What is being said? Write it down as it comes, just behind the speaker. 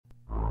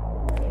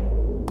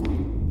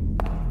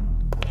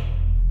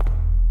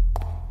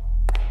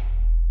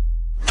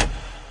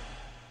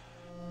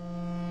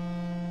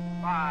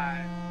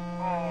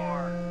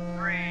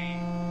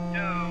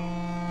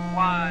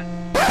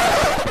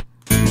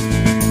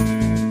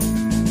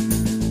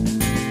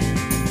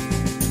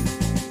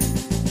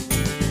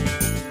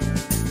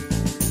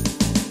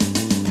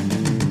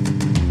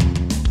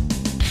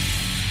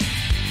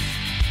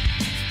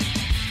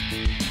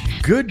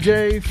Good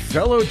day,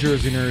 fellow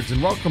Jersey Nerds,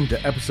 and welcome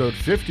to episode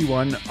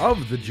 51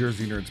 of the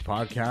Jersey Nerds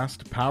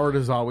podcast, powered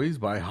as always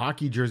by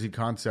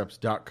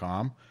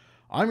HockeyJerseyConcepts.com.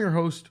 I'm your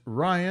host,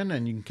 Ryan,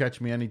 and you can catch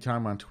me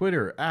anytime on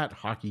Twitter at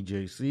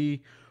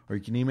HockeyJC, or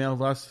you can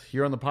email us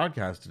here on the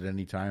podcast at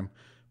any time,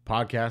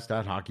 podcast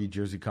at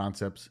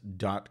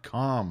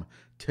HockeyJerseyConcepts.com.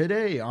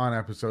 Today on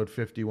episode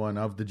 51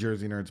 of the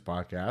Jersey Nerds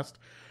podcast,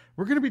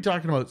 we're going to be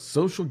talking about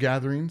social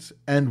gatherings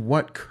and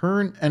what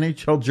current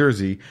NHL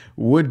jersey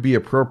would be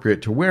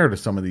appropriate to wear to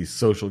some of these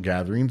social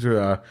gatherings.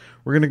 We're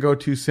going to go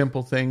to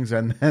simple things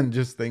and then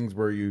just things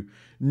where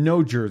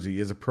no jersey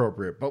is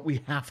appropriate, but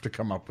we have to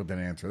come up with an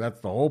answer. That's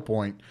the whole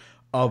point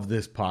of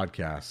this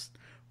podcast.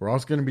 We're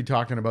also going to be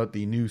talking about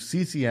the new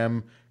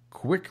CCM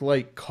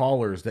QuikLite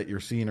collars that you're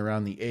seeing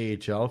around the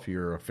AHL. If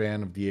you're a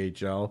fan of the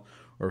AHL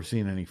or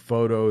seen any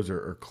photos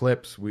or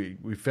clips, we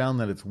found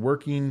that it's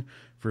working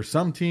for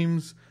some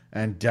teams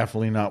and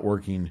definitely not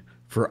working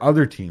for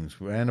other teams.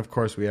 And of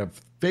course, we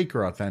have Fake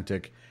or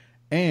Authentic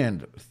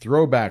and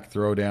Throwback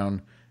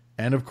Throwdown.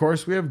 And of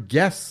course, we have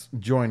guests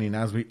joining,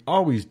 as we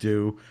always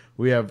do.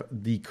 We have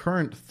the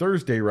current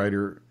Thursday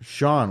writer,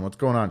 Shawn. What's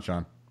going on,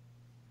 Shawn?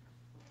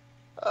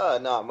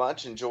 Not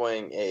much.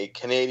 Enjoying a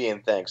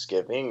Canadian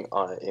Thanksgiving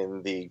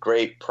in the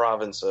great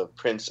province of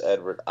Prince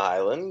Edward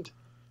Island.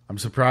 I'm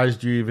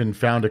surprised you even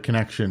found a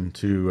connection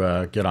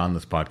to get on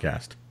this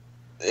podcast.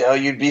 You know,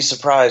 you'd be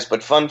surprised,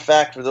 but fun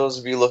fact for those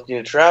of you looking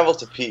to travel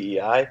to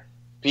PEI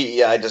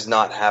does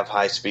not have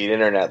high-speed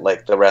internet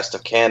like the rest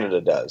of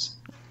Canada does.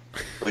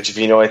 Which, if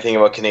you know anything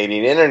about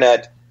Canadian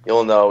internet,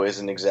 you'll know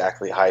isn't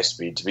exactly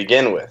high-speed to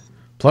begin with.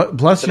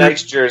 Plus,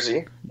 tonight's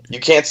jersey, you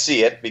can't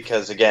see it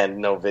because, again,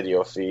 no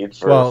video feed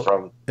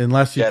from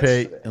unless you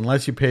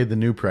pay the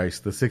new price,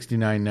 the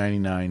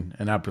 $69.99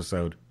 an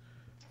episode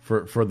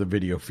for the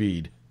video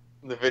feed.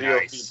 The video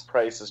feed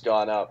price has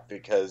gone up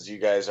because you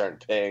guys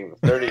aren't paying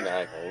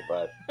 $39,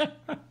 but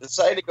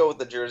decided to go with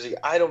the jersey.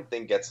 I don't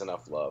think gets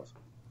enough love.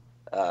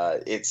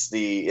 It's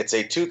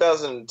a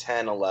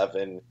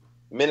 2010-11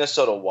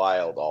 Minnesota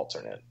Wild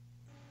alternate.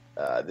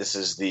 This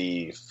is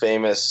a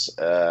famous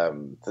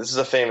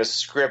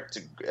script,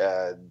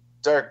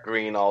 dark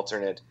green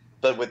alternate,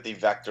 but with the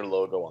Vector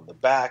logo on the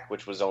back,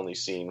 which was only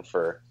seen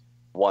for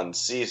one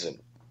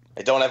season.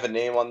 I don't have a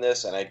name on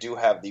this, and I do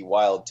have the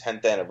Wild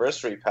 10th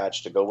anniversary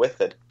patch to go with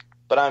it,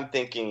 but I'm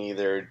thinking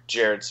either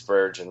Jared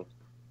Spurgeon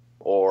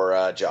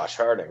or Josh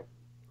Harding.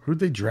 Who'd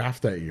they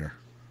draft that year?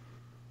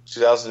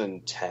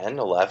 2010,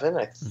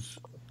 11.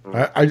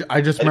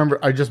 I just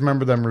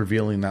remember them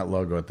revealing that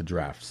logo at the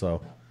draft,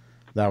 so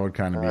that would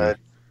kind of be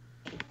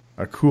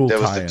a cool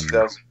tie-in.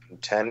 That was the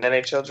 2010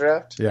 NHL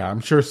draft? Yeah,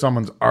 I'm sure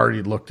someone's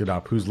already looked it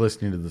up who's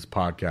listening to this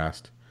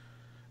podcast.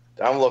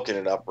 I'm looking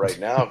it up right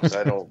now because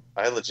I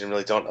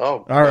legitimately don't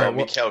know. All right,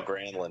 Mikael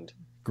Granlund.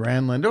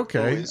 Granlund,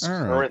 okay. Who is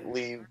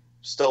currently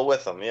still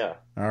with them, yeah.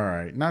 All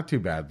right, not too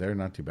bad there,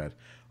 not too bad.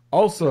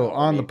 Also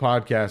on the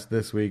podcast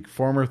this week,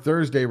 former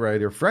Thursday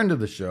writer, friend of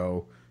the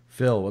show,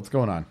 Phil. What's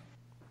going on?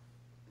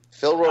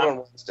 Phil wrote on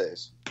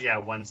Wednesdays. Yeah,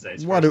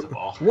 Wednesdays, what first of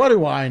all. What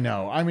do I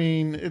know? I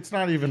mean, it's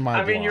not even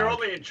my blog. You're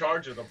only in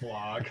charge of the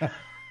blog.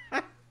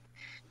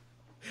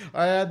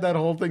 I had that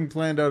whole thing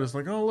planned out. It's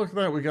like, oh, look at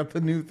that. We got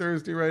the new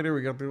Thursday writer.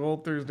 We got the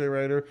old Thursday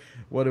writer.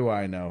 What do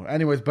I know?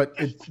 Anyways, but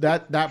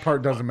that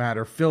part doesn't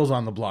matter. Phil's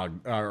on the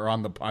blog or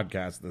on the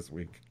podcast this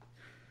week.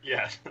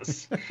 Yes.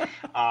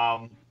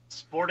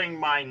 Sporting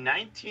my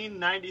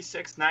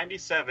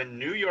 1996-97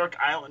 New York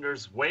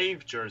Islanders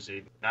Wave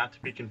jersey. Not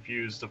to be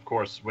confused, of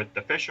course, with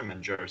the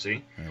Fisherman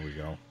jersey. There we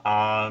go.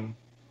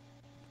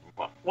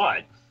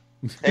 What?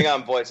 Hang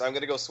on, boys. I'm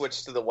going to go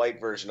switch to the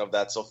white version of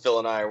that so Phil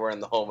and I are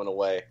wearing the home and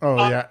away. Oh,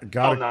 yeah.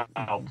 Got it.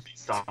 No,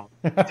 please don't.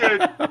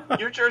 Dude,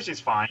 your jersey's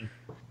fine.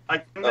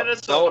 Like,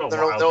 Minnesota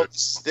no,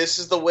 this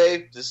is the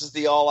Wave. This is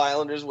the All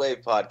Islanders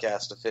Wave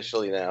podcast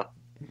officially now.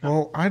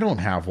 Well, I don't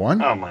have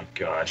one. Oh, my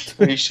gosh.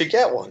 You should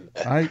get one.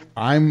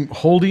 I'm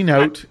holding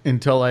out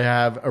until I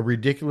have a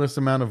ridiculous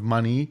amount of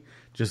money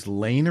just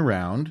laying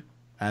around,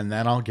 and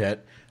then I'll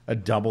get a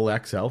double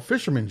XL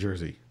Fisherman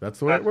jersey. That's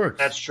the way it works.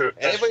 That's true.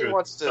 Anybody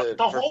wants to...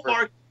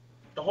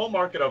 The whole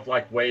market of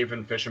like Wave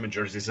and Fisherman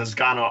jerseys has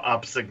gone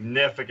up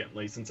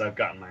significantly since I've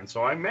gotten mine.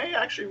 So I may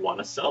actually want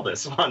to sell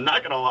this one.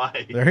 Not gonna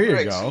lie.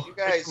 There you go. So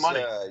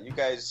you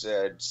guys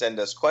send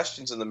us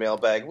questions in the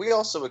mailbag. We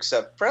also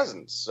accept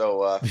presents.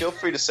 So feel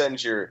free to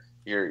send your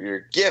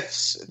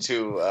gifts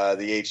to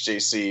the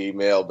HJC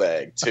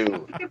mailbag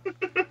too.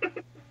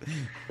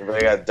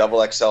 Everybody got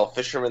double XL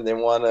Fisherman.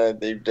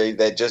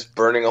 They're just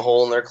burning a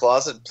hole in their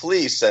closet.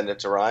 Please send it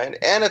to Ryan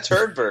and a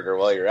turd burger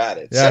while you're at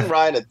it. Yeah. Send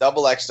Ryan a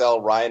double XL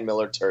Ryan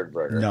Miller turd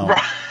burger. No,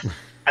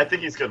 I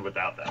think he's good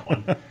without that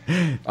one.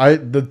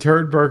 The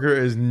turd burger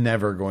is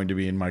never going to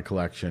be in my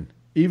collection,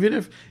 even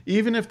if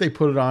they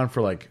put it on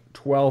for like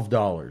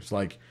 $12.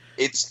 Like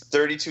it's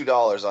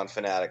 $32 on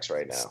Fanatics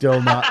right now.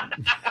 Still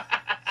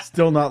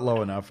not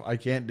low enough. I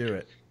can't do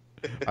it.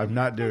 I'm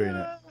not doing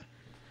it.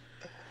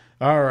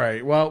 All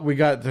right. Well, we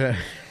got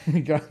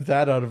we got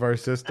that out of our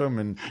system,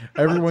 and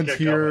everyone's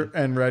here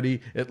and ready.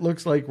 It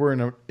looks like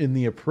we're in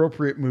the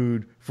appropriate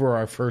mood for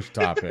our first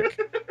topic.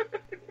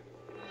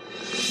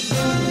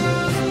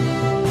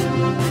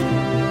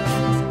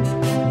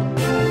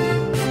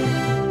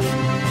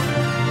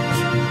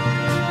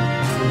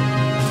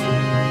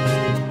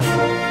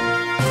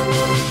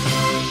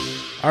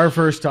 Our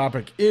first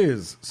topic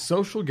is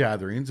social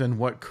gatherings and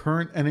what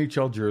current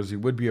NHL jersey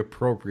would be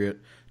appropriate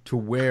to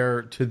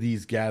wear to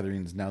these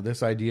gatherings. Now,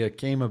 this idea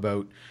came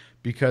about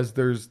because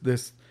there's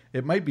this,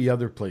 it might be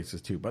other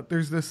places too, but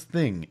there's this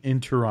thing in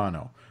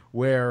Toronto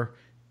where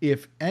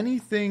if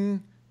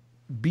anything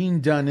being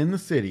done in the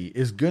city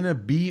is going to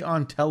be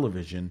on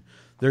television,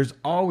 there's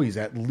always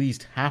at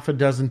least half a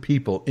dozen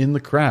people in the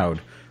crowd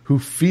who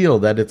feel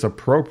that it's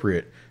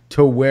appropriate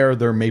to wear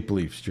their Maple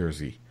Leafs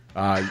jersey.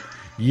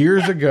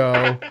 Years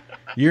ago,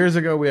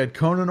 we had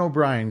Conan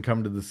O'Brien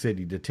come to the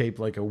city to tape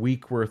like a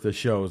week worth of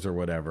shows or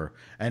whatever.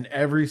 And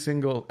every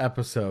single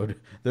episode,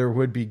 there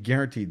would be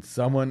guaranteed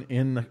someone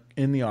in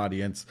the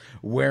audience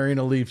wearing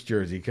a Leafs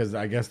jersey, because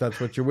I guess that's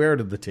what you wear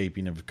to the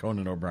taping of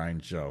Conan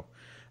O'Brien's show.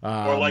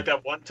 Or like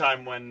that one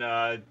time when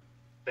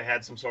they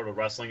had some sort of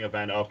wrestling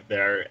event up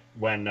there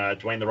when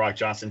Dwayne "The Rock"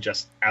 Johnson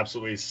just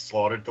absolutely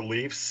slaughtered the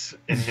Leafs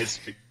in his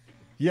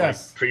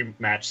yes,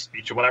 pre-match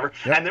speech or whatever.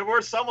 Yep. And there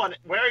was someone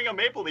wearing a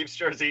Maple Leafs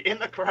jersey in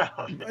the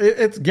crowd.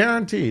 It's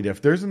guaranteed.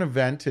 If there's an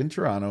event in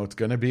Toronto, it's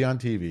going to be on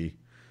TV.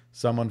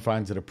 Someone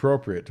finds it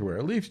appropriate to wear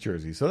a Leafs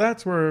jersey. So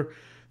that's where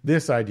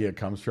this idea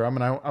comes from.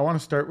 And I want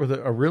to start with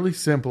a really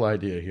simple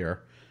idea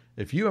here.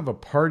 If you have a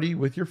party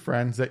with your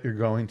friends that you're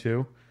going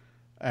to,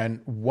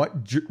 and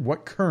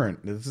what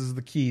current, this is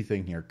the key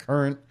thing here,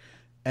 current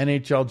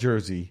NHL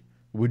jersey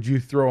would you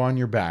throw on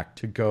your back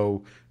to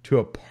go to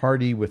a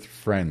party with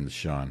friends,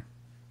 Shawn?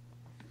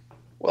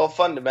 Well,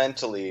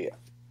 fundamentally,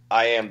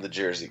 I am the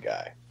jersey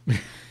guy.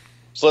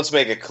 So let's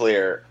make it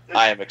clear,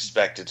 I am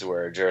expected to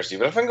wear a jersey.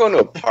 But if I'm going to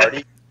a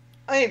party,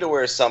 I need to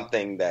wear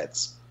something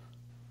that's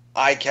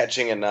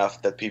eye-catching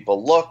enough that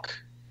people look,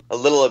 a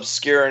little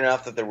obscure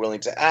enough that they're willing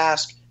to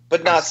ask,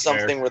 but not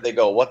something where they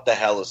go, what the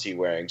hell is he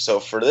wearing?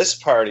 So for this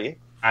party,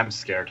 I'm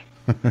scared.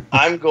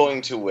 I'm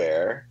going to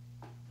wear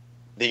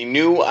the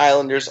new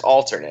Islanders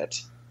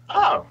alternate.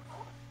 Oh.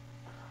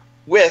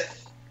 With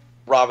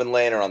Robin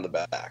Lehner on the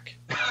back.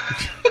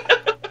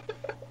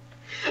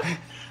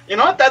 You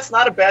know what? That's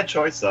not a bad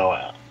choice,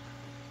 though.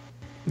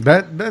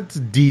 That's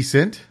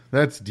decent.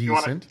 That's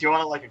decent. Do you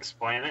want to like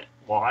explain it?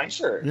 Why?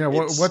 Sure. Yeah.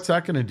 What's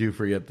that going to do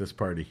for you at this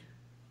party?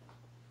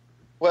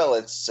 Well,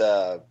 it's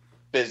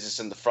business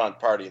in the front,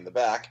 party in the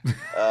back.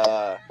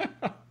 Well,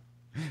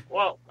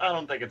 I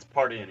don't think it's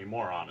party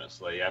anymore,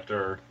 honestly.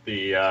 After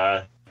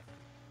the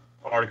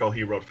article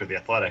he wrote for The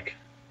Athletic.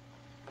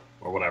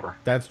 Or whatever.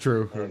 That's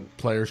true.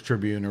 Players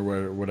Tribune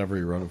or whatever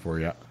he wrote it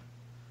for, yeah.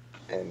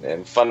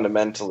 And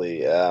fundamentally,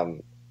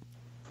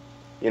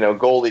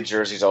 goalie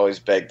jerseys always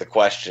beg the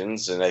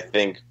questions, and I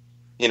think,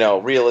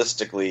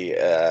 realistically,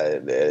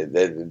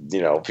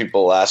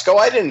 people ask, "Oh,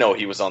 I didn't know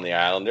he was on the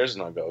Islanders,"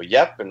 and I'll go,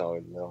 "Yep," and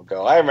they'll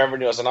go, "I remember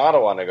he was in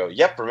Ottawa," and I go,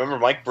 "Yep, remember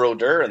Mike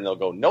Brodeur?" And they'll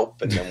go,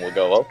 "Nope," and then we'll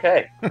go,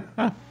 "Okay."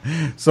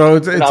 So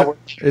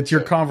it's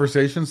your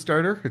conversation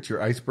starter. It's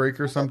your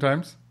icebreaker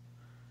sometimes.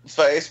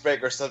 The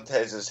icebreaker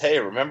sometimes is, hey,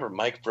 remember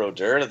Mike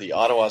Brodeur, the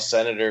Ottawa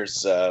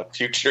Senators'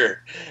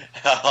 future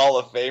Hall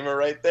of Famer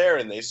right there?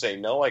 And they say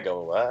no. I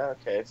go,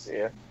 okay, see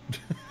ya.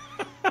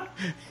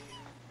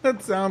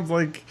 That sounds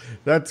like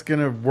that's going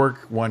to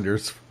work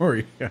wonders for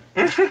you.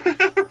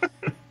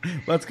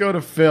 Let's go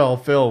to Phil.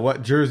 Phil,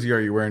 what jersey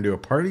are you wearing to a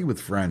party with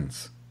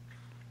friends?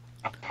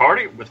 A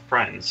party with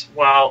friends?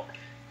 Well,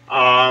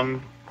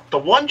 the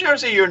one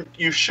jersey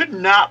you should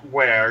not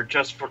wear,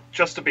 just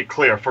to be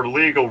clear, for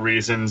legal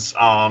reasons,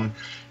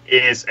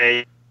 is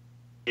a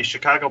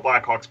Chicago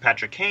Blackhawks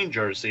Patrick Kane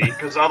jersey,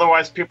 because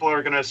otherwise people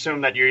are going to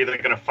assume that you're either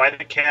going to fight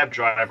a cab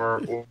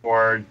driver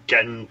or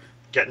get in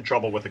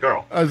trouble with a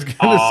girl. I was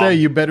going to say,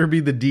 you better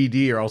be the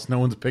DD or else no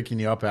one's picking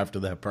you up after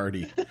that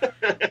party.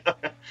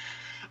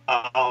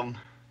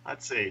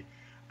 Let's see.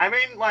 I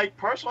mean,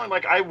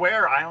 personally, I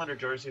wear Islander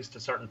jerseys to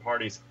certain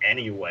parties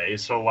anyway,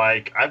 so,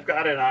 I've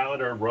got an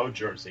Islander road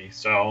jersey,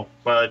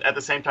 but at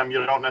the same time,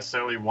 you don't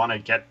necessarily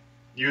want to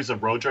use a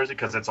road jersey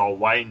because it's all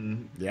white,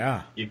 and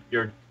yeah,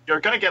 you're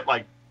going to get,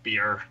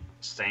 beer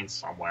stains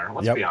somewhere.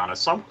 Let's be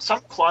honest.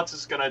 Some klutz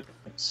is going to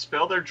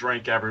spill their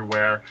drink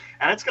everywhere,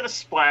 and it's going to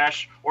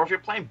splash, or if you're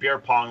playing beer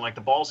pong,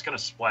 the ball's going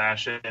to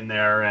splash in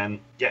there and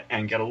get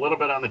a little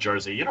bit on the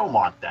jersey. You don't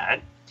want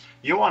that.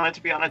 You want it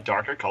to be on a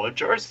darker colored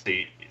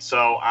jersey.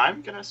 So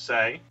I'm going to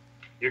say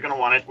you're going to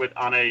want it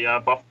on a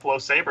Buffalo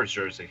Sabres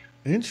jersey.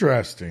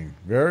 Interesting.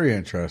 Very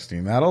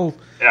interesting. That'll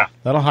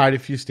hide a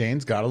few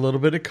stains. Got a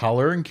little bit of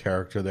color and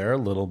character there, a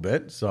little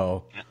bit.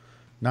 So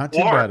not too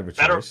bad of a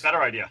choice.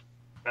 Better idea.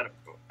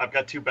 I've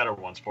got two better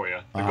ones for you.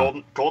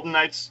 The Golden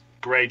Knights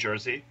gray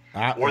jersey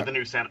or the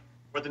new San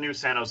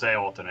Jose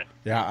alternate.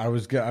 Yeah, I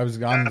was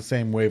on the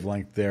same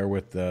wavelength there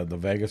with the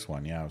Vegas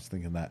one. Yeah, I was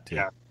thinking that too.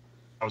 Yeah.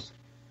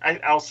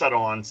 I'll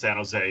settle on San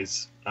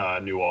Jose's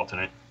new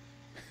alternate.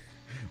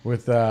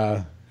 With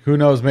Who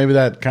knows? Maybe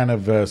that kind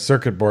of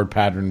circuit board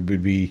pattern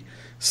would be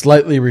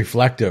slightly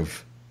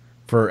reflective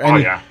for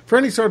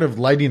any sort of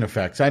lighting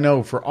effects. I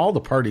know for all the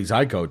parties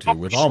I go to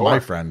with all my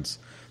friends,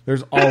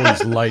 there's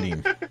always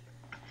lighting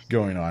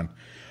going on.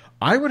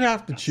 I would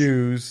have to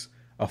choose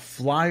a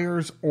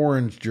Flyers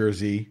orange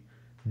jersey,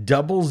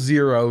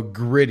 00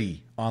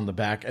 gritty on the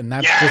back, and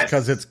that's just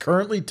because it's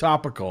currently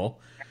topical.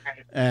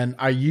 And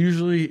I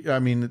usually,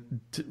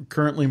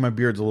 currently my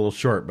beard's a little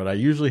short, but I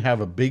usually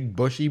have a big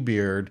bushy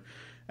beard,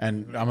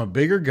 and I'm a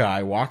bigger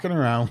guy walking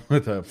around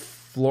with a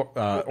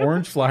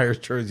orange Flyers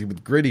jersey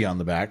with gritty on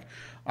the back.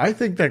 I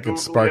think that could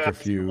spark a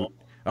few.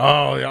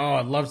 Oh,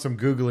 I'd love some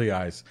googly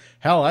eyes.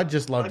 Hell, I'd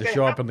just love to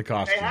show up in the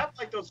costume. They have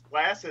like those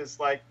glasses,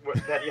 like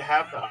that you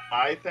have the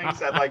eye things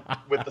that like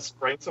with the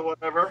springs or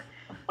whatever.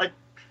 Like,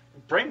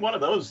 bring one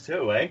of those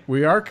too, eh?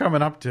 We are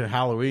coming up to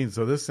Halloween,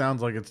 so this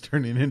sounds like it's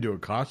turning into a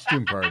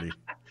costume party.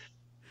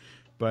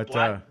 But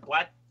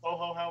black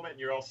Toho helmet, and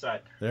you're all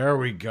set. There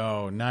we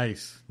go.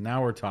 Nice.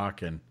 Now we're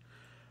talking.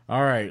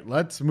 All right,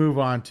 let's move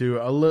on to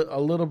a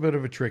little bit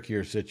of a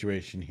trickier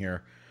situation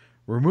here.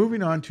 We're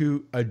moving on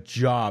to a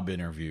job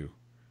interview.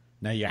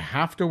 Now, you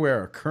have to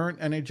wear a current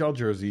NHL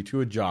jersey to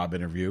a job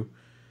interview.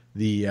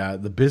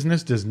 The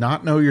business does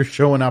not know you're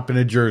showing up in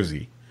a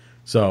jersey,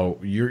 so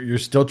you're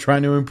still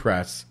trying to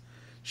impress.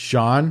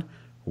 Shawn,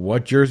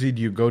 what jersey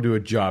do you go to a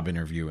job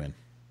interview in?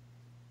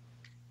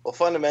 Well,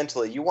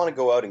 fundamentally, you want to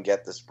go out and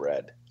get this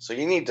bread. So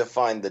you need to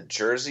find the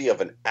jersey of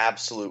an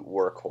absolute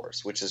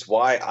workhorse, which is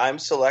why I'm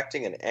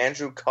selecting an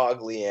Andrew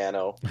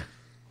Cogliano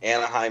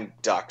Anaheim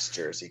Ducks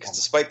jersey. Because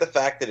despite the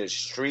fact that his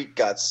streak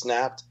got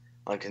snapped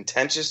on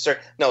contentious...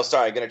 No,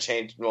 sorry, I'm going to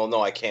change... Well, no,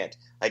 I can't.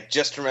 I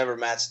just remember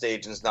Matt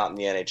Stajan's not in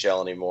the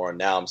NHL anymore, and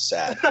now I'm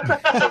sad. So,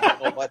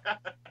 you know what?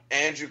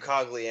 Andrew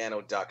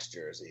Cogliano Ducks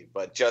jersey.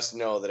 But just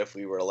know that if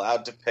we were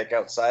allowed to pick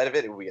outside of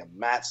it, it would be a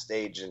Matt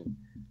Stajan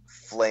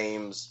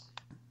Flames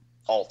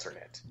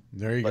alternate.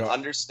 There you go. But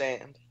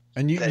understand.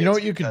 And you know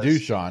what you could do,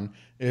 Shawn,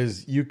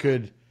 is you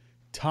could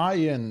tie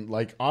in,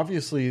 like,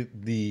 obviously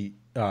the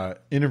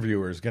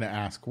interviewer is going to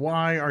ask,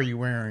 why are you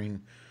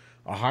wearing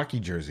a hockey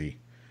jersey?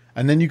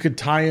 And then you could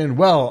tie in,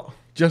 well,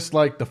 just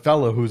like the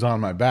fellow who's on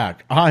my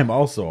back, I'm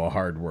also a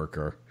hard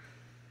worker.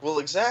 Well,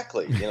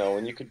 exactly.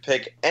 And you could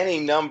pick any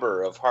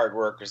number of hard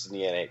workers in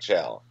the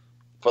NHL.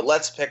 But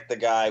let's pick the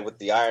guy with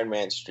the Iron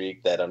Man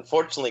streak that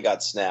unfortunately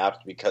got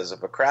snapped because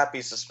of a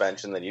crappy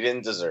suspension that he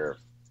didn't deserve.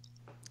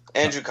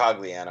 Andrew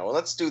Cogliano. And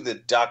let's do the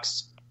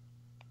Ducks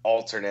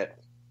alternate.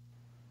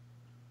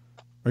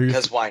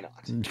 Because why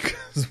not?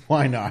 Because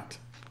why not?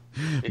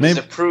 Because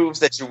it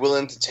proves that you're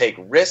willing to take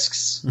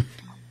risks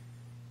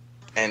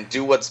and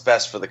do what's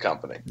best for the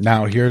company.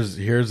 Now,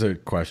 here's a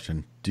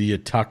question. Do you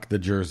tuck the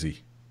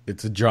jersey?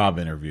 It's a job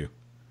interview.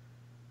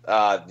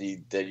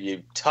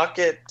 You tuck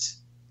it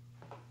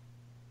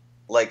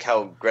like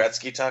how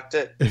Gretzky tucked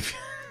it?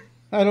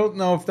 I don't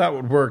know if that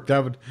would work.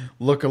 That would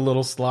look a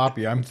little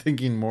sloppy. I'm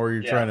thinking more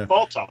you're trying to...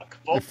 Full tuck.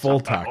 Full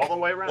tuck. All the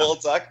way around. Full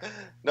tuck?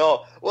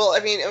 No. Well,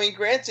 I mean,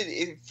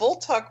 granted, full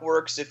tuck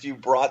works if you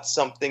brought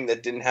something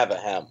that didn't have a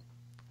hem.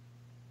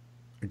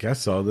 I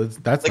guess so.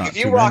 That's like not if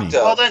you too rocked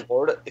many.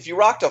 Florida, if you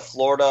rocked a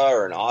Florida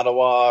or an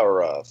Ottawa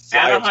or a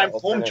Anaheim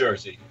home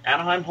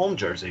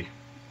jersey.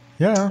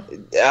 Yeah.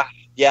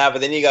 Yeah, but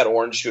then you got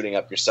orange shooting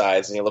up your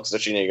sides, and he looks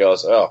at you and he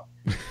goes, "Oh,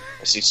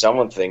 I see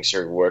someone thinks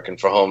you're working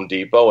for Home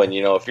Depot, and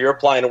if you're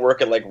applying to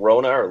work at like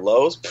Rona or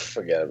Lowe's,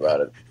 forget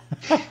about it."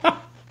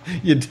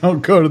 You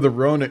don't go to the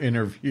Rona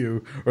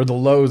interview or the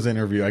Lowe's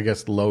interview. I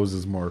guess Lowe's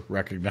is more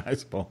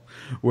recognizable.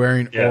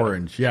 Wearing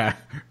orange. Yeah.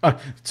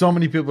 So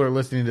many people are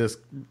listening to this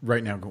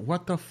right now going,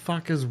 what the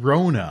fuck is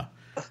Rona?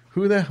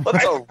 Who the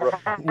hell?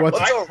 What's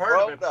a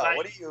Rona?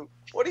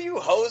 What do you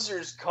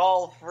hosers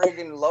call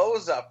friggin'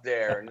 Lowe's up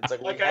there? And it's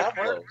like, I've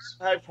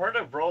heard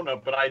of Rona,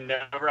 but I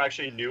never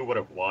actually knew what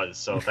it was.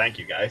 So thank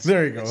you guys.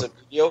 There you go. It's a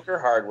mediocre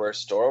hardware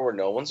store where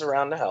no one's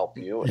around to help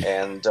you,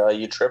 and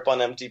you trip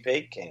on empty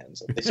paint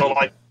cans.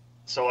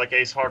 So like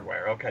Ace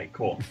Hardware. Okay,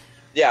 cool.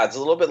 Yeah, it's a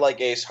little bit like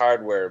Ace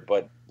Hardware,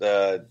 but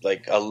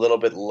like a little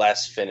bit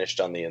less finished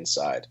on the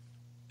inside.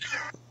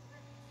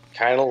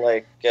 Kind of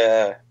like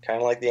the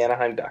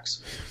Anaheim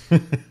Ducks.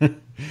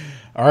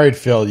 All right,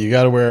 Phil, you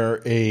got to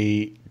wear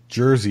a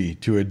jersey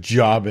to a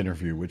job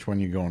interview. Which one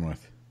are you going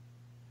with?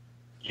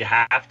 You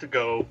have to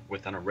go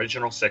with an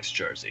Original Six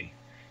jersey,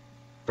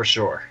 for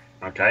sure.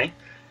 Okay,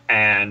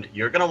 and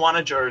you're going to want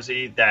a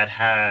jersey that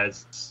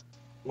has,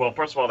 well,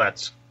 first of all,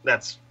 that's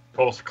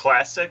both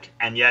classic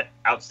and yet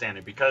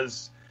outstanding,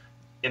 because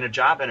in a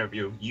job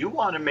interview, you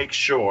want to make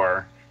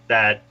sure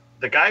that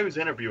the guy who's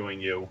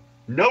interviewing you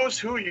knows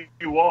who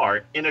you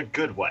are in a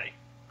good way.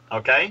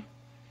 Okay?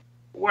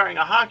 Wearing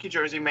a hockey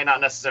jersey may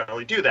not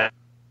necessarily do that,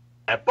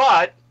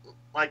 but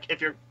like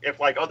if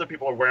like other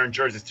people are wearing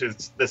jerseys to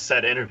this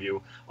said interview,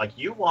 like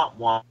you want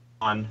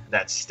one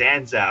that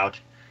stands out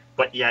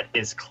but yet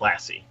is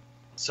classy.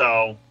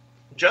 So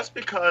just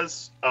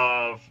because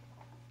of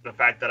the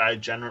fact that I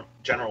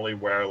generally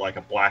wear like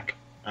a black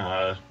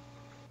kind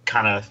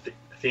of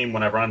theme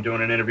whenever I'm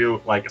doing an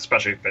interview, like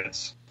especially if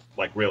it's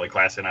like really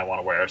classy and I want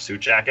to wear a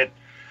suit jacket,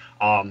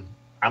 I'm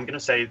going to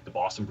say the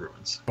Boston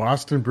Bruins.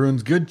 Boston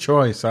Bruins, good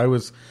choice.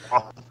 Boston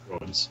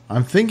Bruins.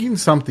 I'm thinking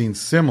something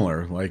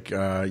similar. Like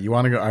I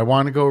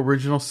want to go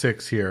original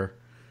 6 here,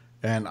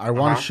 and I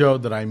want to show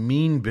that I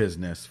mean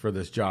business for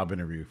this job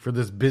interview, for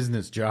this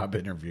business job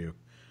interview.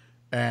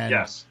 And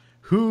yes.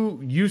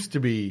 Who used to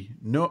be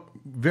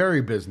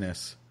very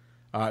business,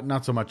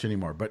 not so much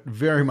anymore, but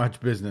very much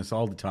business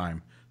all the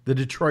time. The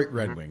Detroit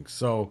Red Wings.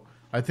 So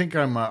I think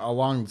I'm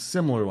along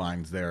similar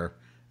lines there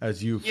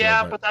as you.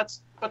 Yeah, but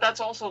that's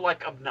also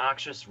like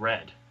obnoxious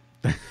red.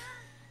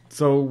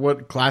 So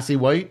what? Classy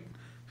white?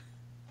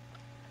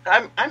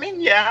 I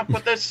mean, yeah,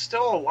 but there's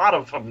still a lot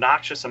of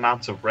obnoxious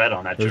amounts of red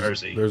on that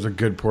jersey. There's a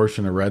good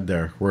portion of red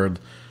there, where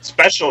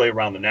especially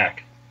around the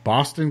neck.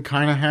 Boston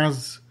kind of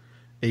has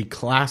a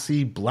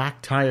classy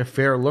black tie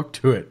affair look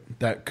to it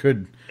that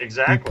could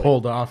be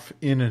pulled off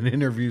in an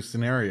interview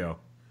scenario.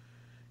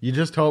 You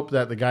just hope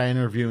that the guy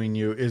interviewing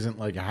you isn't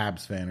like a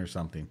Habs fan or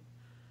something.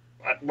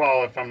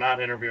 Well, if I'm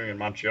not interviewing in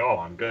Montreal,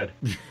 I'm good.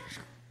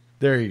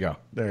 There you go.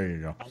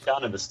 I'm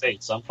down in the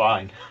States. I'm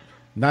fine.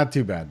 Not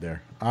too bad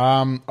there.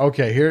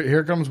 Okay,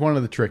 here comes one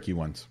of the tricky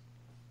ones.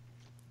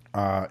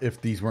 If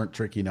these weren't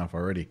tricky enough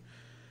already.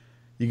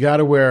 You got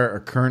to wear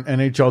a current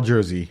NHL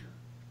jersey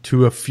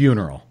to a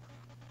funeral.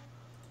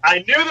 I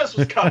knew this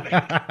was coming.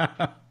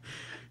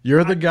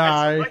 You're the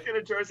guy. I selected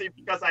a jersey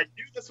because I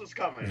knew this was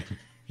coming.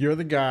 You're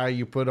the guy.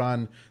 You put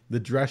on the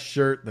dress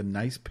shirt, the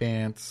nice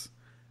pants,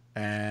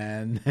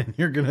 and then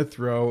you're going to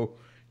throw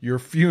your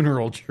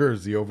funeral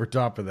jersey over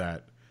top of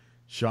that.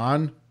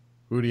 Shawn,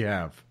 who do you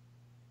have?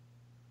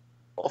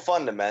 Well,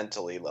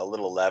 fundamentally, a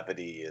little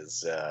levity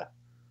is a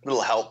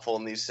little helpful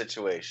in these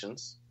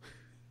situations.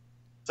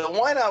 So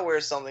why not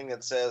wear something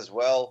that says,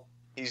 well,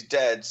 he's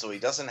dead, so he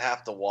doesn't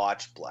have to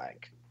watch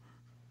blank.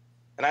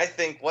 And I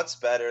think what's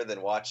better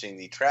than watching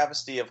the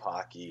travesty of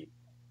hockey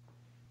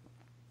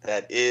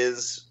that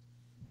is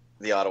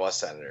the Ottawa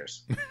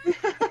Senators.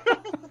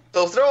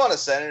 So throw on a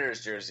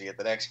Senators jersey at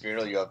the next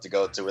funeral you have to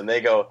go to, and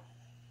they go,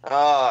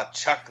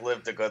 Chuck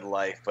lived a good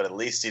life, but at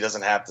least he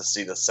doesn't have to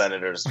see the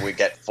Senators. We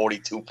get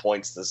 42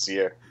 points this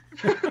year.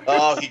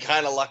 He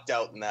kind of lucked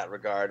out in that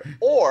regard.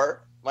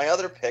 Or my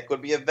other pick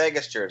would be a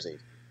Vegas jersey.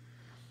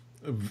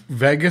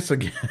 Vegas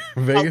again.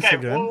 Vegas okay,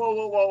 again.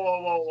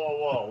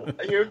 Whoa!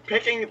 You're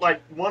picking like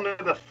one of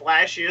the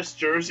flashiest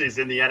jerseys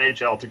in the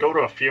NHL to go to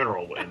a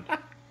funeral in.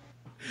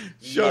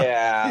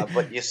 Yeah,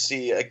 but you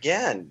see,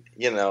 again,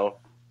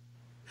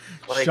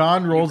 like,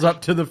 Shawn rolls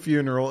up to the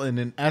funeral in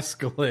an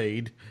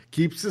Escalade,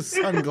 keeps his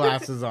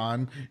sunglasses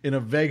on in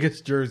a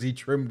Vegas jersey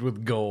trimmed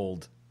with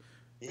gold.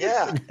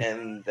 Yeah,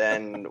 and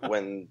then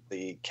when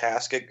the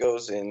casket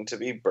goes in to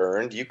be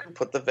burned, you can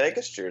put the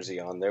Vegas jersey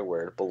on there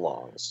where it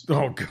belongs.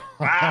 Oh, God.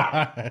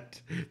 Wow.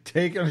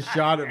 Taking a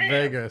shot at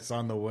Vegas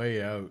on the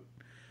way out.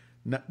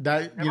 Never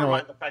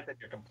mind the fact that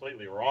you're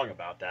completely wrong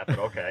about that, but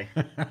okay.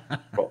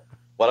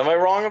 What am I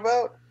wrong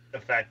about?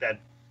 The fact that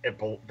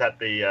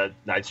the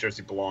Knights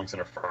jersey belongs in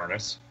a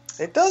furnace.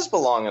 It does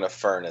belong in a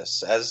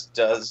furnace, as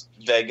does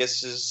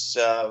Vegas's,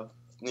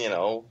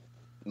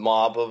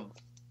 mob of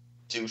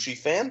douchey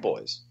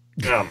fanboys.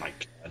 Oh my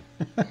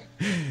God!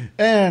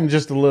 And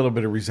just a little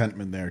bit of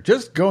resentment there.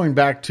 Just going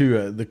back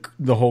to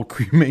the whole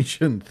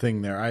cremation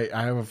thing there.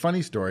 I have a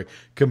funny story,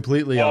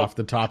 completely off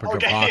the topic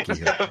of hockey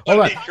here.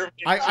 Hold on,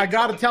 I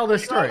got to tell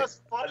this story.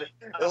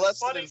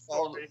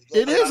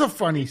 It is a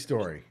funny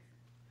story.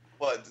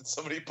 What, did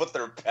somebody put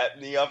their pet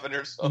in the oven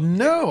or something?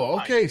 No.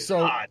 Okay,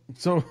 so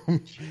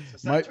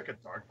Jesus, that took a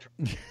dark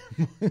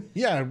turn.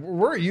 Yeah,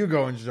 where are you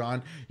going,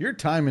 Shawn? Your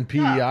time in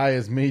PEI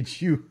has made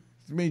you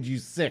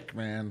sick,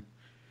 man.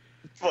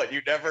 What,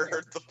 you never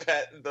heard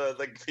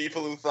the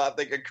people who thought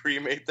they could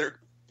cremate their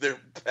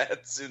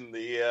pets in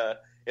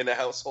a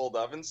household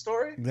oven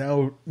story?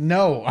 No,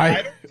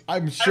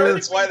 I'm sure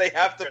that's why they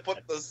have to put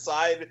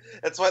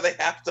That's why they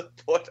have to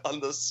put on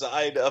the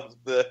side of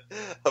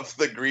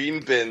the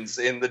green bins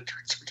in the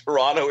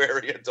Toronto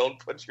area. Don't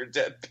put your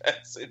dead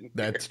pets in.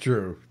 That's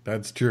true.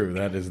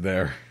 That is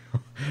there.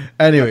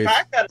 Anyways, the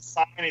fact that a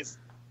sign is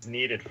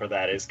needed for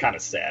that is kind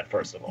of sad.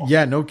 First of all,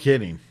 yeah, no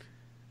kidding.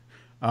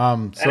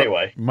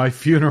 Anyway, my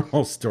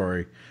funeral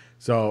story.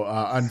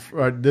 So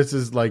this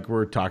is like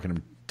we're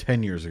talking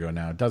 10 years ago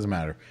now. It doesn't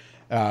matter.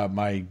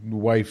 My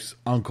wife's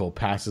uncle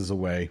passes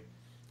away,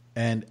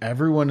 and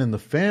everyone in the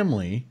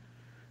family,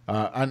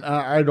 and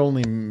I'd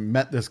only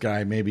met this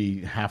guy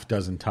maybe half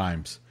dozen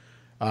times.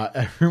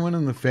 Everyone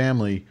in the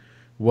family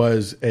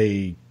was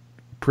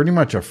pretty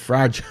much a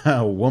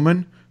fragile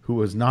woman who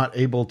was not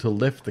able to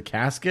lift the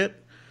casket.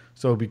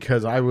 So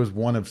because I was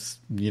one of,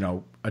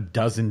 a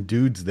dozen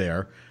dudes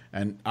there,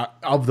 and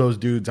of those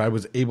dudes, I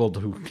was able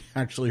to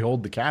actually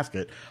hold the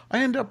casket. I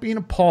ended up being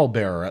a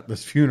pallbearer at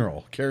this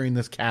funeral, carrying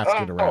this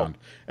casket around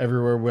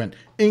everywhere we went,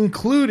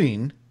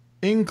 including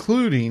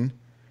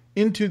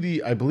into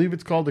the, I believe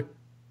it's called a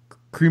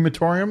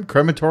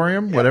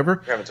crematorium, whatever.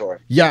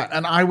 Crematorium. Yeah,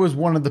 and I was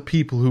one of the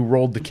people who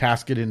rolled the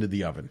casket into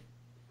the oven.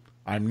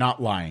 I'm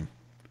not lying.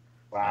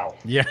 Wow.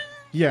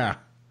 Yeah.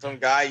 Some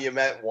guy you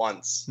met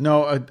once.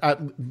 No,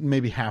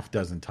 maybe half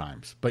dozen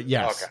times. But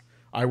yes, Okay.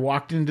 I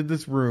walked into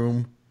this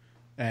room,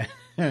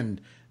 and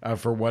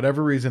for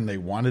whatever reason, they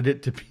wanted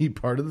it to be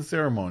part of the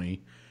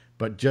ceremony.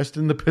 But just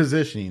in the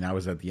positioning, I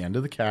was at the end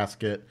of the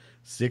casket,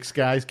 6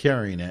 guys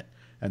carrying it.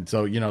 And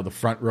so, the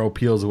front row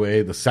peels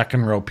away, the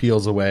second row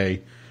peels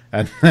away.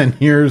 And then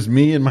here's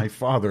me and my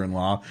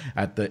father-in-law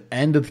at the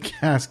end of the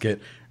casket,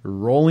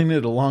 rolling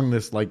it along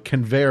this like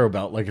conveyor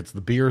belt like it's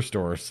the beer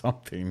store or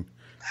something.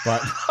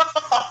 But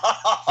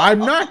I'm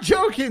not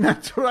joking.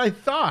 That's what I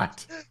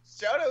thought.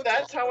 Shout out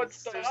That's to how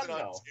it's listeners done, in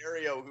though.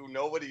 Ontario who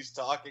know what he's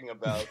talking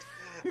about.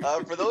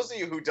 For those of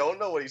you who don't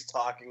know what he's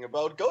talking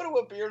about, go to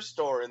a beer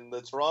store in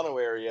the Toronto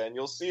area and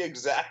you'll see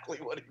exactly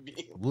what he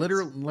means.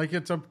 Literally, like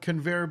it's a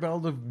conveyor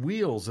belt of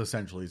wheels,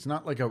 essentially. It's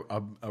not like a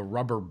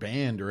rubber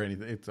band or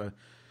anything. It's a,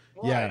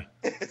 yeah.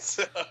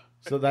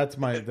 So that's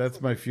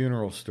my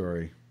funeral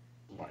story.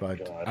 Oh my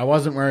But God. I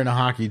wasn't wearing a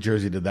hockey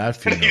jersey to that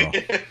funeral.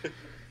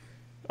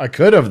 I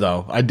could have,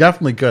 though. I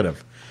definitely could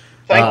have.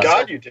 Thank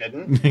God you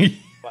didn't.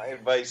 My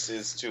advice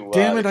is to,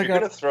 Damn it, if I you're got-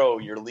 going to throw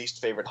your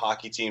least favorite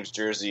hockey team's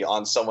jersey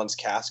on someone's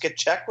casket,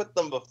 check with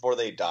them before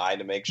they die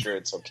to make sure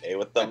it's okay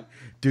with them.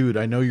 Dude,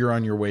 I know you're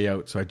on your way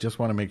out, so I just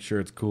want to make sure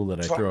it's cool that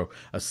I throw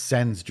a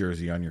Sens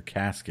jersey on your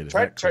casket. Is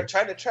Try that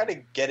cool?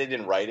 to get it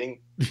in writing,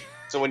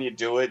 so when you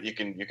do it, you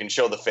can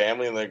show the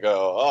family and they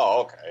go,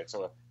 "Oh, okay,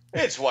 so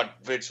it's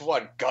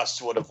what Gus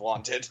would have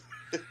wanted."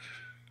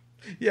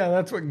 Yeah,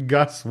 that's what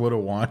Gus would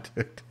have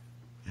wanted.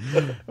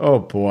 Oh,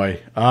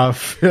 boy.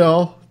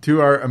 Phil,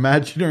 to our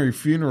imaginary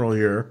funeral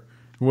here,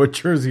 what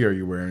jersey are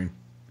you wearing?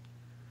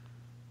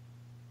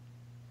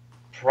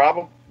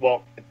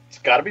 Well, it's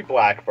got to be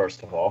black,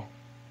 first of all.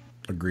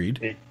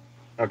 Agreed.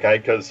 Okay,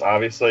 because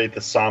obviously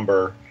the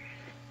somber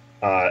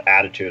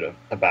attitude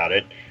about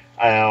it.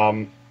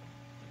 I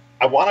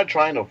want to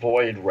try and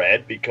avoid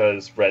red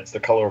because red's the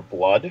color of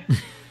blood.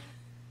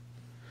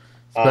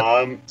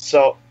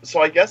 So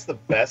I guess the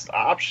best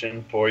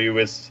option for you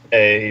is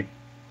a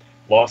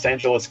Los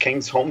Angeles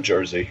Kings home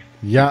jersey.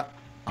 Yeah,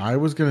 I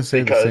was going to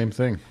say the same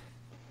thing.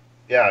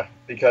 Yeah,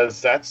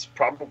 because that's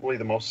probably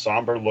the most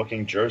somber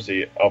looking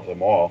jersey of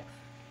them all,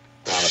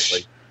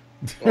 honestly.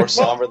 More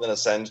somber than a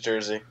Sens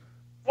jersey.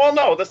 Well,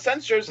 no, the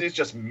Sens jersey is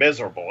just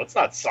miserable. It's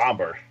not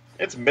somber.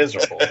 It's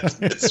miserable.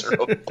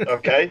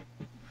 Okay?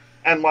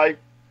 And,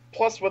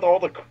 plus with all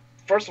the...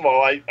 First of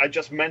all, I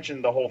just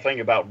mentioned the whole thing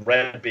about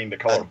red being the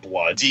color of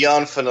blood.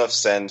 Dion Phaneuf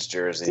Sens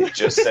jersey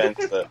just sent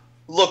the...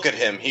 Look at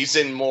him, he's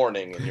in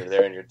mourning, and you're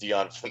there in your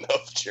Dion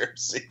Phaneuf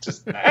jersey.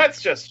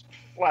 That's just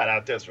flat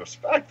out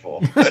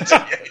disrespectful. You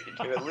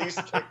can at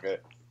least pick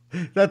it.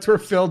 That's where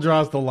Phil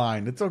draws the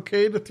line. It's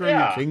okay to throw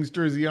your Kings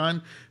jersey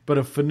on, but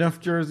a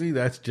Phaneuf jersey,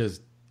 that's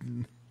just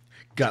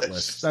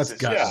gutless. That's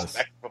gutless.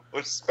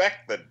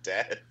 Respect the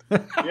dead.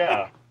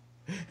 Yeah.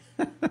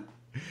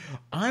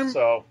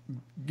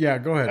 Yeah,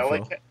 go ahead,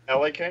 Phil.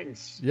 LA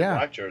Kings. Yeah.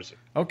 Black jersey.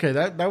 Okay,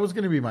 that was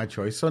going to be my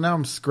choice. So now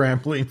I'm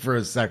scrambling for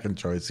a second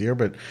choice here,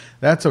 but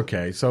that's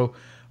okay. So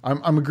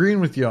I'm agreeing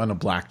with you on a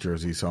black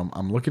jersey. So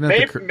I'm looking at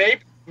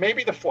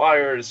maybe the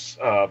Flyers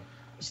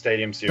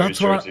Stadium Series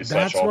jersey.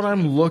 That's what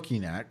I'm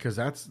looking at because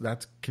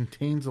that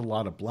contains a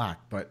lot of black.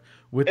 But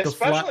with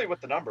especially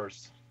with the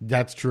numbers.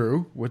 That's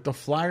true. With the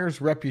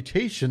Flyers'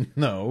 reputation,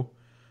 though,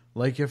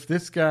 like if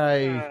this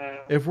guy,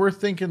 if we're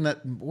thinking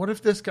that, what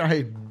if this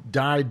guy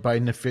died by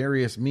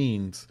nefarious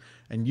means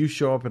and you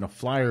show up in a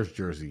Flyers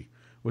jersey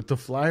with the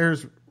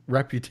Flyers'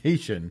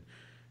 reputation,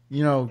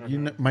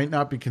 you might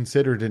not be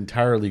considered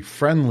entirely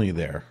friendly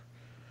there.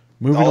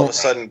 All of a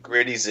sudden,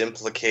 Gritty's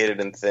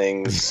implicated in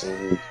things.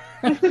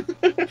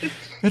 That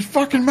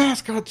fucking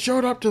mascot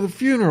showed up to the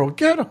funeral.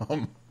 Get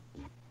him.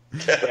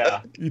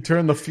 Yeah. You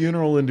turn the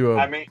funeral into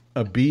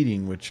a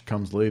beating, which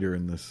comes later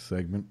in this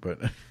segment. But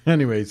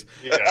anyways.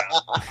 Yeah.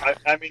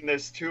 I mean,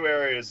 there's 2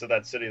 areas of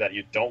that city that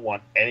you don't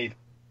want anything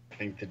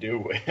to do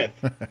with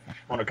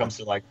when it comes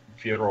to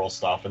funeral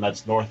stuff, and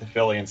that's north of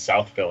Philly and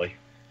south Philly.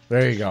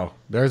 There you go.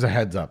 There's a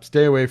heads up.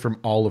 Stay away from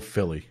all of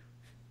Philly.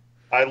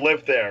 I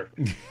live there.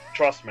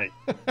 Trust me.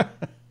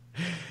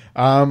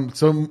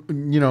 So,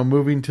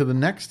 moving to the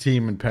next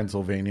team in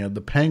Pennsylvania,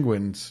 the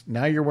Penguins.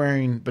 Now you're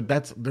wearing, but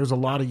there's a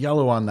lot of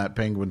yellow on that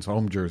Penguins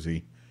home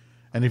jersey.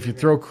 And if you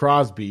throw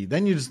Crosby,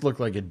 then you just look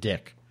like a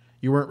dick.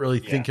 You weren't really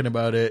thinking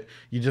about it.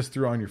 You just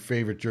threw on your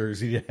favorite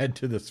jersey to head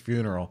to this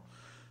funeral.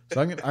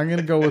 So I'm going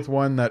to go with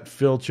one that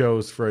Phil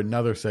chose for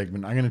another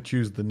segment. I'm going to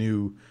choose the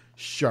new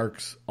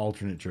Sharks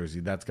alternate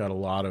jersey. That's got a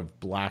lot of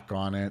black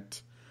on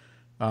it.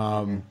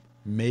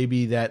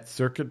 Maybe that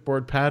circuit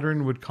board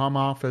pattern would come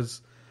off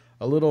as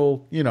a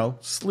little,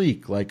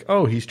 sleek. Like,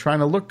 oh, he's trying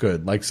to look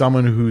good. Like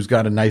someone who's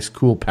got a nice,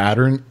 cool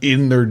pattern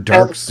in their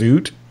dark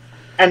suit.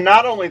 And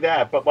not only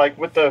that, but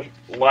with the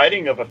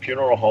lighting of a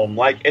funeral home,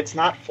 it's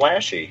not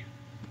flashy.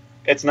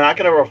 It's not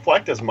going to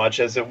reflect as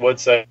much as it would,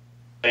 say,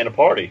 in a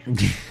party.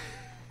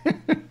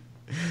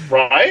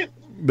 Right?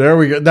 There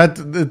we go.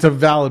 It's a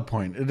valid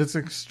point. It is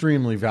an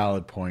extremely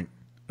valid point.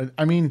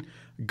 I mean,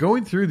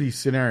 going through these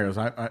scenarios,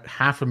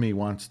 half of me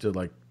wants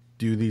to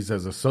do these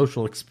as a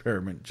social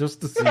experiment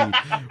just to see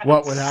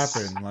what would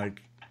happen.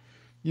 Like,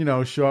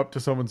 show up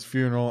to someone's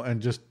funeral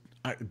and just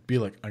be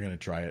like, I'm going to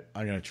try it.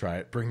 I'm going to try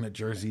it. Bring the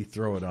jersey,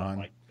 throw it on. Oh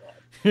my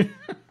God.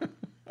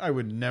 I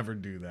would never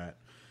do that.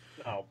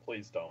 No,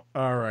 please don't.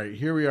 All right,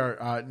 here we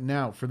are.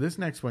 Now, for this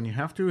next one, you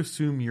have to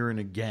assume you're in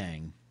a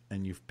gang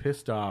and you've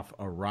pissed off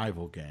a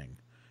rival gang.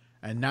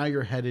 And now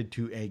you're headed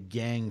to a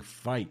gang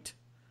fight.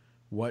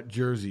 What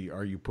jersey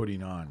are you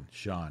putting on,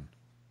 Shawn?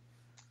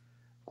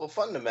 Well,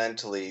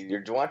 fundamentally,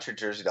 you want your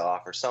jersey to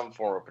offer some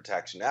form of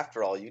protection.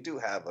 After all, you do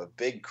have a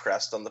big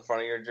crest on the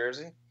front of your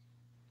jersey.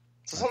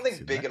 So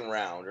something big and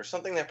round, or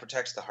something that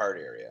protects the heart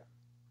area.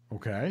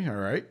 Okay, all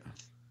right.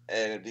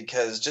 And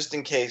because just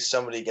in case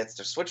somebody gets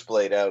their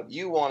switchblade out,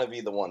 you want to be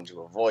the one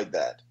to avoid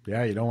that.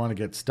 Yeah, you don't want to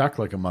get stuck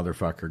like a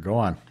motherfucker. Go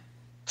on.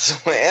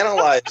 So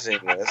analyzing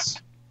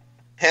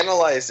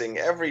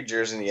every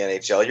jersey in the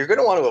NHL, you're going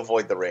to want to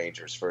avoid the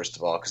Rangers, first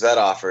of all, because that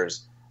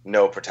offers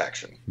no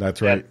protection.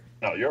 That's right.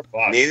 Yeah, no, you're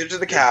fine. Neither do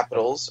the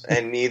Capitals,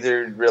 and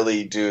neither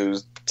really do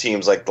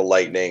teams like the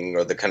Lightning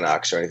or the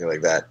Canucks or anything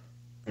like that.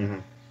 Mm-hmm.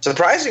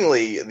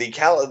 Surprisingly, the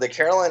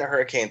Carolina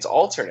Hurricanes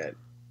alternate,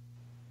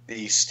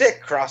 the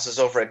stick crosses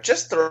over at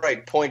just the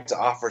right point to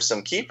offer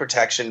some key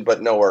protection,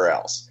 but nowhere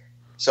else.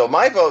 So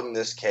my vote in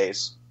this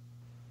case,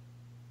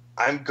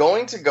 I'm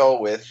going to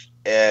go with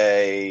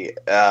a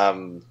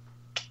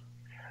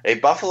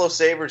Buffalo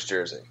Sabres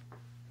jersey.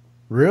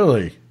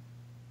 Really?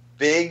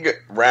 Big,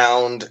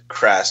 round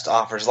crest,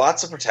 offers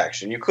lots of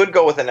protection. You could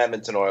go with an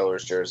Edmonton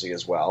Oilers jersey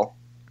as well.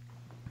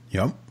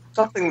 Yep.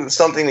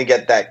 Something to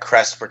get that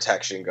crest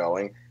protection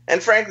going.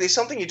 And frankly,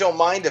 something you don't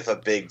mind if a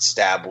big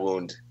stab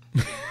wound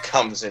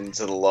comes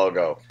into the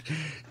logo.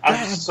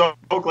 I'm so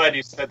glad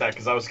you said that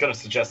because I was going to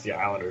suggest the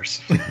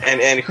Islanders.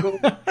 and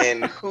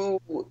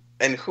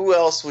who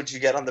else would you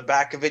get on the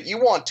back of it?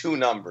 You want 2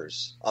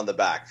 numbers on the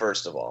back,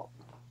 first of all.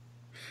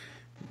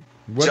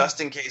 What? Just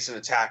in case an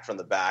attack from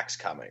the back's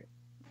coming.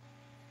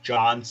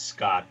 John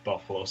Scott,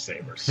 Buffalo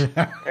Sabres.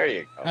 There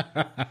you go.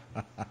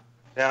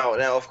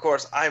 Now, of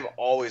course, I'm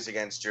always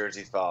against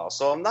jersey foul,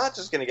 so I'm not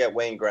just going to get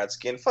Wayne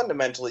Gretzky. And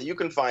fundamentally, you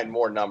can find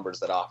more numbers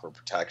that offer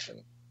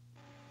protection.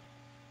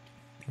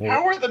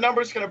 How are the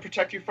numbers going to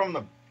protect you from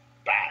the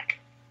back?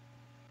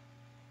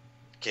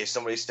 In case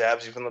somebody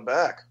stabs you from the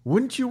back.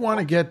 Wouldn't you want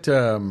to get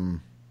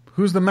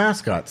who's the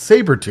mascot?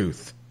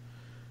 Sabretooth.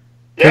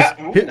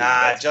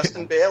 Yeah.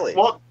 Justin Bailey.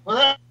 Well,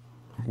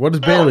 what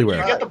does Bailey wear?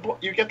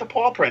 You get the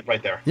paw print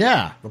right there.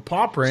 Yeah, the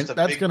paw print.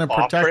 That's going to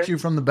protect you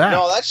from the back.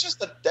 No, that's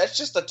just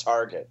a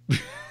target.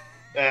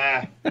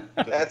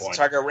 That's a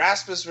target.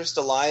 Rasmus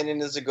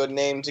Ristolainen is a good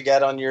name to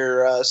get on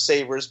your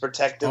Sabres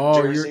protective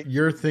jersey.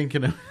 You're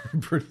thinking of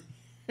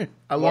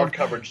more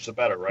coverage, the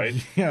better, right?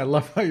 Yeah, I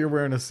love how you're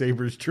wearing a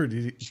Sabres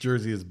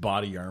jersey as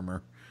body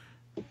armor.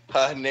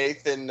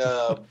 Nathan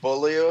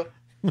Beaulieu.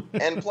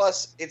 And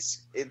plus,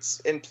 it's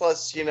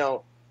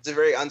a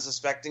very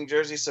unsuspecting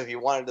jersey. So if you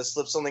wanted to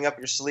slip something up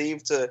your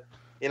sleeve to,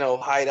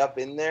 hide up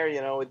in there,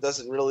 it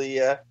doesn't really,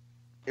 it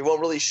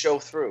won't really show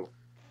through.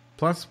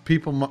 Plus,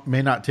 people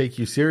may not take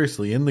you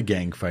seriously in the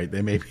gang fight.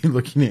 They may be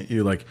looking at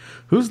you like,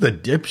 who's the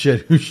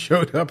dipshit who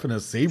showed up in a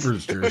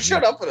Sabres jersey? Who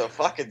showed up in a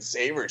fucking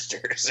Sabres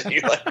jersey?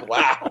 You're like,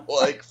 wow,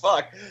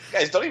 fuck.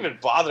 Guys, don't even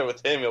bother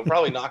with him. He'll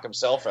probably knock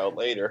himself out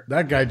later.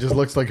 That guy just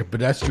looks like a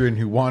pedestrian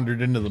who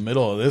wandered into the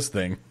middle of this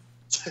thing.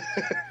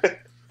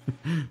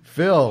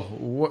 Phil,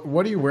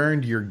 what are you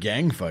wearing to your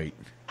gang fight?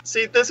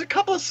 See, there's a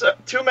couple of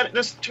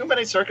there's too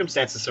many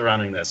circumstances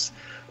surrounding this.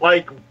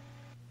 Like,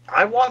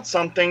 I want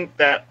something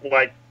that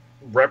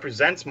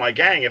represents my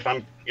gang if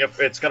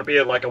it's going to be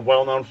a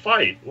well-known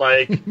fight.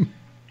 Like,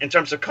 in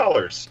terms of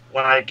colors,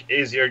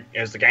 is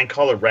the gang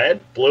color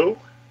red, blue,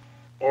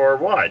 or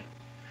what?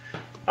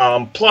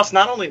 Plus,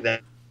 not only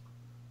that,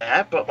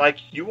 but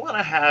you want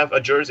to have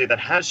a jersey that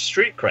has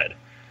street cred.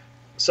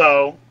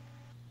 So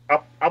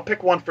I'll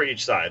pick one for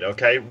each side,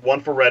 okay?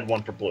 One for red,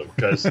 one for blue,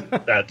 because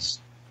that's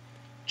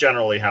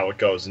generally how it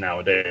goes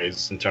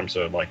nowadays in terms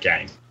of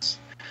gangs.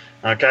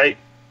 Okay?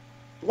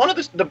 One of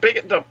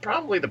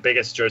probably the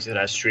biggest jersey that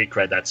has street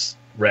cred that's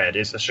red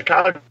is the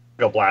Chicago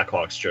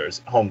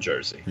Blackhawks home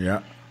jersey.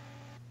 Yeah.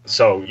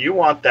 So you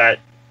want that.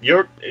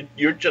 You're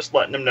just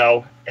letting them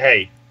know,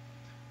 hey,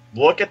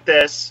 look at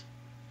this.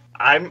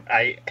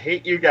 I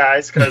hate you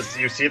guys because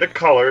you see the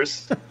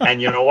colors,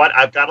 and you know what?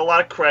 I've got a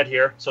lot of cred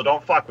here, so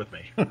don't fuck with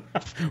me.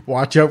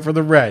 Watch out for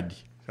the red.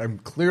 I'm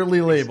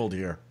clearly labeled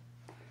here.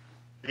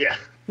 Yeah.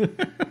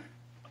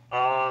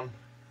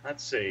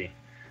 Let's see.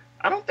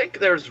 I don't think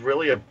there's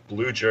really a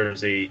blue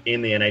jersey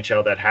in the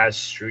NHL that has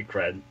street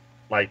cred.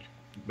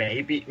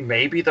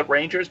 Maybe the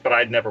Rangers, but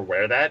I'd never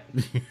wear that.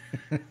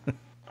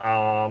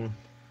 I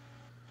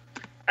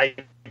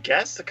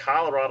guess the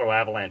Colorado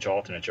Avalanche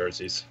alternate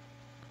jerseys.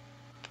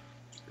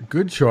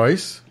 Good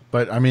choice,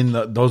 but I mean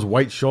those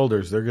white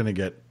shoulders, they're gonna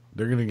get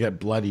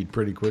bloodied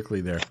pretty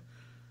quickly there.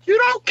 You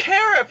don't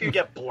care if you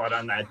get blood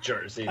on that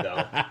jersey,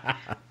 though.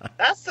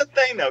 That's the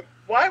thing, though.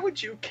 Why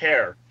would you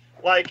care?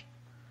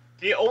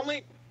 The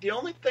only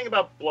thing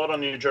about blood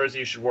on your jersey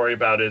you should worry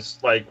about is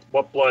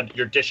what blood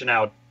you're dishing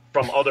out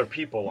from other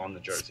people on the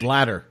jersey.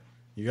 Splatter.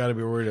 You got to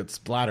be worried it's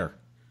splatter.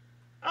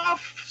 Oh,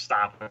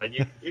 stop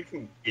it. You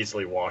can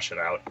easily wash it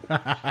out.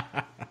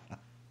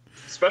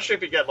 Especially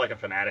if you get like a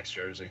Fanatics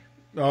jersey.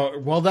 Oh,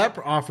 well, that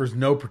offers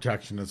no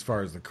protection as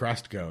far as the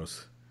crest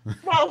goes.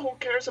 Well, who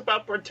cares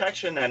about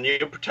protection then?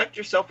 You protect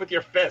yourself with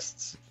your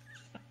fists.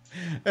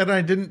 And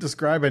I didn't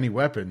describe any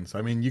weapons.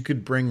 I mean, you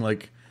could bring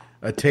like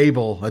a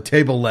table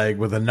leg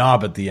with a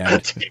knob at the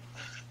end.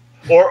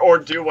 Or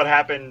do what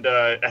happened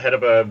ahead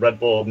of a Red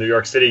Bull New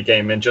York City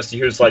game and just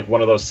use like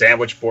one of those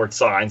sandwich board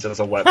signs as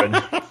a weapon.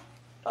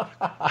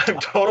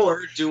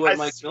 Or do what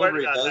Mike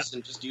Milbury does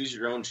and just use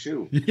your own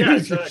shoe. Yeah,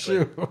 exactly.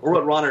 Or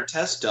what Ron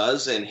Artest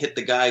does and hit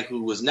the guy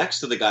who was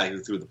next to the guy who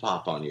threw the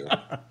pop on you.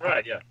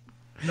 Right, yeah.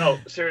 No,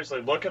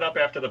 seriously, look it up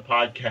after the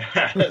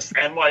podcast.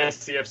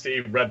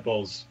 NYCFC Red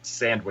Bull's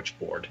sandwich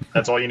board.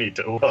 That's all you need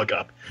to look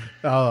up.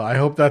 Oh, I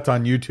hope that's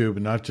on YouTube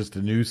and not just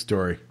a news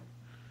story.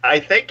 I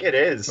think it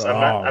is.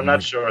 I'm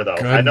not sure, though.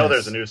 Goodness. I know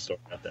there's a news story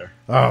out there.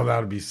 Oh, that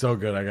would be so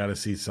good. I got to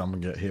see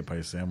someone get hit by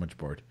a sandwich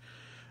board.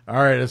 All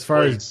right, as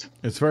far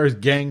as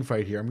gang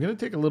fight here, I'm going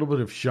to take a little bit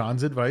of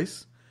Shawn's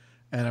advice,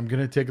 and I'm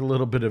going to take a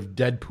little bit of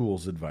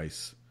Deadpool's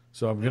advice.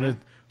 So I'm going to,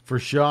 for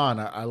Shawn,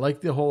 I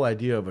like the whole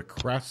idea of a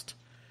crest,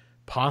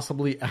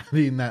 possibly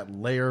adding that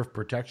layer of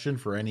protection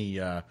for any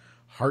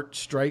heart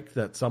strike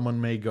that someone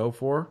may go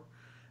for.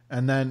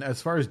 And then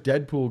as far as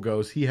Deadpool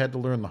goes, he had to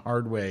learn the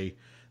hard way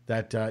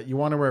that you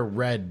want to wear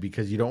red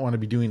because you don't want to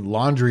be doing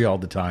laundry all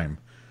the time.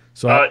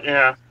 So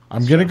yeah.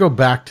 I'm going to go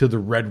back to the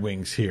Red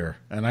Wings here,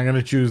 and I'm going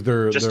to choose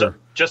their...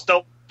 Just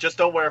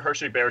don't wear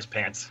Hershey Bears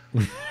pants.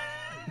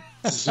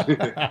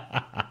 The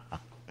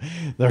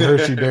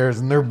Hershey Bears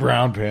and their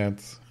brown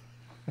pants.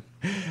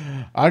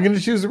 I'm going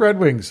to choose the Red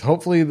Wings.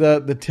 Hopefully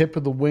the tip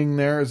of the wing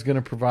there is going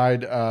to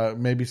provide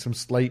maybe some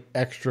slight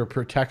extra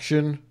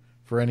protection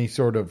for any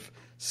sort of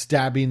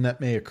stabbing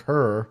that may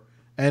occur.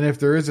 And if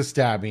there is a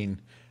stabbing,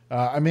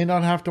 I may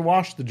not have to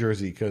wash the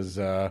jersey because...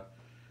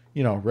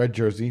 red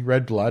jersey,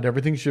 red blood,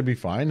 everything should be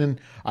fine, and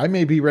I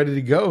may be ready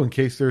to go in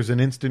case there's an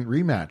instant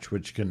rematch,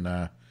 which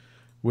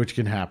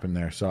can happen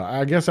there. So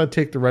I guess I'd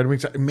take the Red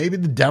Wings, maybe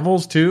the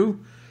Devils too,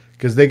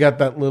 because they got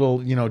that little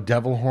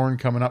devil horn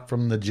coming up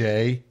from the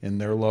J in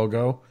their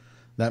logo.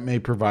 That may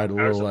provide a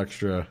little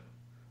extra,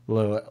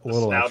 little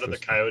snout extra. Of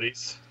the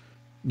Coyotes.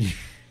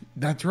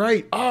 That's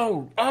right.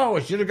 Oh, I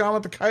should have gone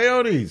with the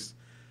Coyotes.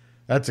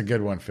 That's a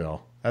good one,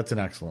 Phil. That's an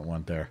excellent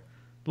one there.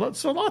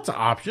 So lots of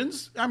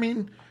options. I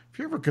mean, if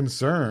you're ever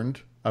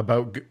concerned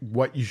about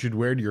what you should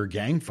wear to your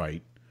gang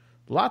fight,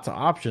 lots of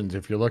options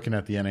if you're looking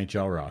at the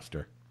NHL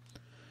roster.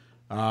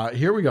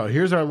 Here we go.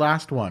 Here's our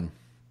last one.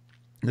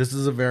 This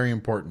is a very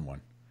important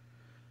one.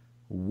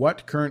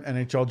 What current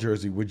NHL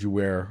jersey would you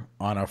wear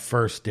on a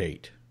first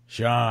date?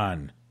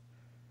 Shawn.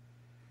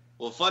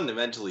 Well,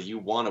 fundamentally, you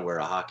want to wear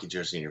a hockey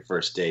jersey on your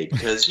first date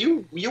because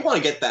you want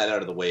to get that out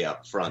of the way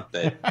up front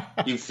that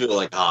you feel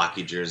like a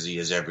hockey jersey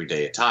is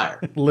everyday attire.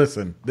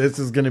 Listen, this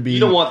is going to be... You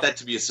don't want that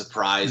to be a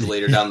surprise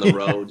later down the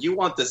road. You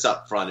want this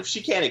up front. If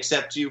she can't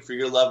accept you for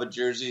your love of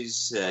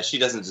jerseys, she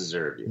doesn't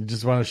deserve you. You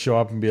just want to show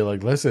up and be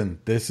like, listen,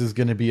 this is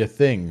going to be a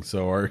thing,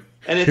 so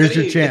and here's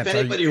your chance. If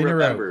anybody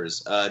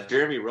remembers,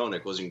 Jeremy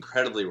Roenick was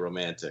incredibly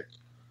romantic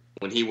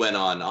when he went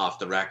on off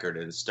the record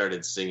and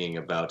started singing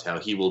about how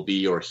he will be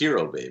your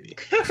hero, baby.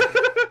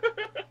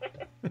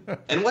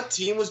 And what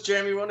team was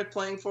Jeremy Roenick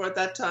playing for at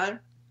that time?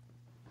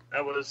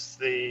 That was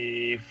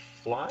the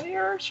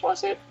Flyers,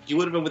 was it? He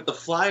would have been with the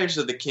Flyers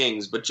or the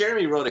Kings, but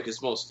Jeremy Roenick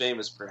is most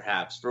famous,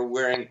 perhaps, for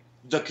wearing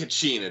the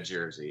Kachina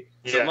jersey.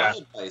 Yeah. So my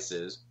advice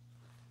is,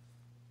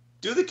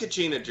 do the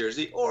Kachina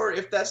jersey, or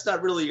if that's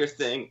not really your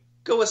thing,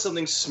 go with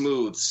something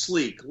smooth,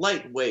 sleek,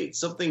 lightweight,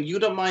 something you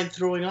don't mind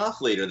throwing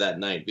off later that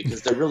night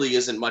because there really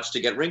isn't much to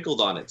get wrinkled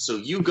on it. So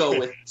you go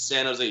with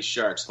San Jose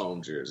Sharks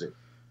home jersey.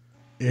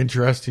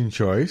 Interesting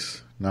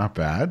choice. Not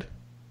bad.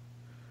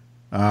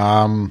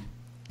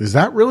 Is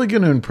that really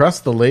going to impress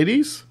the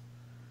ladies?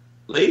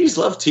 Ladies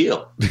love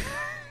teal.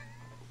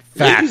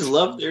 Ladies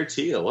love their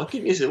teal. What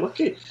can you say?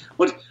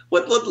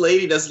 What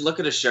lady doesn't look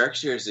at a Sharks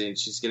jersey and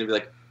she's going to be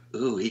like,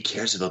 ooh, he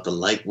cares about the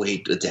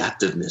lightweight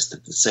adaptiveness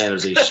that the San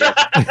Jose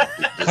Sharks.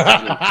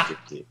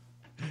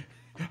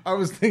 I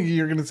was thinking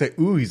you were going to say,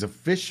 ooh, he's a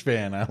fish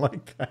fan. I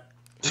like that.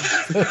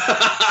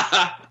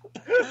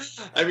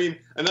 I mean,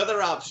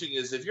 another option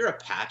is if you're a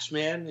patch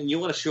man and you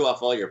want to show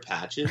off all your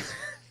patches,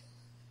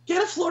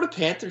 get a Florida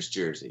Panthers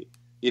jersey.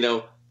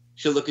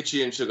 She'll look at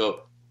you and she'll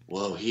go,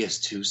 whoa, he has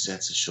 2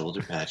 sets of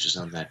shoulder patches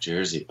on that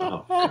jersey.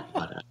 Oh,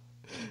 God.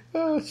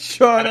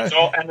 Shawn, and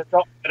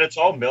it's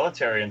all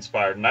military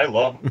inspired, and I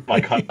love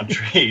my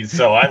country,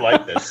 so I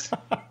like this.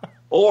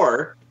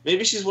 Or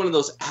maybe she's one of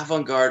those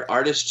avant-garde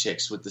artist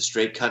chicks with the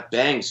straight cut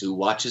bangs who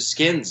watches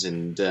Skins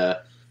and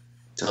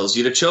tells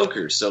you to choke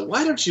her. So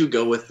why don't you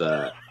go with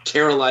the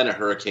Carolina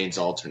Hurricanes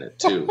alternate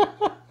too?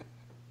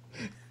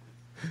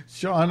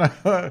 Shawn,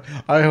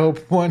 I hope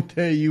one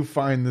day you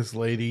find this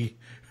lady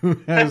who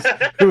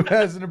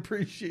has an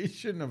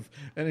appreciation of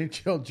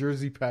NHL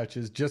jersey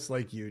patches just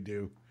like you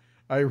do.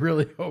 I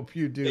really hope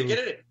you do.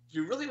 Yeah, if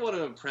you really want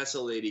to impress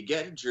a lady,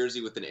 get a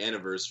jersey with an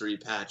anniversary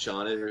patch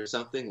on it or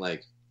something.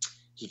 Like,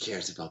 he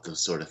cares about those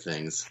sort of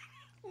things.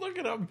 Look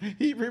at him.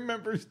 He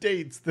remembers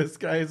dates. This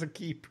guy is a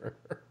keeper.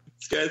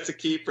 This guy's a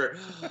keeper.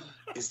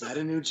 Is that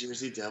a New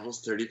Jersey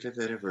Devils 35th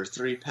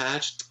anniversary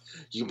patch?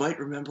 You might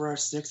remember our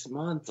 6th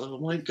month. Oh,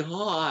 my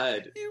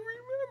God. You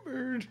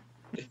remembered.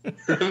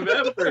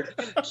 Remember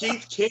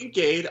Keith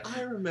Kincaid.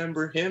 I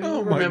remember him.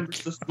 Oh, He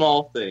remembers the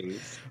small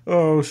things.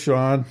 Oh,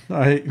 Shawn,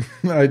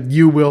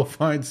 you will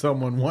find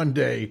someone one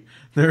day.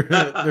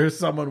 There's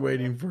someone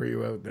waiting for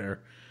you out there.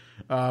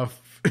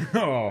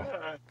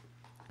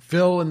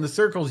 Phil, in the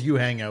circles you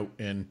hang out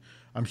in,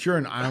 I'm sure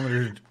an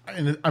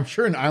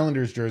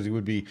Islanders jersey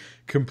would be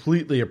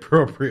completely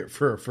appropriate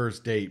for a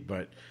first date.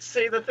 But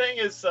see, the thing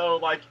is, so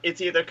like,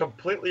 it's either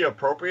completely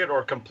appropriate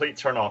or complete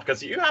turn off,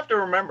 because you have to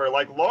remember,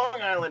 like,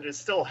 Long Islanders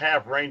still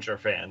have Ranger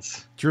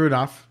fans. True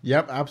enough.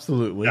 Yep,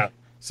 absolutely. Yeah.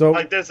 So,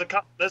 like,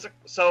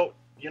 so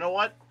you know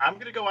what? I'm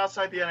gonna go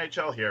outside the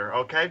NHL here,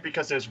 okay?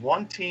 Because there's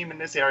one team in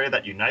this area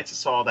that unites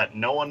us all that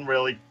no one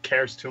really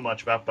cares too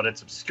much about, but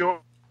it's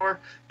obscure.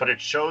 But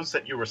it shows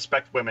that you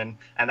respect women,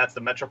 and that's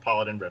the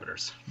Metropolitan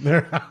Riveters.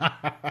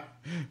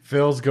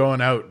 Phil's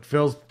going out.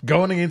 Phil's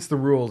going against the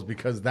rules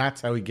because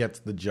that's how he gets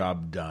the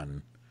job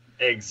done.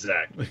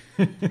 Exactly.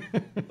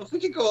 If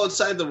we could go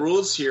outside the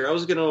rules here, I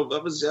was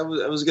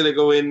gonna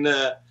go in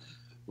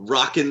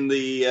rocking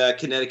the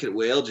Connecticut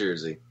Whale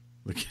jersey.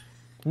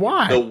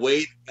 Why? The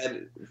Wade.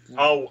 The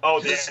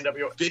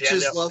NW.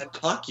 Bitches love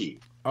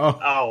pucky.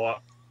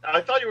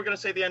 I thought you were gonna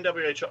say the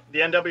NWHL, the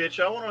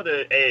NWHL one or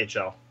the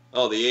AHL.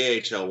 Oh,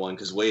 the AHL one,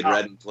 because Wade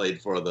Redden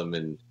played for them.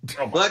 And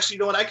well, actually, you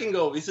know what? I can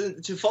go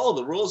to follow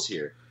the rules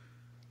here.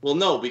 Well,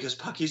 no, because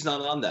Pucky's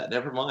not on that.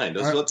 Never mind.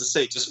 I was about to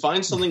say, just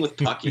find something with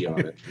Pucky on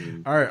it.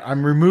 All right,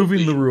 I'm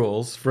removing the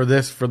rules for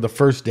the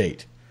first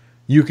date.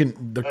 You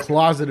can. The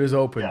closet is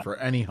open for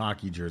any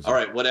hockey jersey. All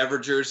right, whatever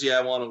jersey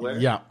I want to wear.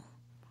 Yeah.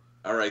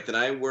 All right, then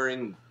I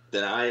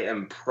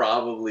am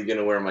probably going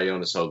to wear my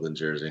Jonas Hoagland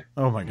jersey.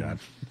 Oh my God.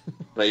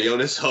 My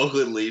Jonas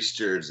Hoagland Leafs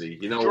jersey.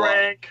 You know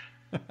what?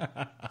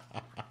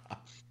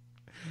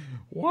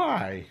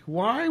 Why?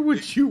 Why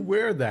would you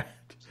wear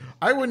that?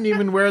 I wouldn't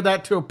even wear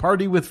that to a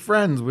party with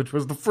friends, which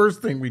was the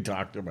first thing we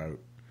talked about.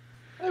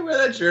 I wear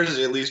that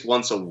jersey at least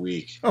once a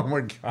week. Oh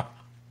my God.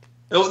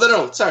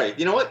 No, sorry.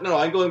 You know what? No,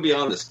 I'm going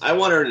beyond this. I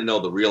want her to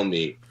know the real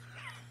me.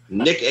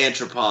 Nick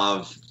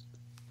Antropov,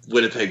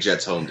 Winnipeg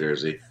Jets home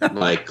jersey.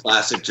 My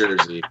classic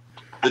jersey.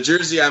 The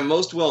jersey I'm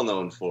most well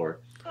known for.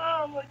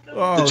 Oh my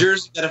God. The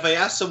jersey that if I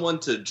asked someone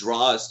to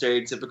draw a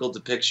stereotypical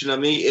depiction of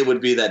me, it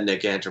would be that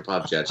Nick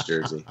Antropov Jets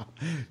jersey.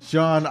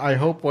 Shawn, I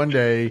hope one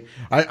day,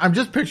 I'm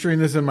just picturing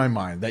this in my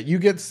mind, that you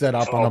get set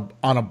up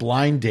on a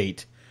blind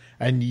date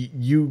and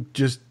you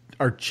just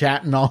are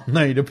chatting all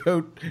night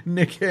about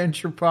Nick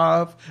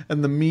Antropov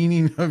and the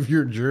meaning of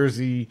your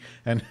jersey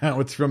and how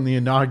it's from the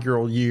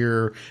inaugural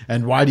year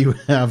and why do you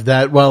have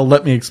that? Well,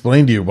 let me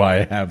explain to you why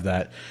I have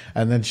that.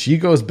 And then she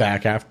goes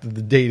back after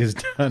the date is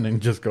done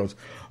and just goes,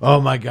 oh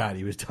my God,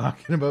 he was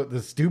talking about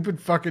the stupid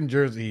fucking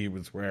jersey he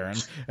was wearing.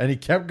 And he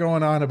kept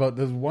going on about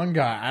this one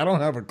guy I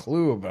don't have a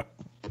clue about.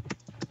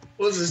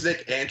 What was his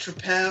Nick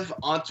Antropov?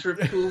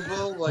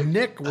 Antropov? Like,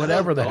 Nick,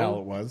 whatever the hell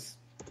it was.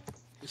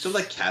 So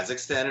like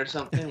Kazakhstan or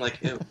something? Like,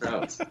 ew,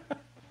 gross.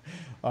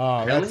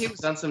 Oh, apparently he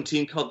was on some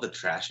team called the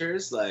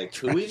Trashers. Like,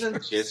 who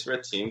even cheers for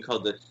a team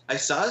called the... I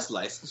saw his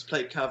license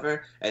plate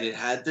cover, and it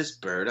had this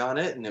bird on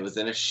it, and it was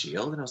in a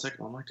shield, and I was like,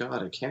 oh my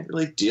God, I can't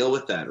really deal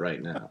with that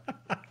right now.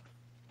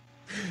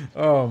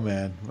 Oh,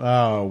 man.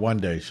 Oh, one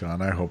day,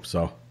 Shawn. I hope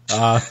so.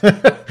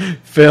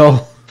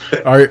 Phil,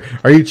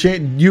 are you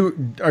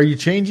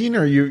changing,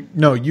 or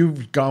no,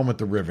 you've gone with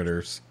the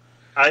Riveters.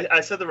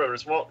 I said the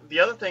Riveters. Well, the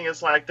other thing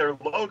is, like, their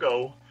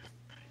logo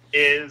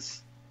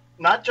is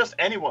not just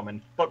any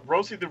woman, but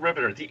Rosie the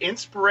Riveter. The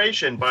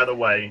inspiration, by the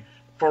way,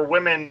 for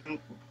women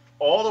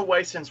all the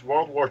way since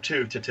World War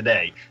II to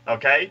today,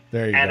 okay?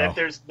 There you go. And if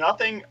there's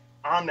nothing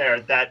on there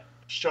that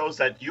shows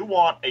that you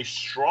want a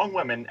strong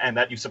woman and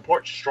that you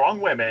support strong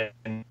women,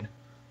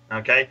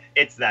 okay,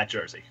 it's that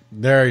jersey.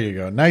 There you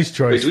go. Nice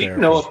choice. Wait, do you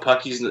know if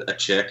Pucky's a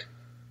chick?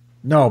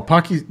 No,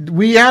 Pucky.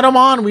 We had him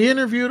on. We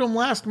interviewed him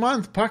last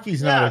month.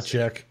 Pucky's not a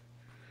chick.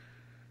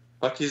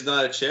 Pucky's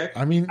not a chick?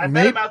 I mean, I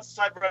met him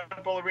outside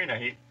Red Bull Arena.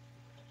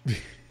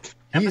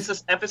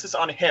 Emphasis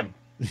on him.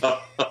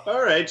 All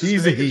right, just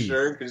he's making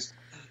sure. Because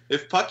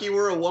if Pucky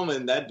were a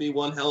woman, that'd be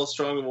one hell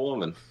strong of a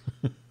woman.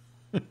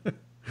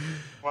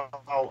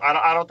 Well,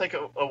 I don't think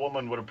a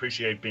woman would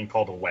appreciate being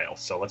called a whale.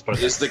 So let's put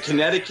it. It's the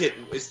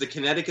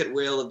Connecticut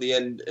whale of the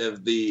end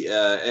of the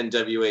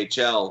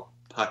NWHL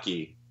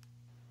Pucky.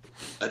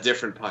 A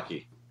different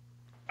Pucky.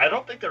 I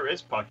don't think there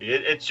is Pucky.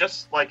 It's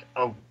just like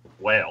a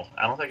whale.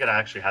 I don't think it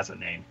actually has a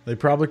name. They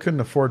probably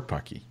couldn't afford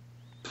Pucky.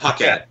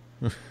 Puckett.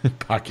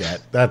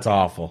 Puckett. That's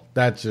awful.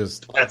 That's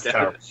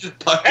terrible.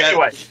 Puckett.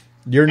 Anyway.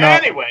 You're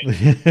not.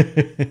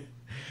 Anyway.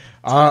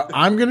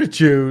 I'm going to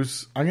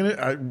choose.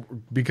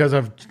 Because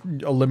I've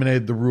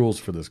eliminated the rules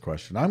for this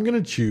question. I'm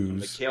going to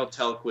choose. Mikhail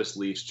Telquist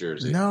Leafs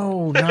jersey.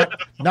 No,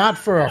 not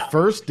for a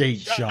first date,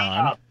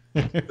 Shawn.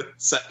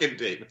 Second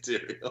date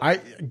material.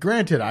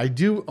 Granted, I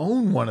do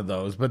own one of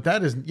those, but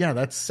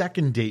that's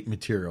second date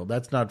material.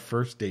 That's not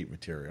first date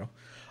material.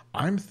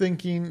 I'm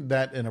thinking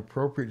that an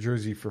appropriate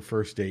jersey for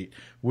first date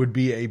would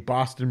be a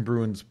Boston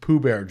Bruins Pooh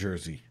Bear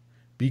jersey,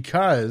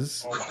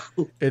 because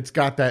it's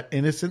got that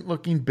innocent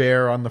looking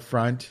bear on the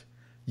front.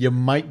 You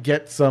might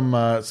get some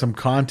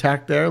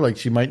contact there, like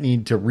she might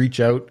need to reach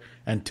out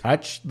and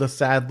touch the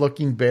sad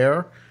looking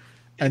bear.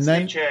 And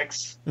then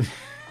chicks.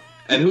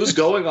 And who's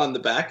going on the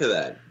back of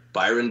that?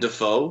 Byron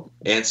Defoe?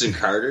 Anson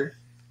Carter?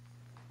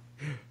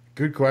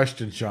 Good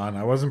question, Shawn.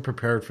 I wasn't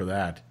prepared for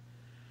that.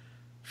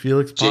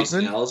 Felix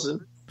Jason Potvin?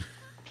 Allison?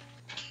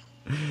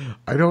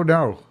 I don't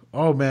know.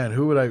 Oh man,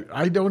 who would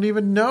I don't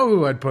even know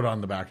who I'd put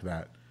on the back of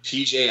that.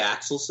 TJ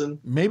Axelson?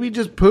 Maybe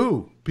just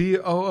Pooh.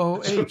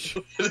 P-O-O-H.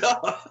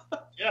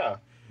 Yeah.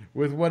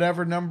 With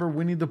whatever number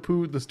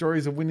the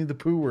stories of Winnie the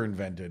Pooh were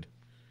invented.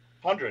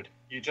 100.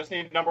 You just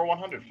need number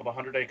 100 for the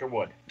 100-acre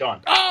wood.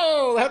 Done.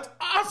 Oh, that's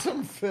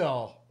awesome,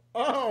 Phil.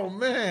 Oh,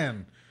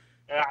 man.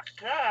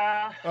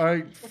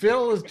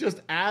 Phil has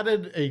just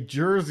added a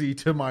jersey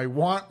to my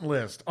want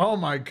list. Oh,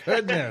 my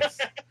goodness.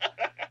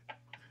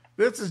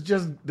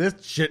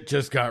 This shit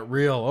just got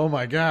real. Oh,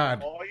 my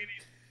God. All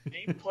you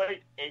need is nameplate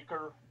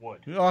acre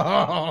wood.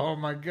 Oh,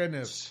 my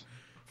goodness.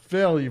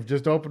 Phil, you've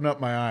just opened up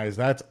my eyes.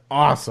 That's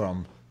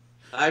awesome.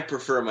 I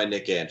prefer my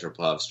Nick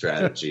Antropov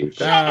strategy.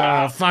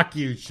 Fuck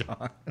you,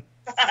 Shawn.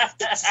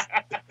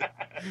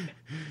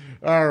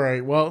 All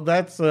right. Well,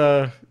 that's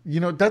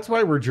that's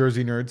why we're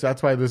Jersey Nerds.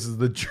 That's why this is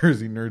the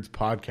Jersey Nerds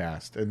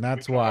podcast, and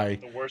that's why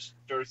the worst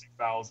Jersey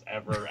fouls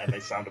ever, and they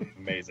sound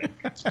amazing.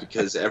 It's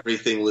because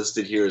everything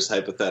listed here is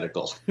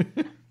hypothetical.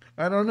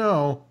 I don't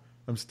know.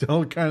 I'm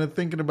still kind of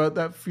thinking about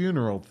that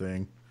funeral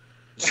thing.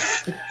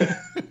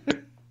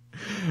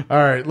 All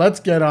right, let's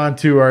get on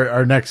to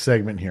our next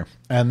segment here,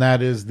 and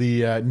that is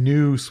the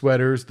new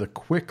sweaters, the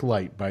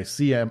QuikLite by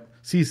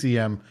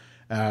CCM.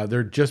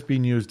 They're just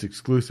being used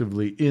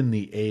exclusively in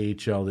the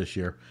AHL this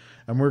year,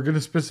 and we're going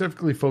to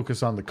specifically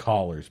focus on the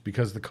collars,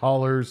 because the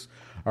collars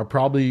are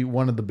probably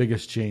one of the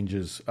biggest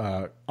changes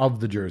of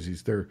the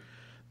jerseys.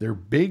 They're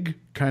big,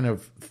 kind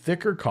of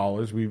thicker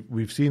collars.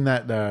 We've seen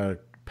that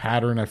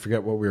pattern. I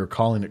forget what we were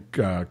calling it,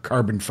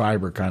 carbon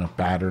fiber kind of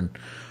pattern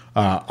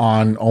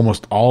on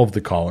almost all of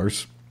the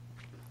collars.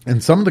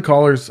 And some of the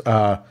collars,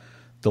 the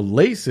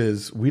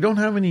laces, we don't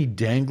have any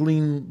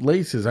dangling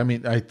laces. I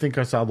mean, I think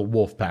I saw the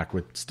Wolfpack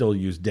would still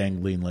use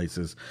dangling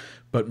laces,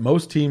 but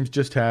most teams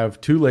just have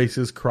two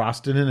laces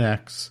crossed in an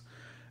X,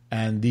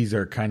 and these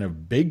are kind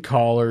of big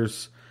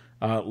collars.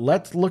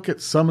 Let's look at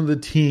some of the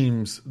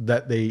teams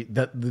that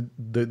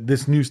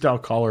this new style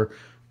collar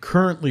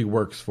currently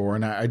works for,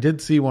 and I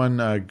did see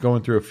one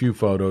going through a few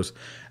photos,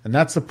 and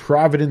that's the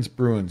Providence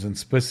Bruins, and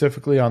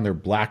specifically on their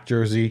black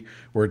jersey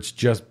where it's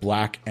just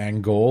black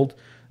and gold.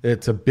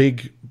 It's a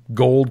big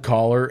gold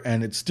collar,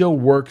 and it still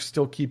works,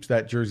 still keeps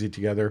that jersey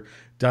together,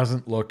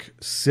 doesn't look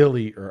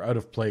silly or out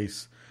of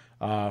place.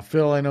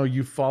 Phil, I know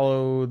you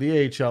follow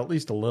the AHL at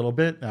least a little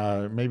bit.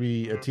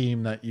 Maybe a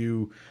team that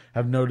you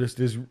have noticed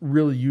is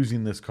really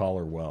using this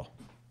collar well.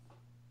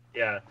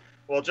 Yeah.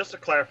 Well, just to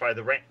clarify,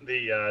 the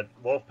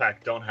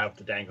Wolfpack don't have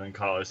the dangling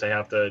collars. They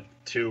have the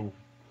two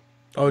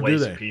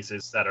lace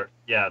pieces that are...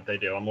 Yeah, they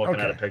do. I'm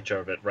looking at a picture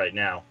of it right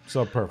now.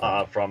 So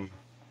perfect. From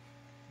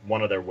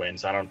one of their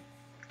wins. I don't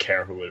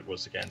care who it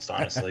was against,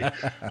 honestly.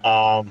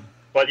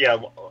 But yeah,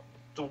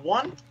 the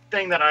one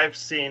thing that I've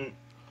seen,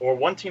 or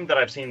one team that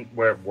I've seen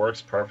where it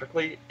works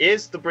perfectly,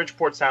 is the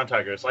Bridgeport Sound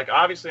Tigers. Like,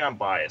 obviously I'm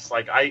biased.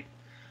 Like, I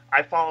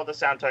follow the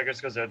Sound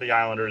Tigers because they're the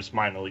Islanders'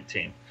 minor league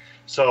team.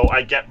 So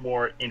I get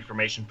more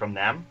information from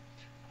them.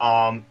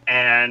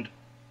 And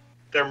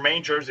their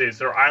main jerseys,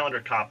 they're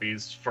Islander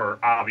copies for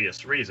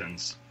obvious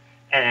reasons.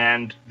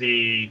 And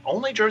the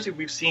only jersey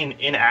we've seen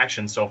in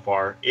action so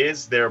far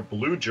is their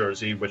blue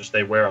jersey, which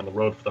they wear on the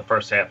road for the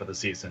first half of the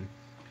season.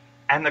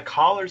 And the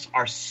collars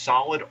are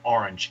solid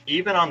orange,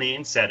 even on the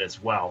inset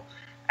as well.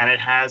 And it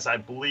has, I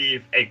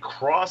believe, a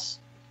cross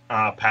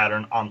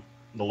pattern on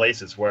the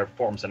laces where it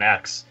forms an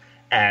X.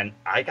 And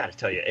I got to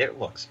tell you, it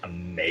looks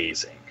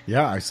amazing.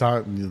 Yeah, I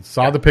saw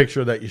the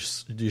picture that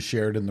you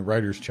shared in the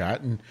writers'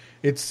 chat, and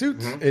it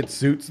suits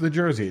the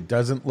jersey. It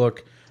doesn't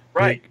look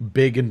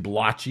big and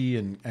blotchy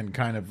and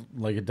kind of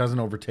like it doesn't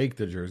overtake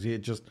the jersey.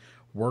 It just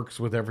works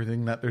with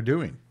everything that they're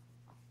doing.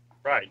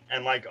 Right,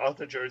 and like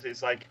other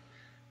jerseys, like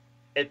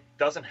it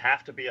doesn't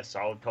have to be a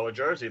solid color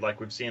jersey like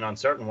we've seen on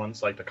certain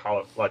ones, like the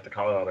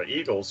Colorado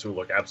Eagles, who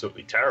look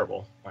absolutely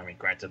terrible. I mean,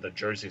 granted, the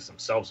jerseys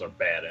themselves are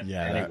bad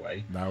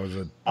anyway. That was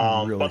a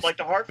really but like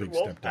the Hartford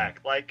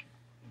Wolfpack, like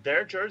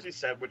their jersey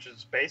set, which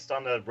is based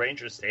on the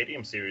Rangers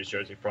Stadium Series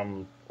jersey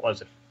from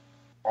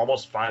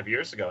almost 5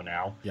 years ago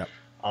now. Yep.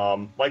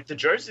 Like the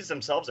jerseys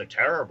themselves are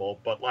terrible,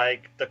 but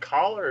like the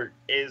collar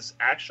is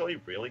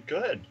actually really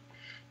good.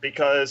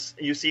 Because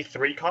you see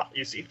three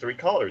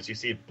colors. You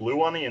see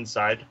blue on the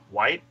inside,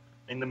 white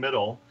in the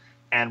middle,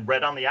 and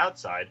red on the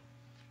outside,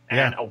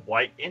 and a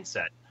white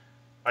inset.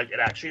 Like, it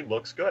actually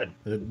looks good.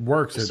 It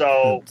works.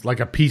 So it's like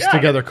a piece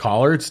together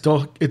collar. It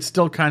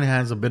still kind of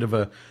has a bit of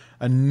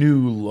a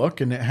new look,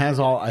 and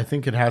I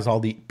think it has all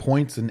the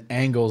points and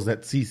angles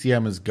that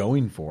CCM is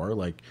going for.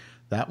 Like,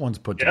 that one's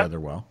put together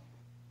well.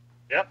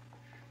 Yep.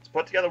 It's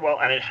put together well,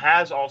 and it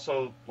has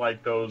also,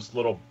 like, those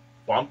little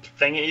bump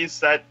thingies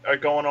that are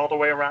going all the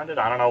way around it.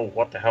 I don't know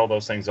what the hell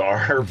those things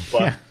are,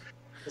 but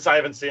because I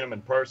haven't seen them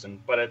in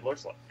person, but it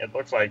looks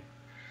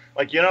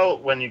like you know,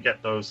 when you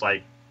get those,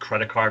 like,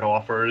 credit card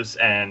offers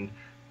and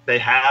they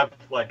have,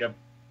 like, a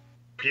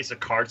piece of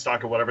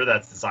cardstock or whatever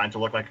that's designed to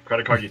look like a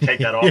credit card. You take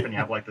that off and you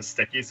have, like, the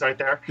stickies right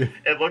there.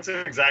 It looks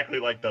exactly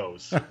like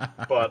those,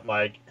 but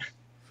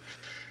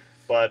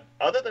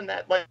other than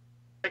that, like,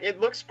 it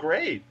looks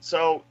great.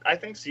 So I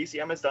think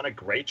CCM has done a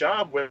great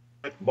job with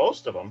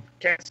most of them.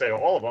 Can't say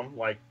all of them,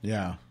 like,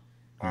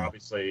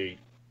 obviously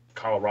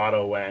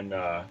Colorado and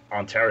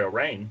Ontario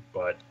Reign,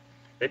 but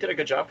they did a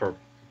good job for a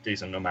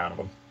decent amount of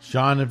them.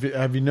 Shawn,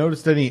 have you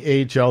noticed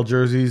any AHL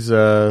jerseys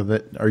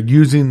that are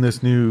using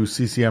this new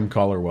CCM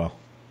collar well?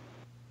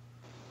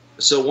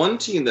 So one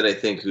team that I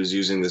think who's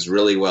using this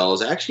really well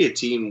is actually a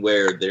team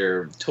where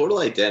their total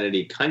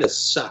identity kind of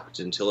sucked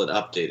until it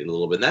updated a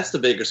little bit, and that's the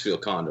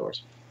Bakersfield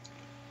Condors.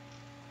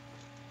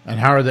 And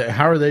how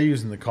are they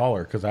using the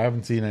collar? Because I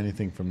haven't seen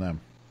anything from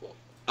them.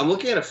 I'm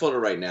looking at a photo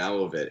right now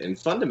of it, and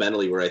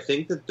fundamentally where I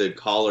think that the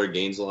collar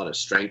gains a lot of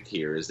strength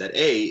here is that,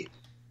 A,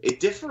 it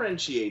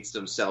differentiates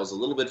themselves a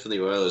little bit from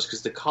the Oilers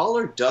because the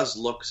collar does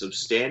look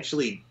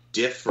substantially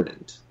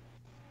different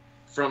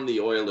from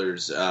the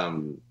Oilers'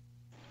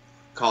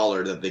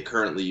 collar that they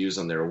currently use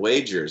on their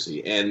away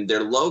jersey. And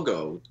their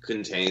logo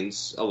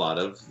contains a lot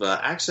of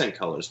accent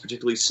colors,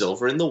 particularly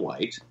silver and the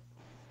white.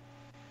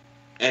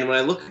 And when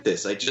I look at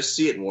this, I just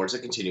see it more as a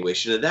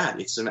continuation of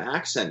that. It's some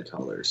accent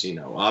colors, you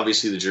know.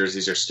 Obviously, the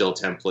jerseys are still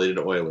templated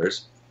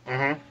Oilers,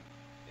 but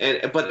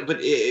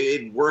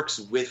it works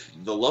with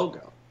the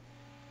logo.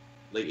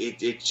 Like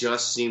it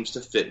just seems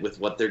to fit with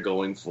what they're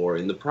going for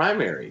in the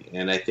primary,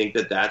 and I think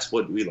that that's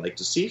what we like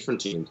to see from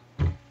teams.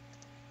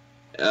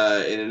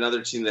 And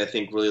another team that I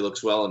think really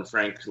looks well, and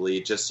frankly,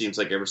 it just seems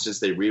like ever since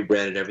they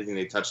rebranded everything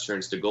they touch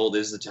turns to gold,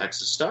 is the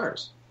Texas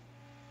Stars.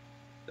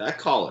 That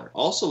collar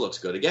also looks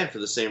good, again, for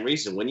the same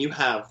reason. When you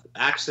have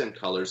accent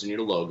colors in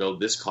your logo,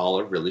 this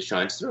collar really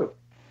shines through.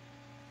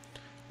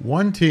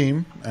 One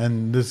team,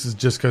 and this is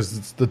just because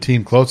it's the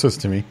team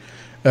closest to me,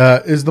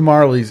 is the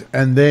Marlies.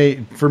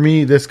 And for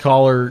me, this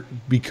collar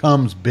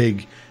becomes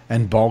big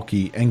and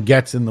bulky and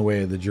gets in the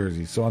way of the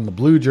jersey. So on the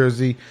blue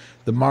jersey,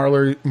 the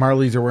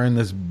Marlies are wearing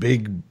this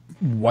big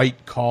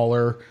white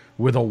collar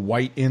with a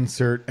white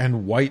insert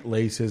and white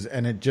laces,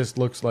 and it just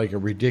looks like a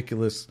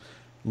ridiculous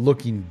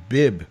looking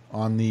bib.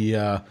 On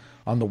the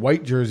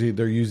white jersey,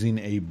 they're using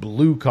a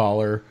blue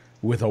collar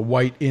with a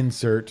white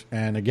insert,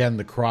 and again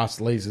the cross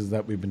laces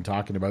that we've been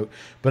talking about.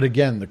 But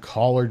again, the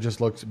collar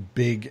just looks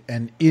big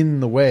and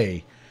in the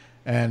way,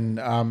 and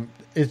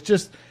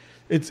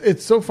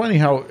it's so funny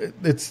how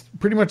it's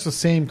pretty much the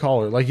same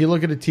collar. Like, you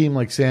look at a team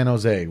like San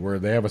Jose, where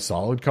they have a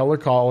solid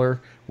collar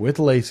with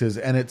laces,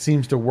 and it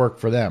seems to work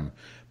for them.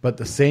 But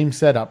the same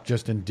setup,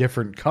 just in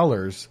different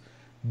colors,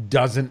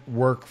 doesn't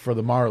work for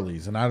the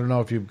Marlies. And I don't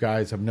know if you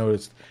guys have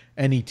noticed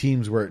any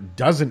teams where it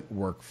doesn't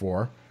work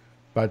for,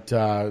 but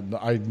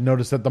I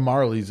noticed that the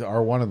Marlies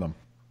are one of them.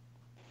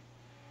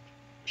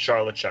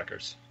 Charlotte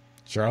Checkers.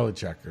 Charlotte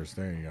Checkers,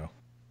 there you go.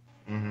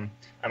 Mm-hmm.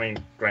 I mean,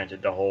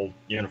 granted, the whole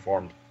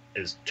uniform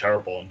is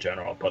terrible in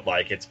general, but,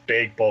 like, it's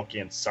big, bulky,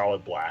 and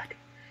solid black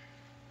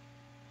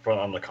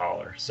on the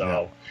collar,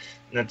 so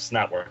it's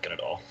not working at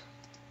all.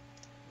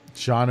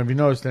 Shawn, have you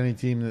noticed any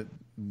team that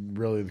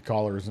really the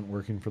collar isn't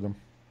working for them?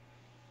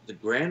 The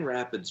Grand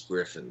Rapids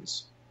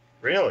Griffins.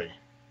 Really?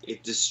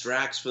 It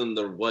distracts from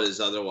what is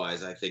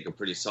otherwise, I think, a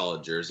pretty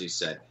solid jersey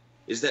set.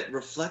 Is that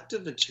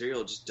reflective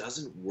material just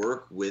doesn't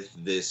work with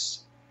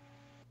this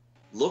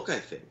look, I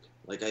think.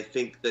 Like, I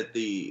think that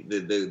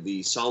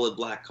the solid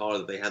black collar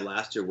that they had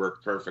last year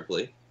worked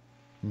perfectly.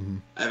 Mm-hmm.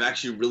 I've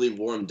actually really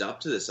warmed up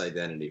to this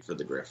identity for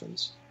the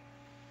Griffins.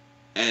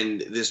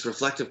 And this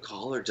reflective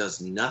collar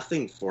does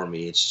nothing for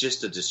me. It's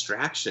just a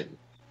distraction.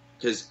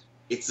 Because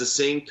it's the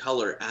same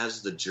color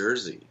as the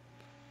jersey.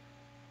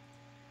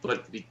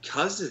 But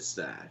because it's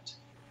that,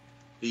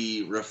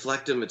 the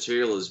reflective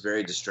material is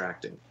very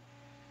distracting.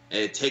 And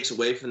it takes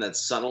away from that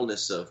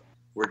subtleness of,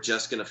 we're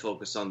just going to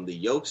focus on the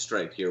yoke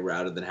stripe here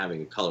rather than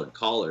having a colored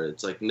collar.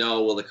 It's like,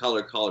 no, well, the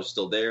colored collar's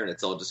still there, and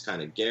it's all just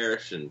kind of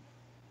garish. And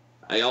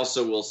I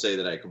also will say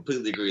that I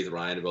completely agree with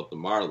Ryan about the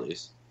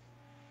Marlies.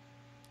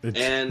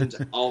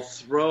 And I'll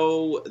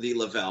throw the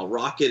Laval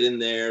Rocket in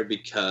there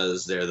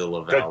because they're the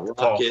Laval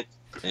Rocket,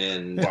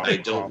 and I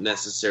don't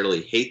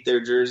necessarily hate their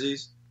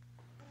jerseys.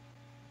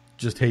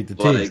 Just hate the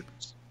team.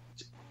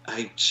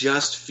 I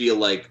just feel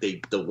like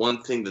the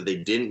one thing that they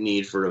didn't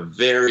need for a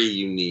very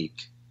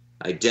unique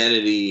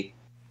identity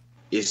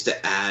is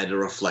to add a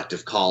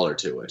reflective collar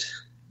to it.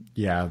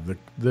 Yeah,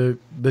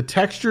 the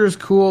texture is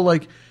cool.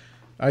 Like,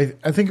 I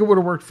think it would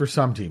have worked for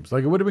some teams.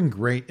 Like, it would have been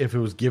great if it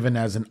was given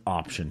as an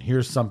option.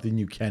 Here's something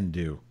you can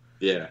do.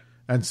 Yeah.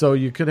 And so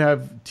you could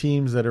have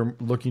teams that are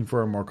looking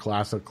for a more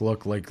classic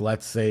look, like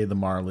let's say the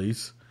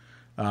Marlies,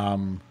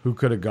 who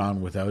could have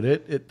gone without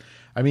it.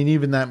 I mean,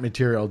 even that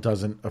material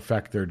doesn't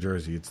affect their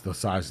jersey. It's the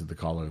size of the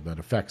collar that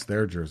affects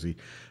their jersey.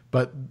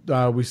 But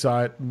we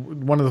saw it.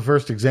 One of the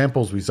first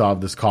examples we saw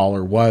of this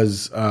collar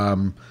was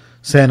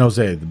San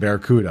Jose, the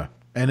Barracuda.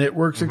 And it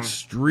works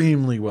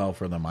extremely well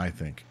for them, I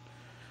think.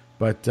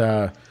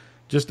 But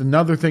just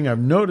another thing I've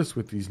noticed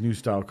with these new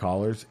style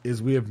collars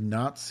is we have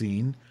not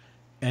seen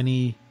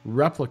any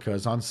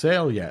replicas on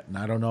sale yet. And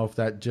I don't know if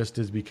that just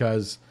is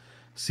because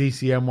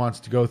CCM wants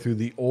to go through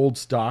the old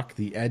stock,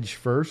 the Edge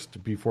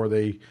first, before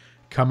they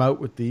come out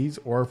with these,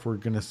 or if we're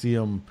going to see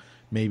them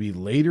maybe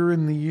later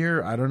in the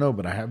year. I don't know,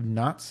 but I have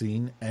not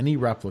seen any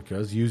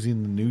replicas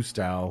using the new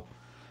style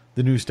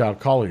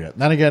collar yet.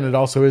 And then again, it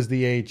also is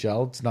the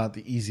AHL. It's not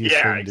the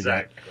easiest thing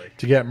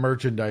to get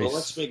merchandise. Well,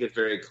 let's make it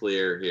very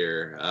clear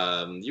here.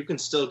 You can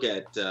still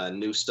get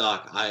new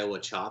stock Iowa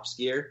Chops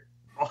gear.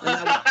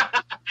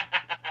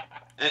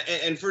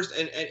 And first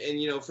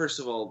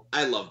of all,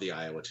 I love the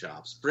Iowa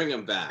Chops. Bring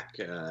them back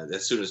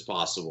as soon as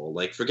possible.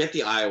 Like, forget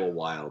the Iowa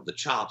Wild. The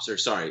Chops are,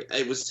 sorry,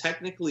 it was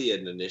technically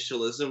an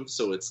initialism,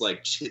 so it's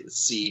like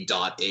C.H.O.P.S.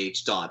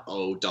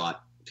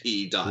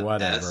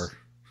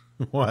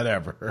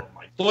 Whatever.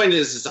 Point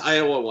is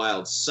Iowa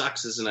Wild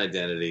sucks as an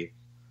identity.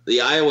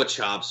 The Iowa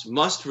Chops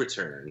must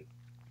return.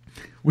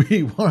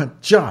 We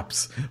want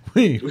chops.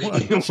 We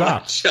want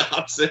chops.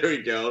 Chops. There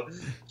we go.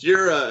 If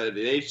you're an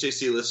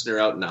HJC listener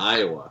out in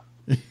Iowa,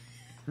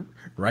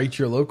 write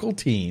your local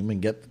team and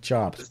get the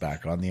chops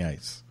back on the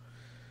ice.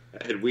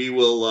 And we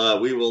will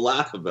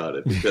laugh about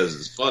it because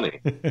it's funny.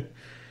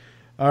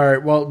 All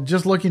right. Well,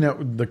 just looking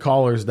at the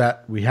collars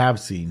that we have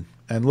seen,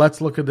 and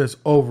let's look at this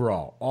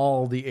overall.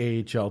 All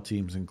the AHL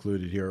teams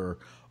included here, or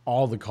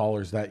all the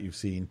collars that you've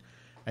seen,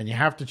 and you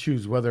have to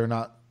choose whether or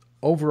not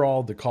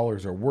overall the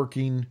collars are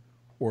working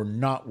or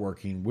not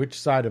working. Which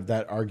side of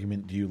that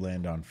argument do you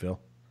land on, Phil?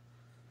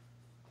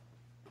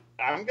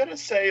 I'm going to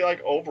say,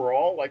 like,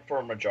 overall, like, for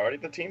a majority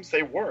of the teams,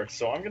 they work.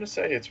 So I'm going to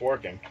say it's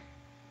working.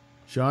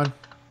 Shawn?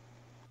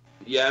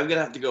 Yeah, I'm going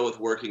to have to go with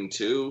working,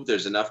 too.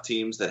 There's enough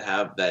teams that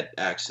have that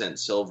accent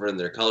silver in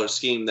their color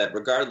scheme that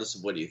regardless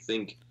of what you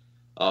think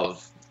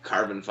of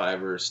carbon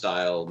fiber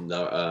style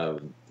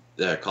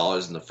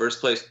collars in the first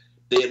place,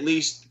 they at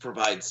least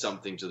provide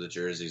something to the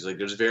jerseys. Like,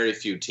 there's very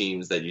few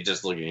teams that you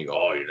just look at and you go,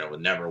 oh, it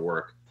would never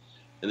work.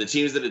 And the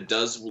teams that it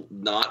does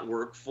not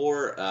work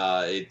for,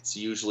 it's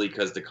usually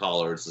because the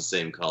collar is the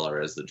same color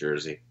as the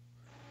jersey.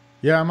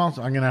 Yeah, I'm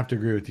going to have to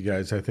agree with you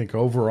guys. I think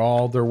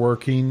overall they're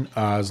working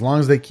as long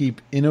as they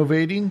keep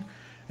innovating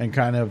and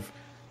kind of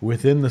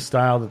within the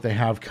style that they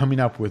have, coming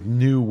up with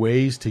new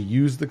ways to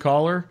use the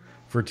collar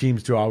for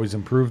teams to always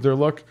improve their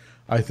look.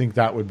 I think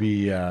that would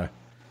be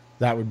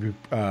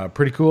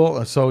pretty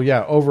cool. So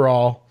yeah,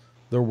 overall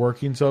they're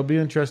working. So it'll be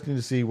interesting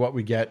to see what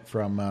we get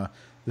from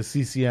the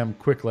CCM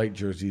QuikLite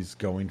jerseys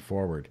going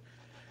forward.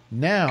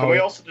 Now, can we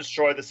also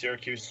destroy the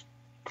Syracuse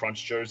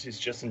Crunch jerseys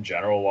just in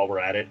general while we're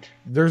at it?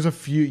 There's a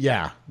few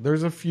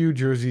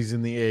jerseys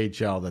in the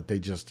AHL that they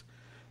just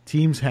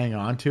teams hang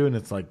on to, and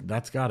it's like,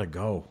 that's got to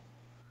go.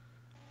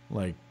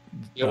 Like,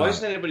 yeah, why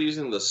isn't anybody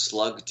using the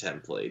slug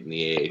template in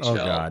the AHL? Oh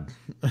God!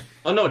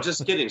 Oh no,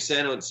 just kidding.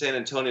 San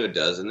Antonio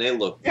does, and they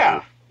look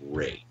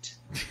great.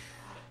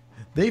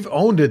 They've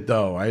owned it,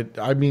 though.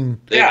 I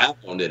mean... They have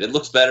owned it. It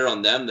looks better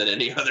on them than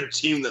any other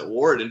team that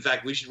wore it. In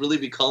fact, we should really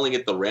be calling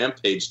it the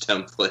Rampage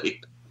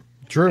template.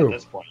 True. At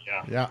this point,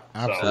 yeah. Yeah,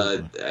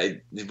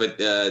 absolutely.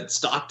 But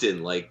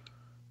Stockton, like,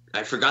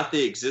 I forgot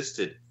they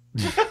existed.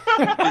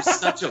 It's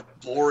such a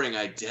boring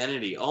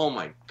identity. Oh,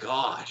 my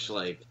gosh.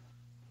 Like...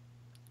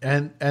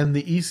 And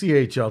the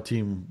ECHL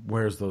team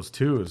wears those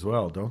too as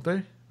well, don't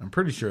they? I'm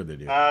pretty sure they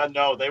do.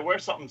 No, they wear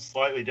something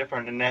slightly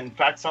different. And then, in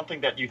fact,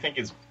 something that you think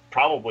is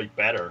probably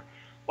better.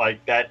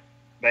 Like that,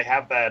 they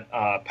have that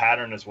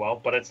pattern as well,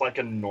 but it's like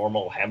a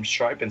normal hem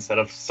stripe instead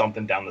of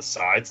something down the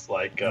sides.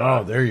 Like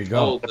there you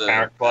go. The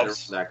parent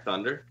clubs. Adirondack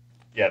Thunder.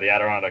 Yeah, the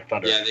Adirondack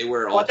Thunder. Yeah, they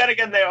wear. But then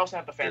again, they also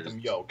have the Phantom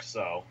Yoke.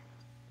 So.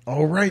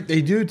 Oh right,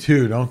 they do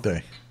too, don't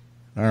they?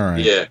 All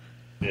right.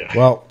 Yeah.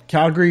 Well,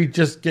 Calgary,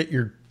 just get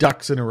your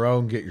ducks in a row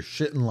and get your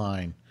shit in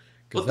line.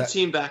 Put the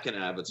team back in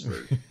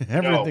Abbotsford.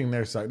 Everything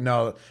there sucks.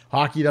 No,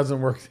 hockey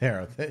doesn't work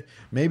there.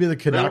 Maybe the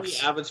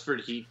Canucks. Maybe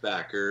Abbotsford Heat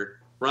backer.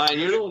 Ryan,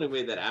 you're the one who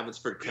made that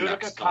Abbotsford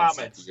Canucks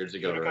concept years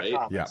ago, right?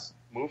 Comets.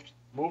 Yeah.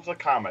 Move the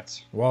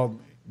Comets. Well,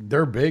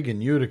 they're big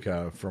in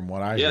Utica, from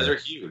what I hear. Yeah, they're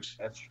huge.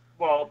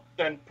 Well,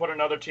 then put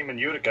another team in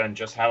Utica and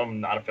just have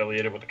them not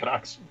affiliated with the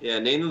Canucks. Yeah,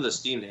 name them the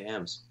Steamed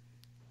Hams.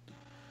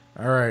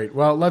 All right.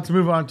 Well, let's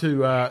move on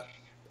to,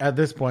 at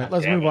this point,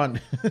 let's move on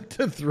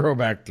to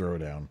Throwback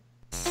Throwdown.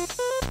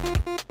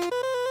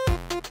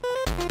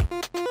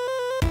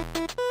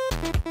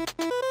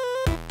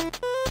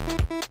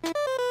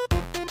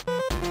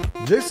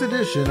 This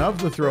edition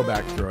of the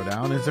Throwback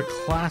Throwdown is a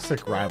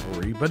Classic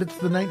Rivalry, but it's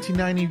the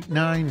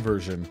 1999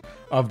 version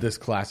of this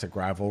Classic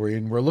Rivalry,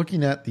 and we're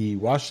looking at the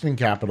Washington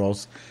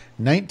Capitals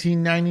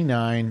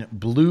 1999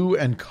 blue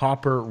and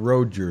copper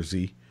road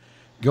jersey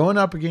going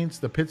up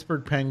against the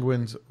Pittsburgh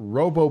Penguins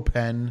Robo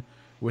Pen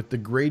with the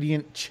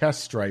gradient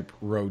chest stripe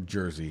road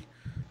jersey.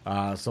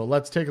 So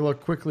let's take a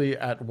look quickly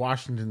at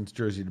Washington's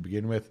jersey to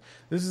begin with.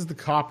 This is the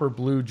copper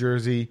blue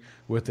jersey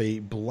with a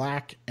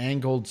black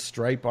angled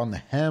stripe on the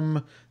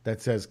hem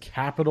that says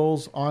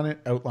Capitals on it,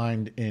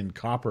 outlined in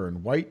copper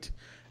and white.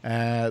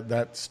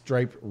 That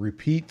stripe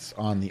repeats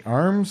on the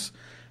arms.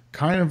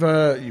 Kind of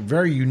a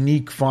very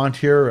unique font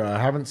here. I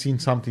haven't seen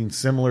something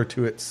similar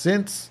to it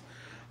since.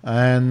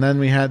 And then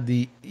we had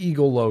the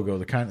eagle logo,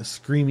 the kind of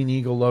screaming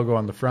eagle logo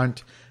on the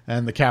front,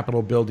 and the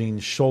Capitol building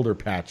shoulder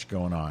patch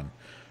going on.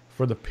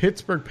 For the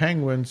Pittsburgh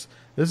Penguins,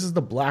 this is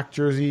the black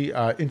jersey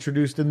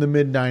introduced in the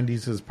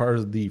mid-90s as part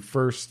of the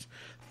first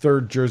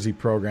third jersey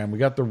program. We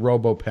got the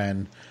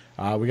RoboPen.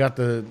 We got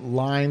the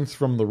lines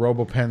from the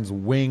RoboPen's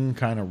wing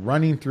kind of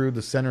running through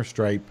the center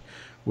stripe,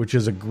 which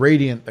is a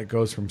gradient that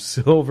goes from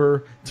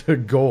silver to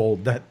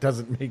gold. That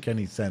doesn't make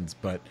any sense,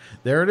 but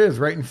there it is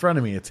right in front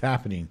of me. It's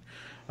happening.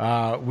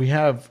 We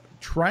have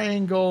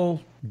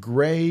triangle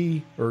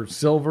gray or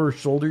silver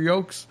shoulder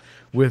yokes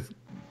with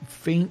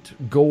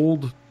faint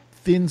gold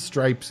thin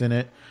stripes in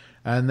it.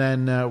 And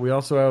then we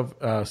also have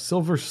a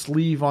silver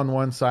sleeve on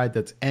one side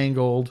that's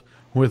angled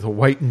with a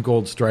white and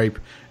gold stripe.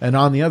 And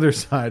on the other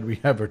side, we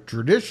have a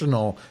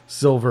traditional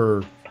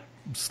silver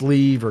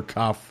sleeve or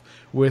cuff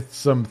with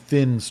some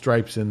thin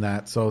stripes in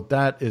that. So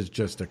that is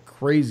just a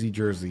crazy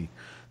jersey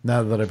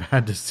now that I've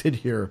had to sit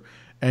here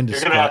and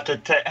describe. You're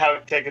going to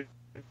have to take a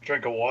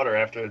drink of water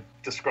after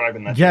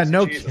describing that. Yeah,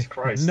 jersey. Jesus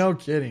Christ. No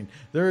kidding.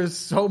 There is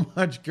so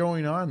much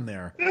going on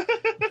there.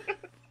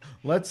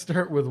 Let's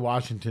start with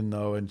Washington,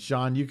 though. And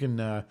Shawn, you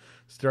can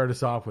start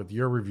us off with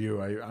your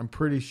review. I'm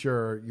pretty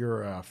sure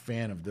you're a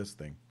fan of this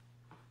thing.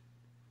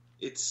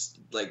 It's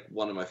like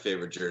one of my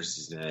favorite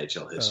jerseys in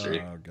NHL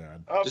history. Oh,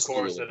 God. Of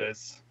course it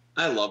is.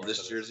 I love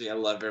this jersey. I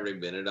love every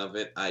minute of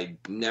it. I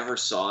never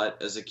saw it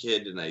as a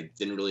kid, and I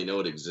didn't really know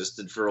it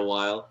existed for a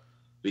while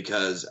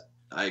because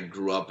I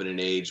grew up in an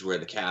age where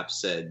the Caps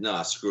said,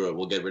 nah, screw it.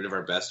 We'll get rid of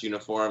our best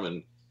uniform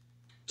and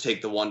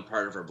take the one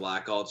part of our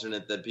black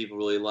alternate that people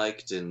really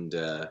liked, and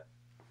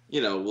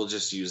we'll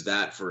just use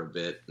that for a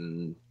bit.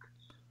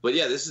 But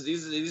yeah,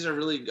 these are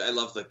really. I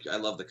love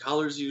the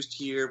colors used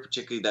here,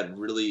 particularly that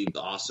really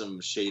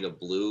awesome shade of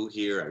blue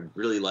here. I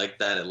really like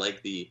that. I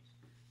like the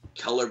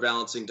color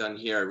balancing done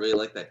here. I really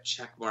like that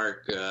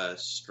checkmark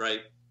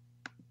stripe.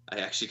 I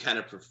actually kind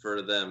of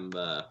prefer them.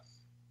 Oh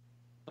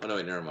no,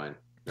 wait, never mind.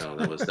 No,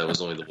 that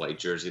was only the white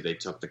jersey they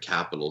took the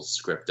Capitals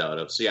script out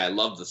of. So yeah, I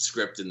love the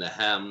script in the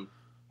hem.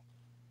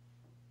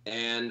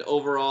 And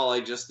overall, I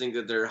just think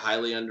that they're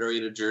highly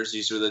underrated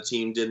jerseys who the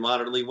team did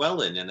moderately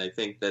well in, and I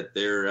think that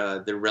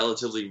they're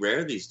relatively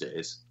rare these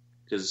days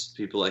because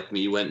people like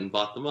me went and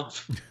bought them up.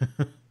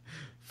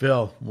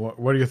 Phil, what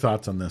are your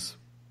thoughts on this?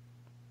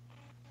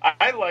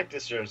 I like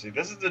this jersey.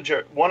 This is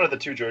one of the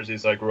two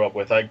jerseys I grew up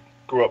with. I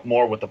grew up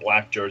more with the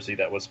black jersey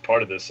that was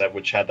part of this set,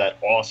 which had that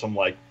awesome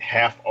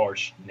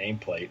half-arch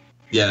nameplate.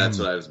 Yeah, that's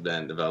what I was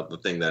meant about. The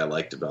thing that I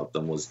liked about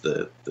them was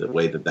the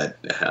way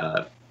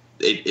that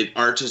it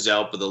arches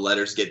out, but the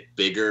letters get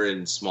bigger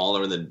and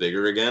smaller and then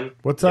bigger again.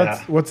 What's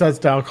that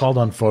style called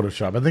on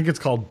Photoshop? I think it's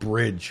called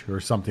bridge or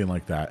something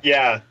like that.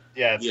 Yeah,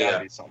 it's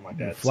gotta be something like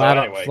that.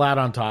 Flat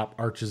on top,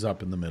 arches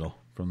up in the middle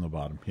from the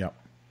bottom. Yep.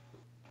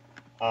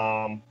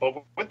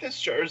 But with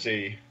this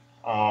jersey,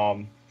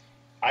 I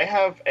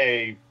have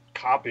a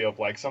copy of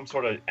some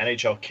sort of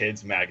NHL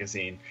Kids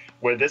magazine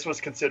where this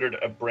was considered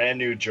a brand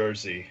new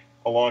jersey,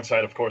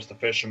 alongside, of course, the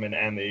Fisherman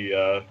and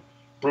the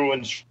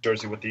Bruins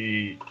jersey with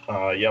the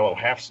yellow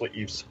half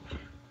sleeves.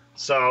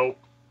 So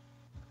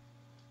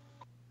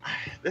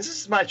this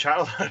is my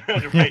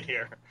childhood right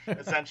here,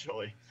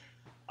 essentially.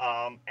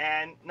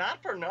 And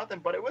not for nothing,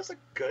 but it was a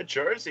good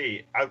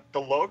jersey.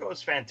 The logo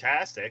is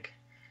fantastic.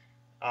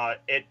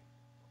 It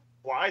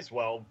flies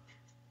well,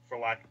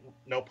 for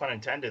no pun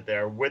intended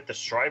there, with the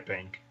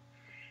striping.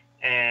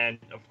 And,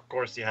 of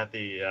course, you have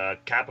the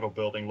Capitol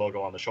building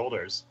logo on the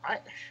shoulders. I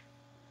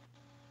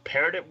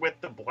paired it with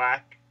the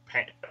black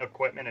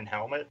equipment and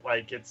helmet.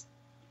 It's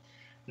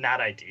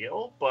not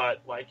ideal,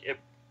 but it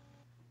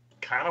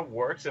kind of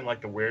works in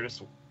the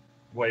weirdest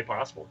way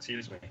possible.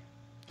 Excuse me.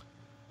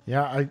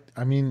 Yeah,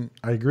 I mean,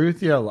 I agree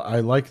with you. I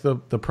like the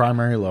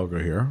primary logo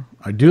here.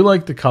 I do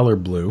like the color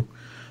blue.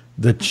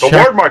 The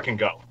word mark can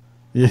go.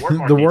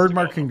 The word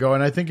mark can go,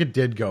 and I think it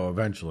did go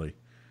eventually.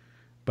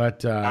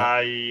 But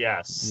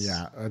yes.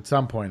 Yeah, at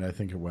some point I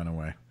think it went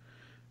away.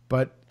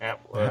 But that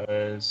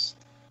was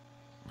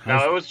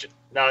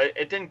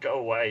it didn't go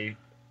away,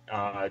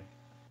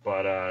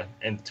 but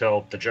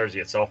until the jersey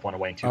itself went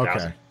away in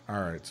 2000. Okay,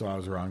 all right. So I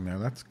was wrong there.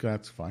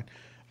 That's fine.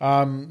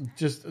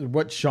 Just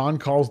what Shawn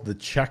calls the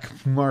check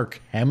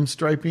mark hem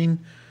striping.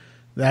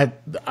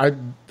 That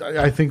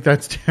I think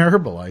that's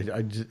terrible.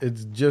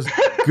 It's just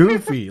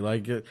goofy.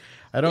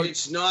 I don't.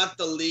 It's not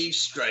the leaf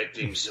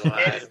striping, so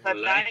I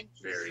like it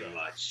very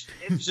much.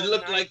 It should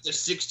look like the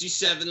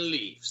 67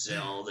 leaves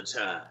all the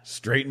time.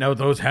 Straighten out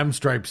those hem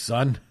stripes,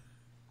 son.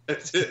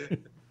 But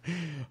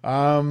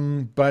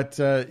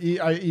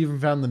I even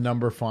found the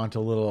number font a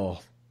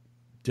little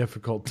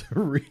difficult to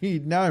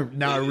read. Now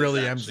I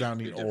really am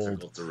sounding old.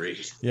 Difficult to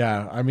read.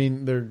 Yeah, I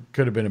mean, there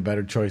could have been a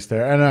better choice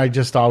there. And I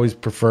just always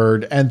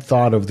preferred and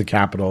thought of the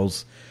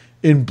Capitals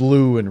in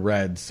blue and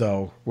red.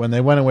 So when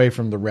they went away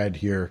from the red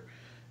here,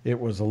 it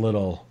was a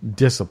little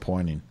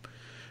disappointing.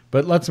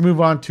 But let's move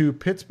on to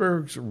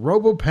Pittsburgh's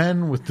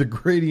RoboPen with the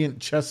gradient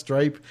chest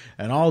stripe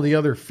and all the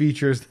other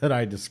features that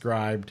I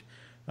described.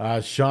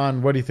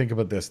 Shawn, what do you think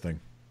about this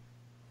thing?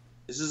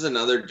 This is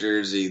another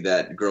jersey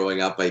that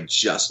growing up I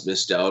just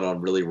missed out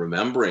on really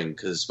remembering,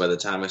 because by the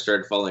time I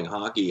started following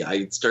hockey,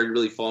 I started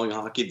really following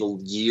hockey the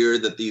year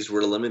that these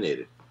were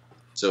eliminated.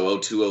 So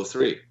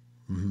 02-03.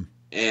 Mm-hmm.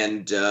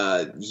 And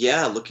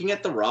looking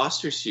at the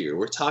rosters here,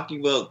 we're talking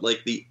about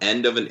like the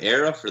end of an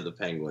era for the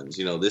Penguins.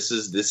 You know, this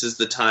is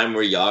the time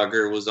where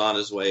Jágr was on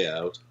his way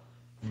out.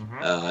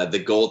 Mm-hmm.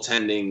 The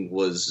goaltending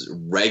was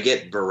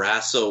Reggett,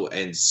 Barrasso,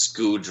 and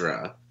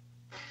Skudra.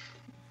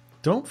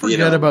 Don't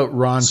forget about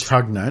Ron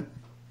Tugnut.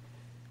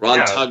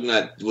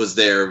 Tugnut was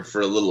there for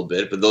a little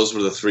bit, but those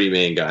were the three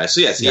main guys.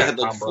 So, you had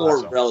like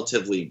four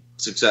relatively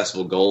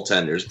successful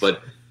goaltenders,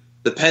 but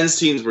the Pens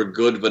teams were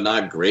good but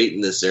not great in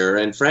this era,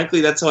 and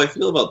frankly, that's how I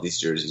feel about these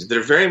jerseys.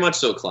 They're very much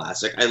so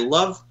classic. I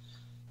love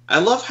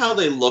how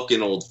they look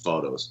in old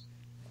photos.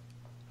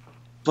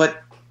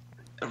 But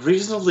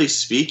reasonably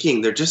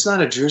speaking, they're just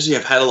not a jersey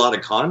I've had a lot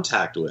of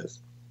contact with.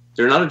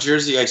 They're not a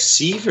jersey I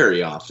see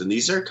very often.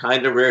 These are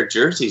kind of rare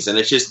jerseys, and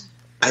it's just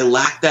I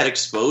lack that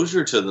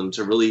exposure to them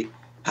to really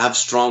have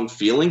strong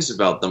feelings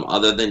about them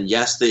other than,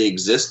 yes, they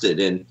existed.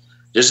 And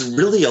there's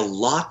really a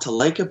lot to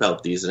like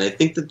about these, and I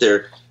think that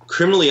they're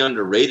criminally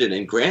underrated.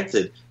 And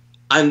granted,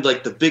 I'm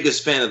like the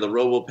biggest fan of the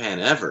RoboPen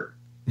ever,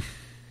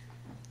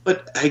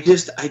 but I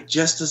just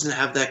doesn't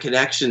have that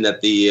connection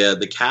that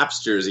the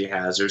Caps jersey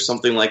has, or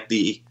something like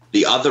the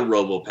other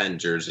RoboPen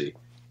jersey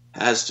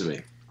has to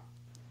me.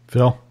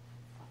 Phil?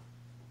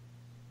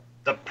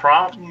 The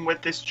problem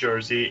with this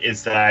jersey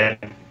is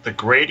that the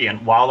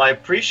gradient, while I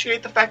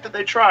appreciate the fact that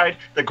they tried,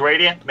 the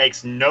gradient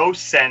makes no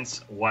sense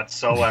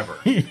whatsoever.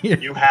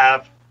 You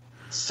have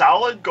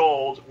solid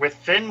gold with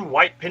thin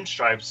white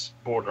pinstripes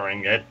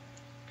bordering it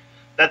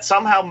that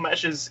somehow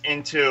meshes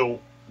into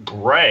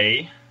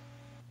gray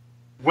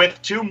with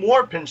two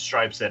more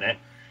pinstripes in it.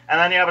 And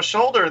then you have a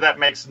shoulder that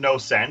makes no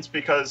sense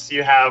because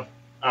you have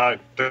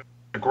the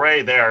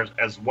gray there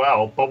as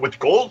well, but with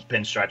gold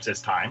pinstripes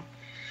this time.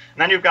 And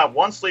then you've got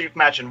one sleeve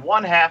matching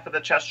one half of the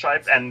chest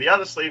stripe and the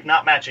other sleeve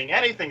not matching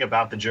anything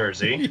about the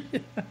jersey.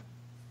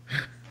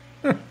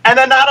 And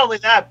then not only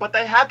that, but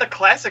they had the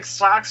classic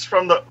socks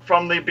from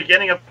the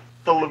beginning of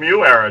the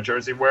Lemieux era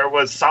jersey, where it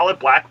was solid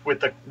black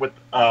with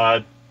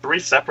three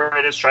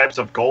separated stripes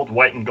of gold,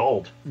 white, and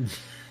gold.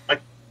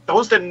 Like,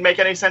 those didn't make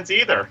any sense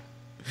either.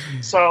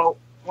 So,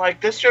 like,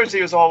 this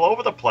jersey was all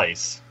over the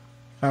place.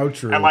 How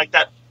true. And like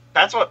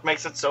that's what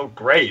makes it so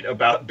great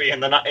about being in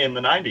the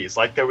 90s.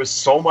 Like, there was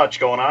so much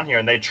going on here,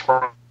 and they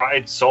tried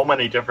so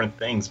many different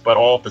things, but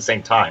all at the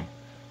same time.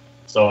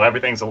 So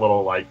everything's a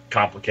little like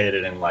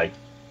complicated and like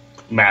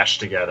mashed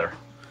together.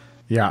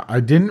 Yeah, I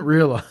didn't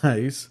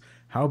realize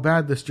how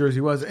bad this jersey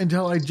was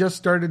until I just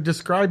started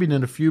describing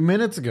it a few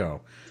minutes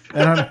ago.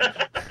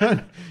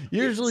 And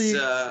usually,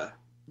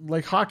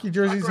 like, hockey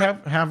jerseys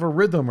have a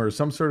rhythm or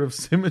some sort of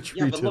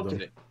symmetry to them. Look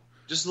at it.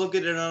 Just look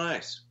at it on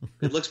ice.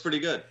 It looks pretty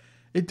good.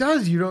 It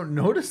does. You don't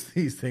notice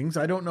these things.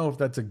 I don't know if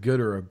that's a good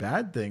or a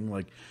bad thing.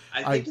 Like,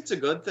 I think it's a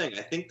good thing.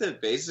 I think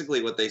that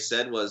basically what they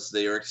said was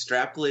they were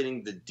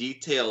extrapolating the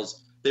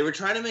details. They were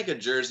trying to make a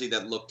jersey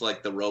that looked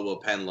like the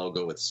RoboPen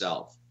logo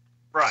itself.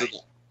 Right.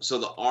 So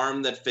the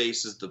arm that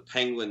faces the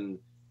penguin,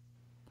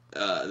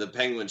 the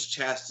penguin's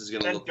chest is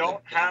going to look. Don't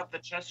like have the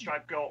chest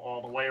stripe go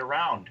all the way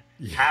around.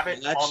 Have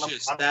it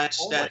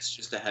that's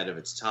just ahead of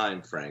its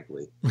time,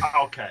 frankly.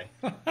 Okay.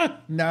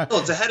 No,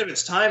 it's ahead of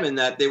its time in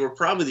that they were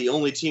probably the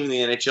only team in the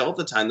NHL at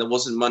the time that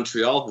wasn't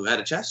Montreal who had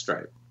a chest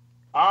stripe.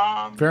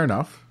 Fair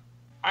enough.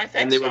 I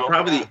think and they were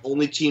probably the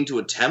only team to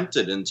attempt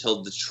it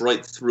until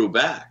Detroit threw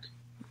back.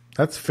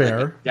 That's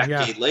fair. Like a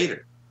decade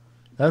later.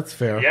 That's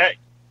fair.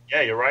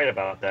 Yeah, you're right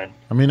about that.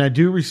 I mean, I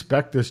do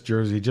respect this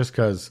jersey just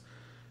because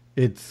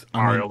it's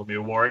Mario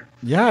Lemieux wore it.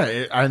 Yeah,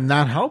 and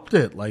that helped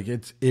it. Like,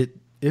 it's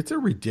a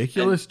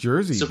ridiculous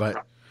jersey,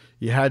 but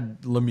you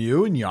had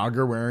Lemieux and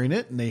Jágr wearing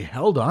it, and they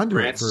held on to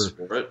Francis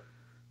wore it.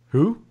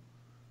 Who?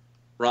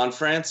 Ron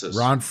Francis.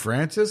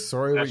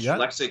 Sorry,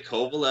 Alexei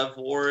Kovalev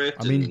wore it.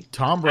 I mean,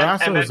 Tom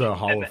Barrasso is a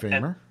Hall of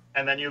Famer.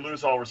 And then you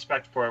lose all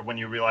respect for it when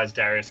you realize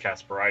Darius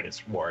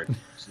Kasparaitis wore it.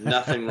 There's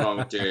nothing wrong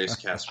with Darius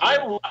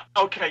Kasparaitis.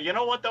 Okay, you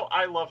know what though?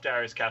 I love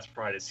Darius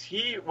Kasparaitis.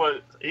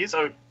 He's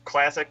a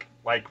classic,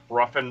 like,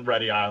 rough and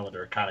ready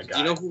Islander kind of guy. Do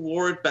you know who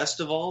wore it best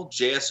of all?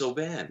 J.S.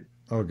 O'Ban.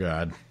 Oh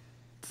God.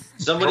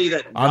 Somebody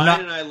that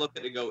Ryan and I look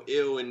at and go,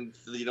 ew, and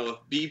if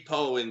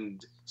B-Po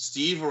and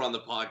Steve were on the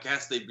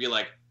podcast, they'd be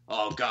like,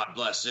 oh, God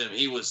bless him.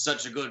 He was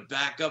such a good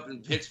backup in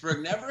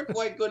Pittsburgh. Never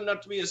quite good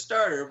enough to be a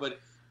starter, but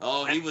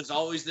he was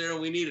always there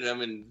when we needed him.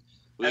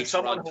 And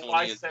someone who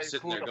I say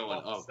sitting there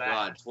going, oh,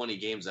 God, 20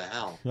 games of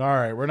hell. All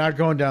right, we're not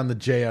going down the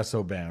J.S.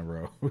 O'Ban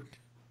road.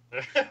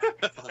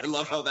 I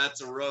love how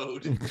that's a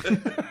road.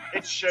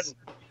 It shouldn't.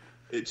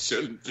 It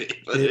shouldn't be,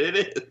 but it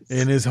is.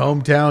 In his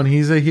hometown,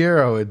 he's a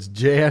hero. It's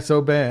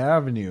JSO Bay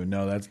Avenue.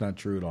 No, that's not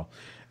true at all.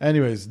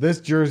 Anyways, this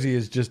jersey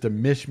is just a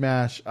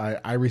mishmash.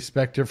 I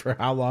respect it for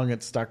how long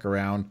it stuck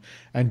around.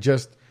 And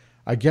just,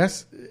 I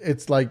guess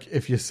it's like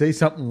if you say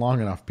something long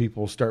enough,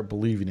 people start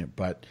believing it.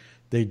 But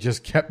they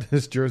just kept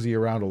this jersey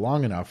around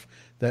long enough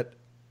that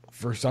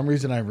for some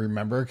reason I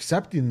remember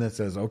accepting this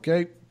as,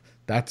 okay,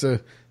 that's a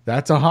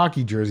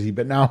hockey jersey.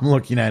 But now I'm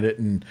looking at it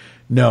and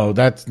no,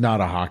 that's not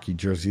a hockey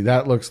jersey.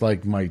 That looks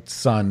like my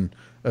son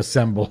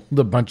assembled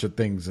a bunch of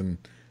things and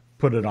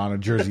put it on a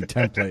jersey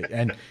template.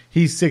 And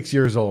he's 6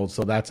 years old,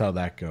 so that's how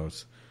that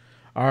goes.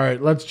 All right,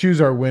 let's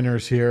choose our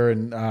winners here.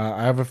 And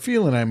I have a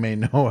feeling I may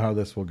know how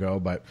this will go.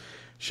 But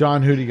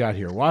Shawn, who do you got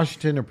here?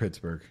 Washington or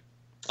Pittsburgh?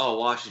 Oh,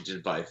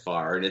 Washington by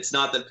far. And it's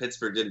not that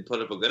Pittsburgh didn't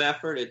put up a good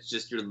effort. It's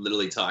just you're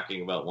literally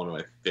talking about one of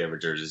my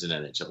favorite jerseys in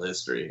NHL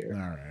history here.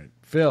 All right.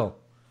 Phil?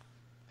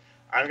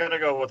 I'm going to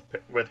go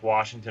with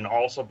Washington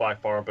also by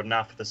far, but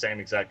not for the same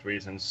exact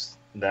reasons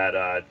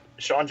that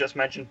Shawn just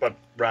mentioned, but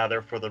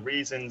rather for the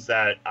reasons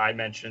that I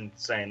mentioned,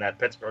 saying that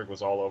Pittsburgh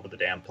was all over the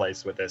damn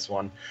place with this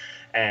one,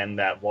 and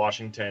that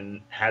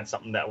Washington had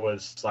something that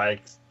was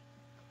like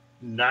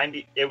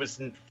 90. It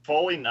was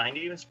fully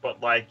 90s,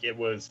 but like it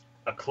was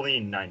a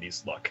clean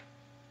 90s look.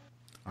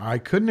 I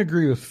couldn't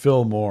agree with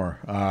Phil more.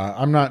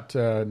 I'm not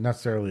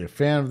necessarily a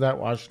fan of that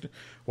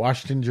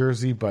Washington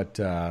jersey, but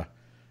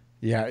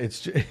yeah, it's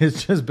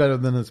just better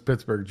than this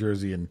Pittsburgh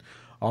jersey. And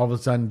all of a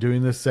sudden,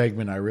 doing this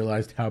segment, I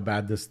realized how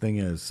bad this thing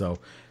is. So,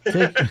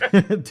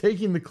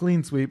 taking the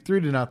clean sweep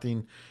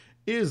 3-0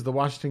 is the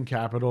Washington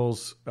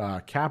Capitals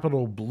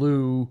Capital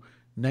Blue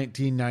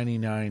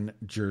 1999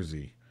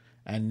 jersey.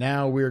 And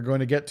now we are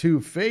going to get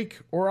to fake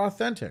or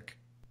authentic.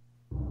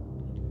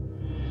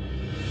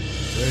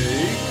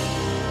 Fake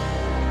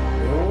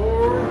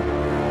or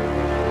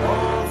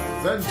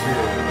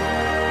authentic?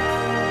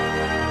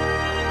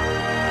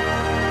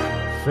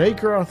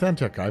 Fake or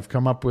authentic? I've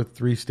come up with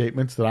 3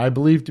 statements that I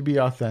believe to be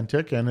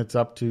authentic, and it's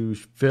up to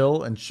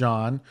Phil and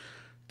Shawn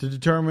to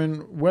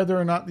determine whether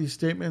or not these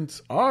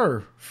statements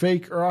are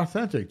fake or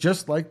authentic,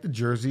 just like the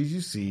jerseys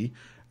you see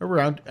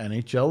around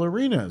NHL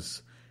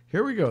arenas.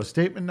 Here we go.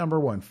 Statement number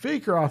 1.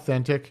 Fake or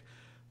authentic?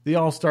 The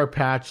All-Star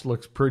patch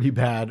looks pretty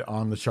bad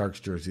on the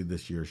Sharks jersey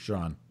this year.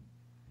 Shawn?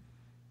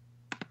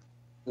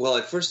 Well,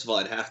 first of all,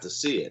 I'd have to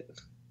see it.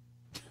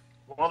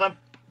 Well, then...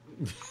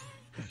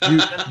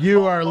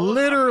 You are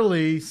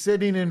literally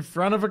sitting in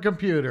front of a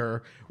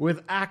computer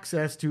with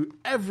access to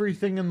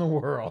everything in the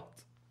world.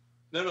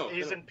 No.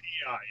 He's in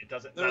PI. It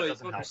doesn't. No, you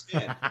don't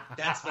understand.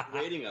 That's the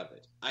rating of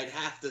it. I'd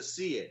have to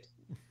see it.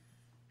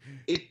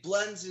 It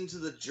blends into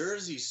the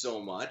jersey so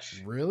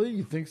much. Really?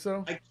 You think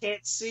so? I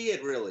can't see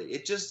it, really.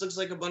 It just looks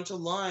like a bunch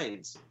of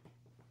lines.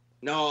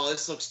 No,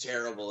 this looks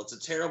terrible. It's a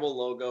terrible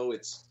logo.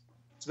 It's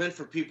meant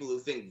for people who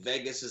think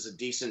Vegas is a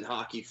decent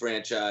hockey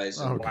franchise.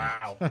 Oh,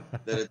 wow.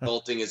 That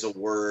adulting is a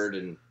word,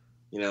 and,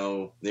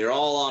 they're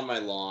all on my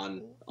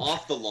lawn,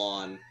 off the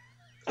lawn.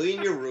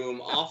 Clean your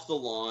room, off the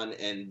lawn,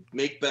 and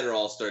make better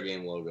All-Star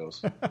Game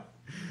logos.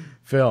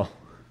 Phil?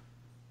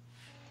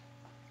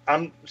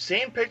 I'm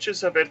seeing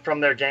pictures of it from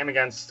their game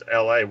against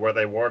LA where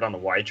they wore it on the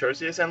white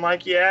jerseys, and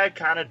it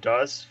kind of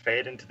does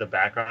fade into the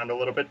background a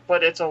little bit,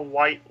 but it's a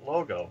white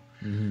logo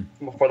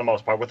for the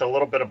most part, with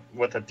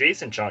a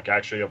decent chunk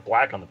actually of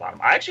black on the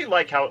bottom. I actually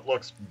like how it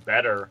looks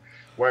better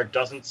where it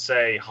doesn't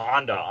say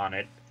Honda on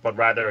it, but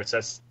rather it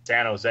says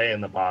San Jose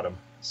in the bottom.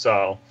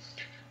 So,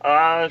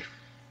 let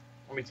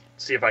me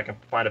see if I can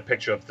find a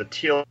picture of the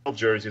teal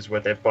jerseys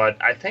with it,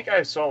 but I think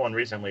I saw one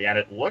recently and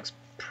it looks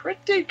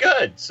pretty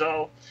good.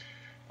 So,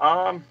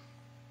 what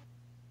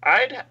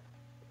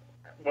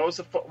was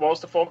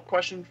the full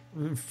question?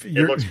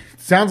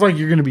 Sounds like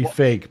you're going to be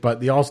fake, but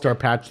the All-Star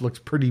patch looks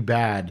pretty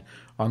bad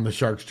on the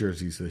Sharks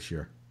jerseys this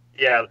year.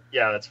 Yeah,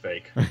 that's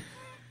fake.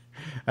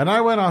 And I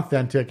went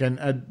authentic,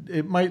 and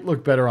it might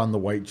look better on the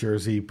white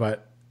jersey,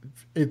 but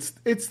it's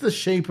the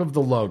shape of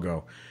the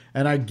logo,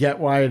 and I get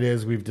why it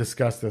is. We've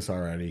discussed this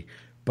already,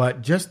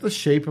 but just the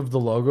shape of the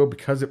logo,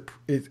 because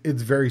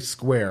it's very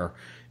square,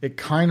 it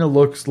kind of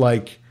looks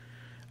like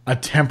a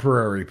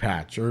temporary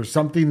patch or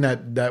something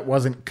that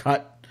wasn't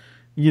cut,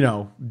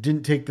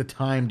 didn't take the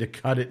time to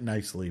cut it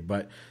nicely.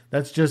 But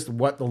that's just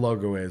what the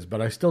logo is.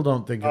 But I still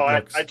don't think it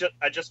looks...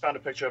 I just found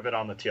a picture of it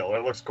on the teal.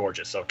 It looks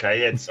gorgeous,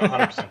 okay? It's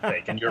 100%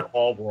 fake, and you're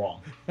all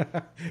wrong.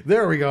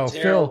 There we go.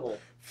 Terrible.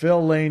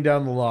 Phil laying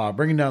down the law,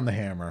 bringing down the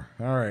hammer.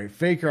 All right,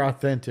 fake or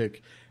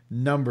authentic,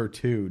 number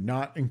 2,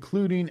 not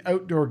including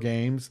outdoor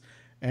games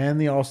and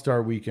the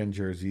All-Star Weekend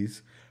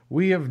jerseys.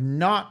 We have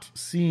not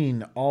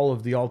seen all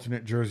of the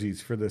alternate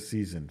jerseys for this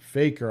season.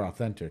 Fake or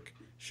authentic?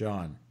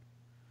 Shawn?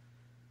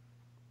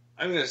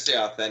 I'm going to say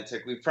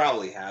authentic. We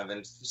probably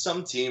haven't.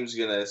 Some team's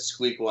going to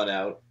squeak one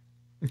out,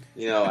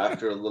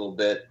 after a little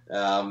bit.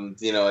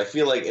 I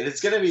feel like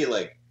it's going to be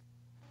like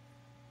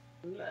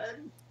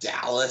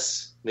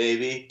Dallas,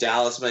 maybe.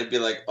 Dallas might be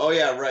like, oh,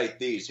 yeah, right,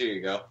 these. Here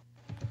you go.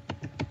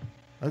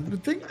 I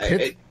would think plus,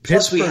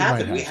 we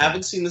Pittsburgh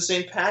haven't seen the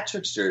St.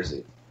 Patrick's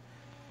jersey.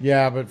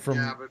 Yeah, but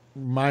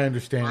my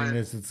understanding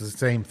is it's the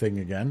same thing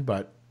again.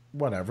 But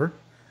whatever.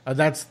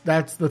 That's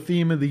the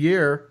theme of the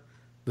year.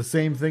 The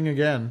same thing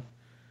again.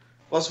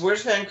 Plus,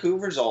 where's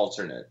Vancouver's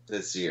alternate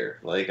this year?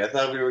 Like, I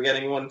thought we were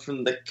getting one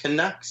from the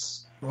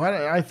Canucks. Well,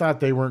 I thought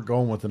they weren't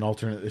going with an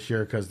alternate this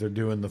year because they're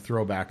doing the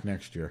throwback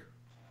next year.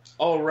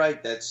 Oh,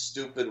 right. That's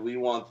stupid. We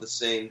want the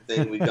same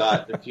thing we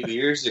got a few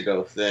years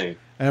ago thing.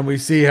 And we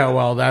see how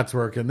well that's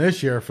working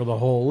this year for the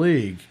whole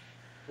league.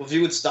 Well, if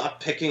you would stop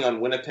picking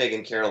on Winnipeg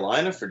and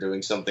Carolina for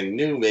doing something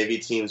new, maybe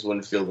teams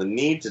wouldn't feel the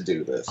need to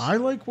do this. I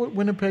like what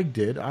Winnipeg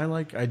did. I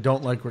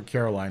don't like what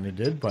Carolina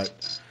did,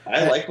 but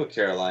I like what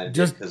Carolina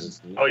did because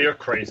it's new. Oh, you're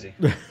crazy.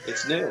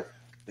 It's new.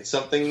 It's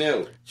something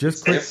new. It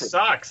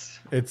sucks.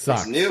 It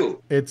sucks. It's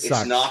new. It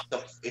sucks.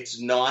 It's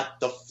not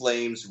the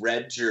Flames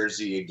red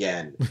jersey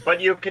again.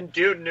 But you can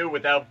do new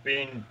without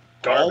being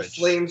garbage. All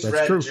Flames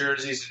red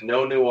jerseys,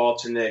 no new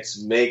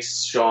alternates,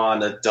 makes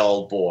Shawn a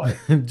dull boy.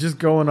 Just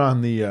going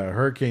on the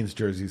Hurricanes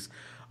jerseys,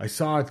 I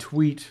saw a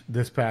tweet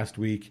this past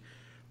week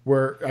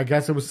where I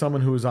guess it was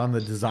someone who was on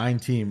the design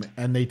team,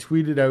 and they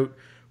tweeted out,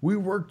 "We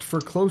worked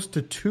for close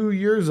to 2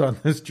 years on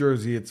this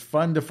jersey. It's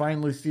fun to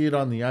finally see it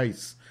on the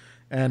ice."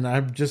 And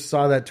I just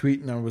saw that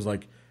tweet, and I was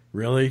like,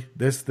 really?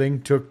 This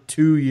thing took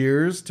 2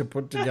 years to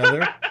put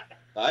together?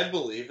 I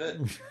believe it.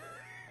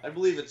 I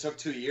believe it took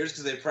 2 years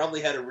because they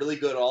probably had a really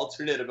good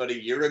alternate about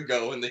a year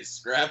ago and they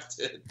scrapped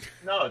it.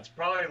 No, it's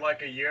probably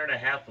like a year and a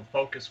half of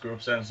focus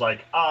groups, and it's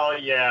like, oh,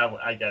 yeah,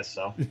 I guess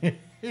so.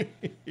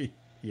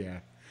 Yeah.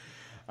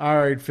 All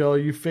right, Phil,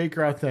 you fake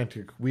or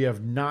authentic? We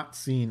have not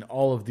seen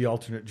all of the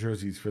alternate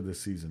jerseys for this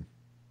season.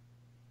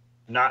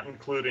 Not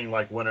including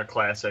like Winter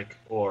Classic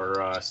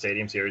or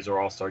Stadium Series or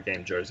All-Star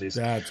Game jerseys.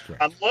 That's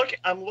correct.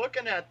 I'm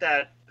looking at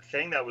that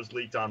thing that was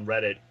leaked on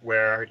Reddit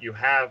where you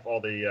have all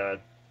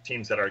the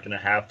teams that are going to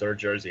have their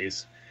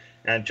jerseys,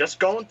 and just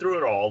going through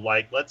it all.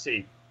 Like, let's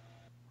see,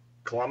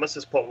 Columbus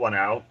has put one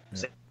out.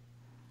 Yeah.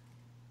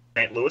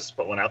 St. Louis has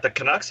put one out. The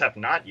Canucks have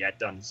not yet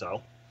done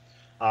so.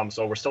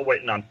 So we're still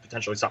waiting on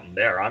potentially something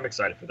there. I'm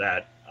excited for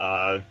that.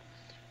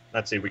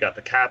 Let's see, we got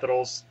the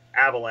Capitals,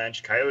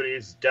 Avalanche,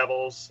 Coyotes,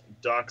 Devils,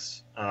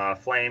 Ducks,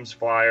 Flames,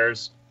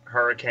 Flyers,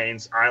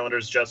 Hurricanes,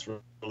 Islanders just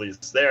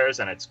released theirs,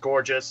 and it's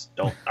gorgeous.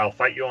 I'll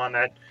fight you on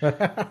that.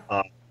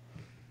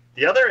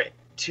 The other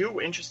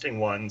two interesting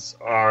ones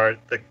are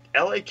the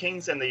LA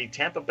Kings and the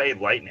Tampa Bay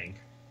Lightning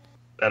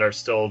that are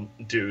still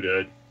due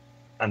to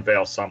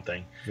unveil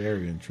something.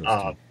 Very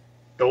interesting.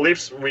 The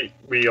Leafs,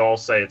 we all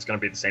say it's going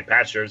to be the St.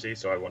 Pat's jersey,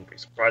 so I wouldn't be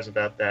surprised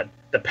about that.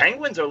 The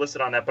Penguins are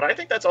listed on that, but I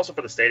think that's also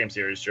for the Stadium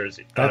Series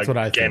jersey. That's what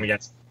I think. Game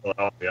against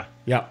Philadelphia.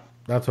 Yeah,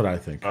 that's what I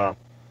think.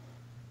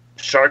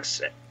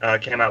 Sharks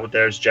came out with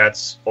theirs,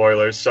 Jets,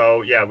 Oilers.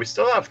 So, yeah, we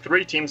still have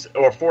 3 teams,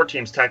 or 4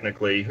 teams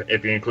technically,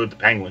 if you include the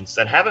Penguins,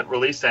 that haven't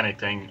released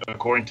anything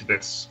according to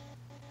this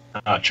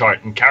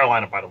chart. And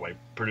Carolina, by the way,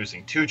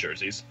 producing 2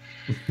 jerseys.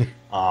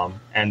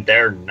 And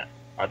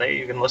are they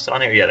even listed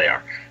on here? Yeah, they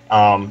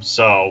are.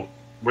 So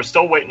we're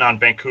still waiting on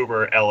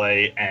Vancouver,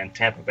 LA, and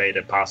Tampa Bay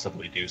to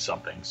possibly do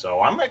something.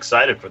 So I'm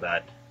excited for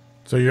that.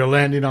 So you're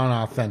landing on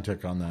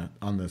authentic on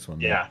this one.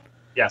 Yeah. Right?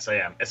 Yes, I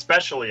am.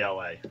 Especially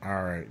LA.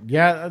 All right.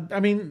 Yeah, I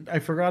mean, I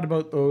forgot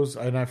about those,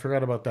 and I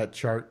forgot about that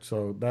chart.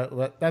 So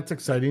that's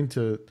exciting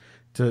to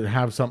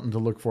have something to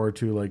look forward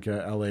to, like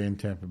LA and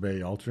Tampa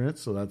Bay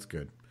alternates. So that's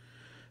good.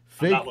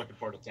 I'm not looking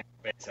forward to Tampa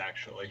Bay's,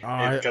 actually.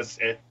 Because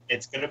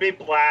it's going to be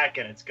black,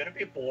 and it's going to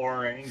be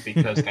boring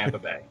because Tampa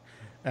Bay.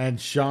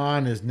 And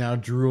Shawn is now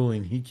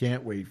drooling. He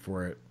can't wait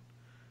for it.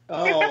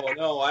 Oh,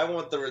 no, I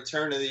want the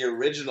return of the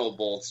original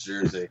Bolts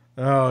jersey.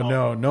 Oh,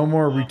 no. No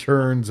more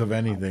returns of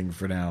anything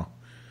for now.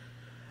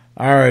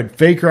 All right,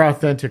 fake or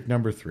authentic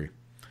number 3.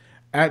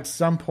 At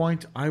some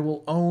point, I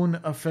will own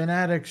a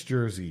Fanatics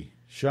jersey.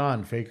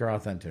 Shawn, fake or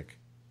authentic?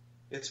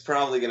 It's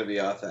probably going to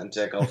be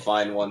authentic. I'll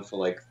find one for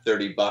like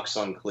 $30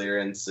 on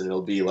clearance, and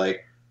it'll be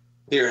like,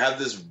 here, have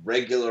this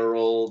regular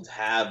old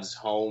Habs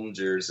home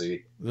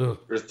jersey for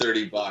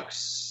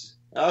 $30.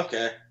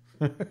 Okay,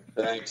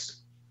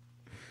 thanks.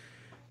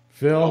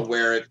 Phil, I'll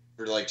wear it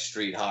for like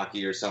street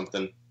hockey or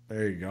something.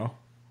 There you go.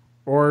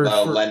 Or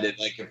I'll lend it.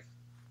 Like,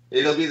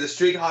 it'll be the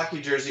street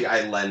hockey jersey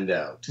I lend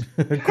out.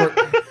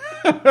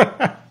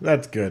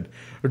 That's good.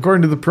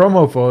 According to the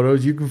promo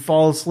photos, you can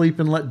fall asleep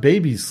and let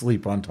babies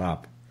sleep on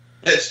top.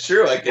 It's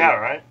true. I can. Yeah,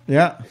 right.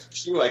 Yeah,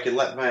 it's true. I can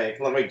let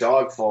my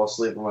dog fall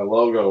asleep on my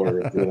logo, or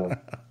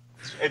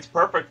It's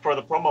perfect for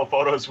the promo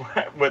photos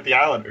with the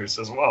Islanders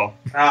as well.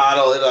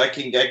 I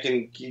can.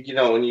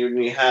 When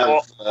you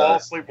have fall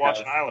asleep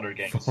watching Islander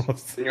games.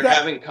 When you're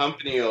having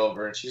company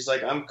over, and she's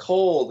like, "I'm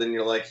cold," and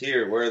you're like,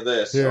 "Here, wear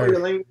this." Yeah. Oh,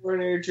 you're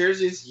wearing your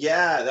jerseys?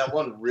 Yeah, that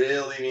one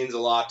really means a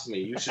lot to me.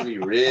 You should be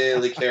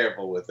really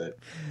careful with it.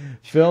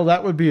 Phil,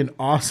 that would be an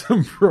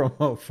awesome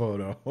promo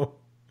photo.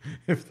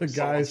 If the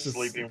guy's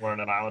sleeping wearing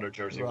an Islander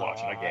jersey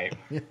watching a game.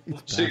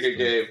 Watching a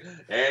game,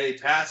 and he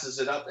passes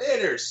it up,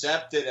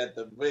 intercepted at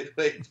the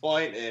midway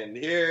point, and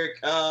here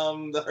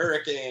come the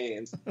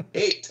Hurricanes.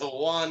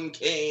 8-1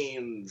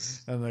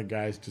 Canes. And the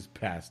guy's just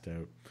passed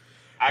out.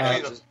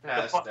 Actually,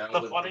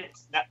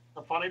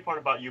 the funny part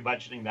about you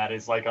mentioning that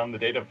is, like, on the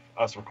date of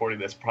us recording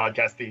this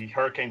podcast, the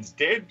Hurricanes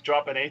did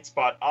drop an 8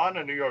 spot on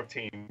a New York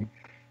team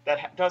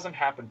that doesn't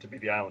happen to be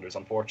the Islanders,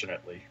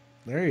 unfortunately.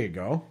 There you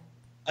go.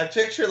 I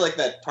picture like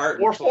that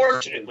part. Or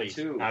fortunately,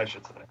 too. I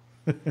should say.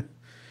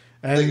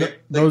 And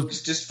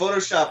those just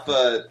Photoshop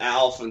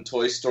Al from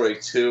Toy Story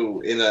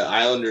 2 in an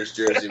Islanders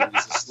jersey when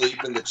he's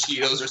asleep and the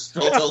Cheetos are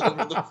spilled all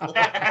over the floor.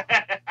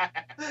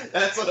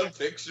 That's what I'm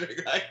picturing,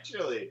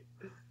 actually.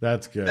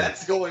 That's good.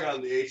 That's going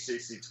on the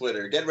HJC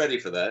Twitter. Get ready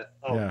for that.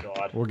 Oh, yeah,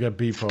 God. We'll get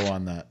Beefo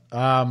on that.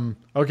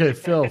 Okay,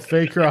 Phil,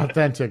 fake or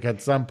authentic,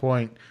 at some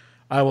point,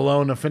 I will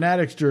own a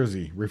Fanatics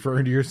jersey,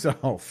 referring to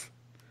yourself.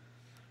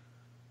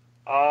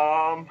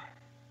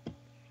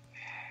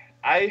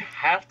 I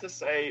have to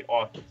say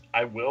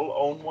I will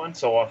own one,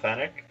 so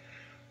authentic.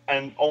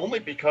 And only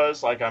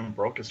because, like, I'm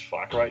broke as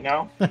fuck right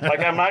now.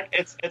 Like, I'm not,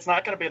 it's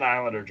not going to be an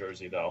Islander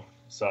jersey, though.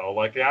 So,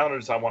 like, the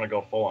Islanders, I want to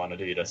go full on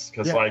Adidas.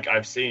 Because, like,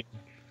 I've seen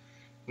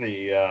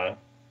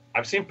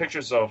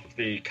pictures of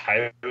the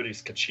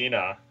Coyotes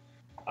Kachina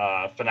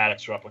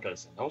Fanatics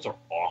replicas, and those are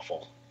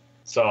awful.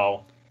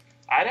 So,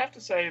 I'd have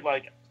to say,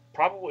 like,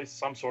 probably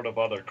some sort of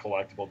other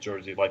collectible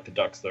jersey, like the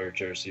Ducks third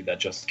jersey that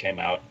just came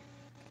out.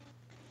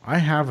 I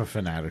have a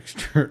Fanatics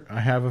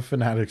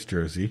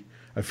jersey.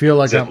 I feel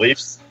like I'm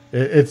Leafs?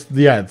 It's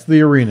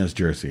the Arenas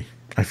jersey.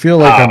 I feel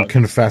like I'm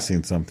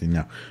confessing something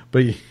now.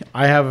 But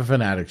I have a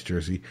Fanatics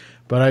jersey,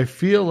 but I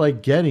feel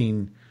like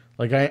getting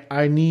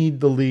I need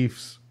the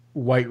Leafs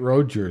White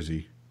Road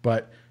jersey,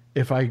 but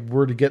if I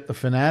were to get the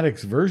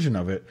Fanatics version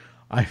of it,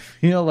 I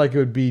feel like it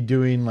would be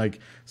doing like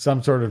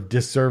some sort of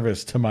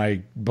disservice to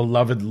my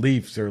beloved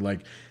Leafs, or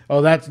like,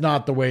 oh, that's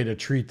not the way to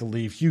treat the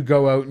Leafs. You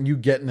go out and you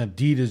get an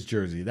Adidas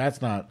jersey.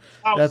 That's not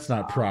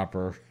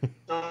proper.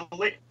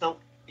 The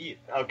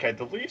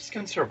Leafs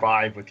can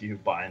survive with you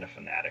buying a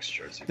Fanatics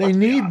jersey. They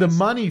need the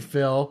money,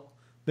 Phil.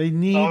 They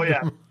need. Oh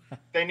yeah,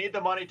 they need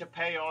the money to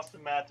pay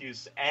Austin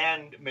Matthews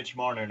and Mitch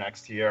Marner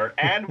next year,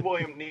 and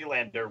William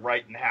Nylander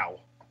right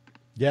now.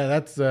 Yeah,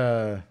 that's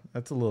a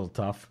little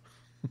tough.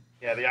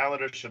 Yeah, the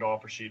Islanders should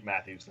offer Sheet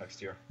Matthews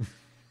next year.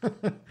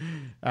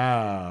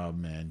 Oh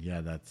man,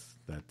 yeah, that's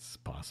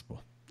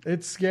possible.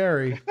 It's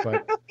scary,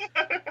 but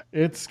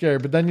it's scary.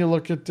 But then you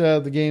look at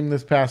the game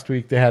this past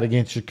week they had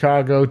against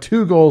Chicago.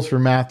 2 goals for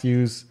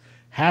Matthews,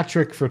 hat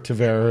trick for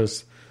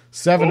Tavares,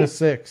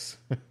 7-6.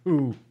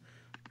 Ooh,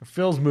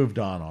 Phil's moved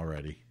on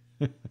already.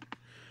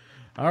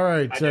 All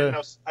right, I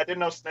didn't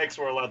know snakes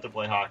were allowed to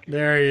play hockey.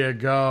 There you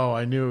go.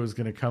 I knew it was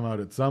going to come out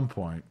at some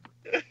point.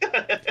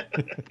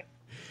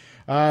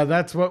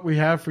 That's what we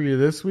have for you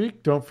this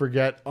week. Don't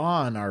forget,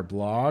 on our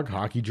blog,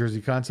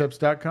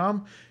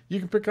 hockeyjerseyconcepts.com, you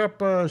can pick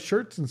up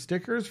shirts and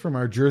stickers from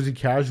our Jersey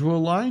Casual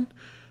line.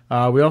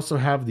 We also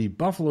have the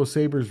Buffalo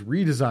Sabres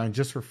redesign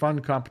just for fun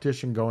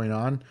competition going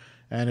on.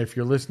 And if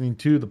you're listening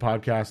to the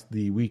podcast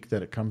the week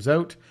that it comes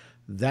out,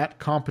 that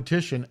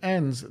competition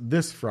ends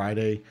this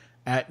Friday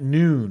at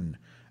noon.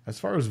 As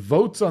far as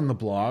votes on the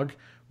blog,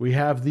 we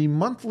have the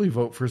monthly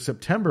vote for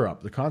September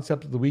up, the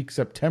Concept of the Week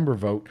September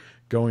vote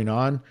going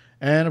on.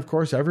 And, of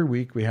course, every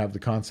week we have the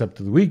Concept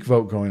of the Week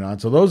vote going on.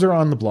 So those are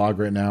on the blog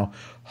right now,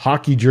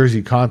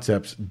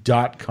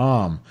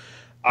 hockeyjerseyconcepts.com.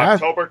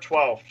 October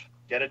 12th.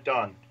 Get it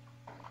done.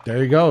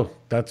 There you go.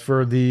 That's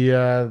for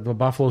the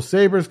Buffalo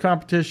Sabres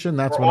competition.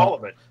 That's for when all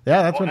of it.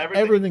 Yeah, that's when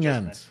everything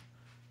ends.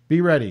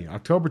 Be ready.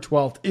 October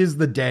 12th is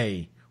the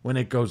day when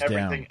it goes down.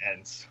 Everything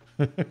ends.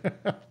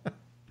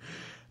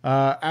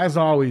 As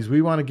always,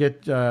 we want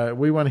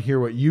to hear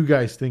what you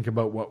guys think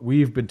about what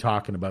we've been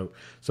talking about.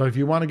 So if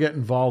you want to get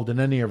involved in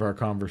any of our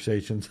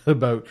conversations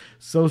about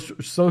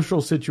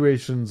social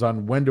situations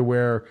on when to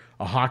wear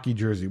a hockey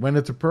jersey, when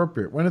it's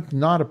appropriate, when it's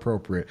not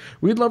appropriate,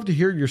 we'd love to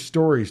hear your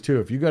stories too.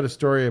 If you got a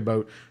story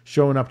about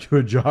showing up to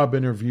a job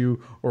interview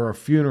or a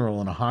funeral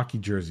in a hockey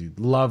jersey,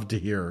 love to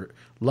hear it.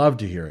 Love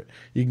to hear it.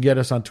 You can get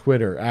us on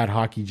Twitter at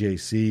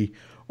HockeyJC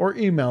or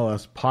email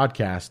us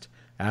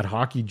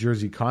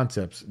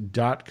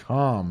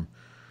podcast@hockeyjerseyconcepts.com.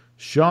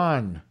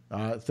 Shawn,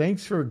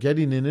 thanks for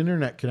getting an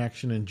internet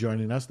connection and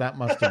joining us. That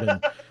must have been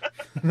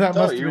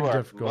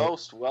difficult.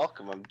 Most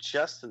welcome. I'm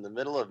just in the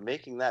middle of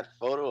making that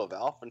photo of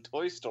Alf and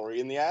Toy Story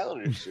in the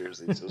Islanders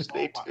jersey, so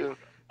stay tuned.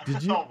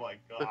 Oh my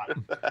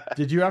God!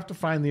 Did you have to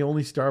find the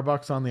only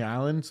Starbucks on the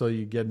island so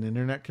you get an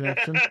internet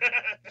connection?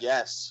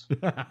 Yes.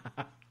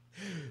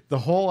 The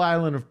whole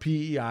island of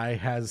PEI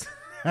has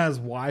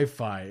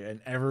Wi-Fi, and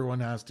everyone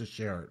has to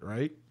share it,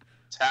 right?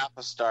 Tap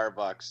a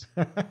Starbucks.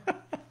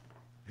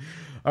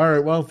 All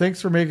right. Well,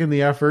 thanks for making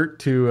the effort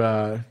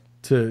to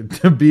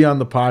be on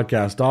the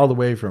podcast all the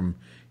way from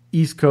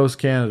East Coast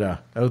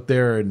Canada, out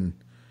there and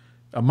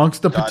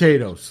amongst the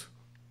potatoes.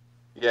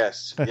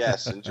 Yes.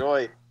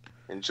 Enjoy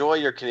Enjoy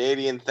your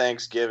Canadian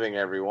Thanksgiving,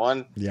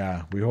 everyone.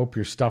 Yeah, we hope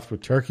you're stuffed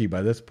with turkey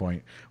by this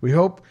point.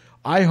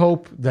 I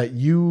hope that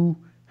you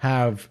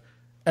have,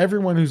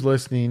 everyone who's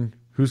listening,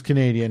 who's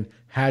Canadian,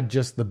 had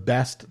just the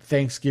best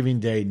Thanksgiving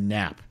Day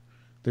nap.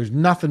 There's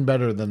nothing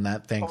better than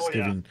that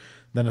Thanksgiving,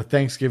 than a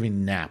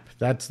Thanksgiving nap.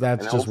 That's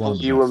and just one of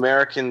the you best.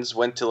 Americans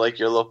went to like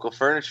your local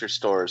furniture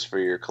stores for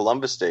your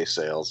Columbus Day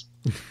sales.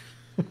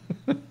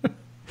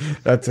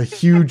 That's a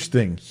huge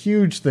thing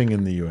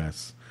in the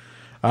U.S.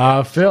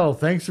 Phil,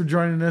 thanks for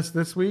joining us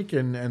this week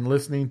and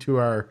listening to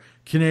our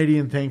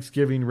Canadian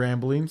Thanksgiving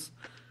ramblings.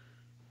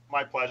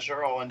 My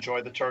pleasure. I'll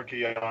enjoy the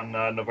turkey on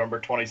November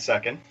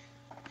 22nd.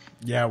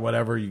 Yeah,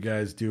 whatever you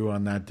guys do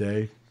on that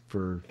day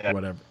for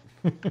whatever.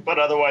 But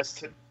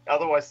otherwise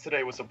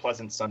today was a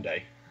pleasant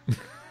Sunday.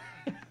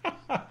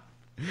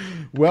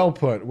 Well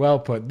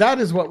put. That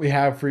is what we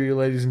have for you,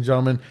 ladies and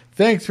gentlemen.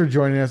 Thanks for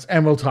joining us,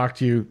 and we'll talk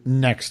to you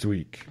next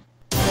week.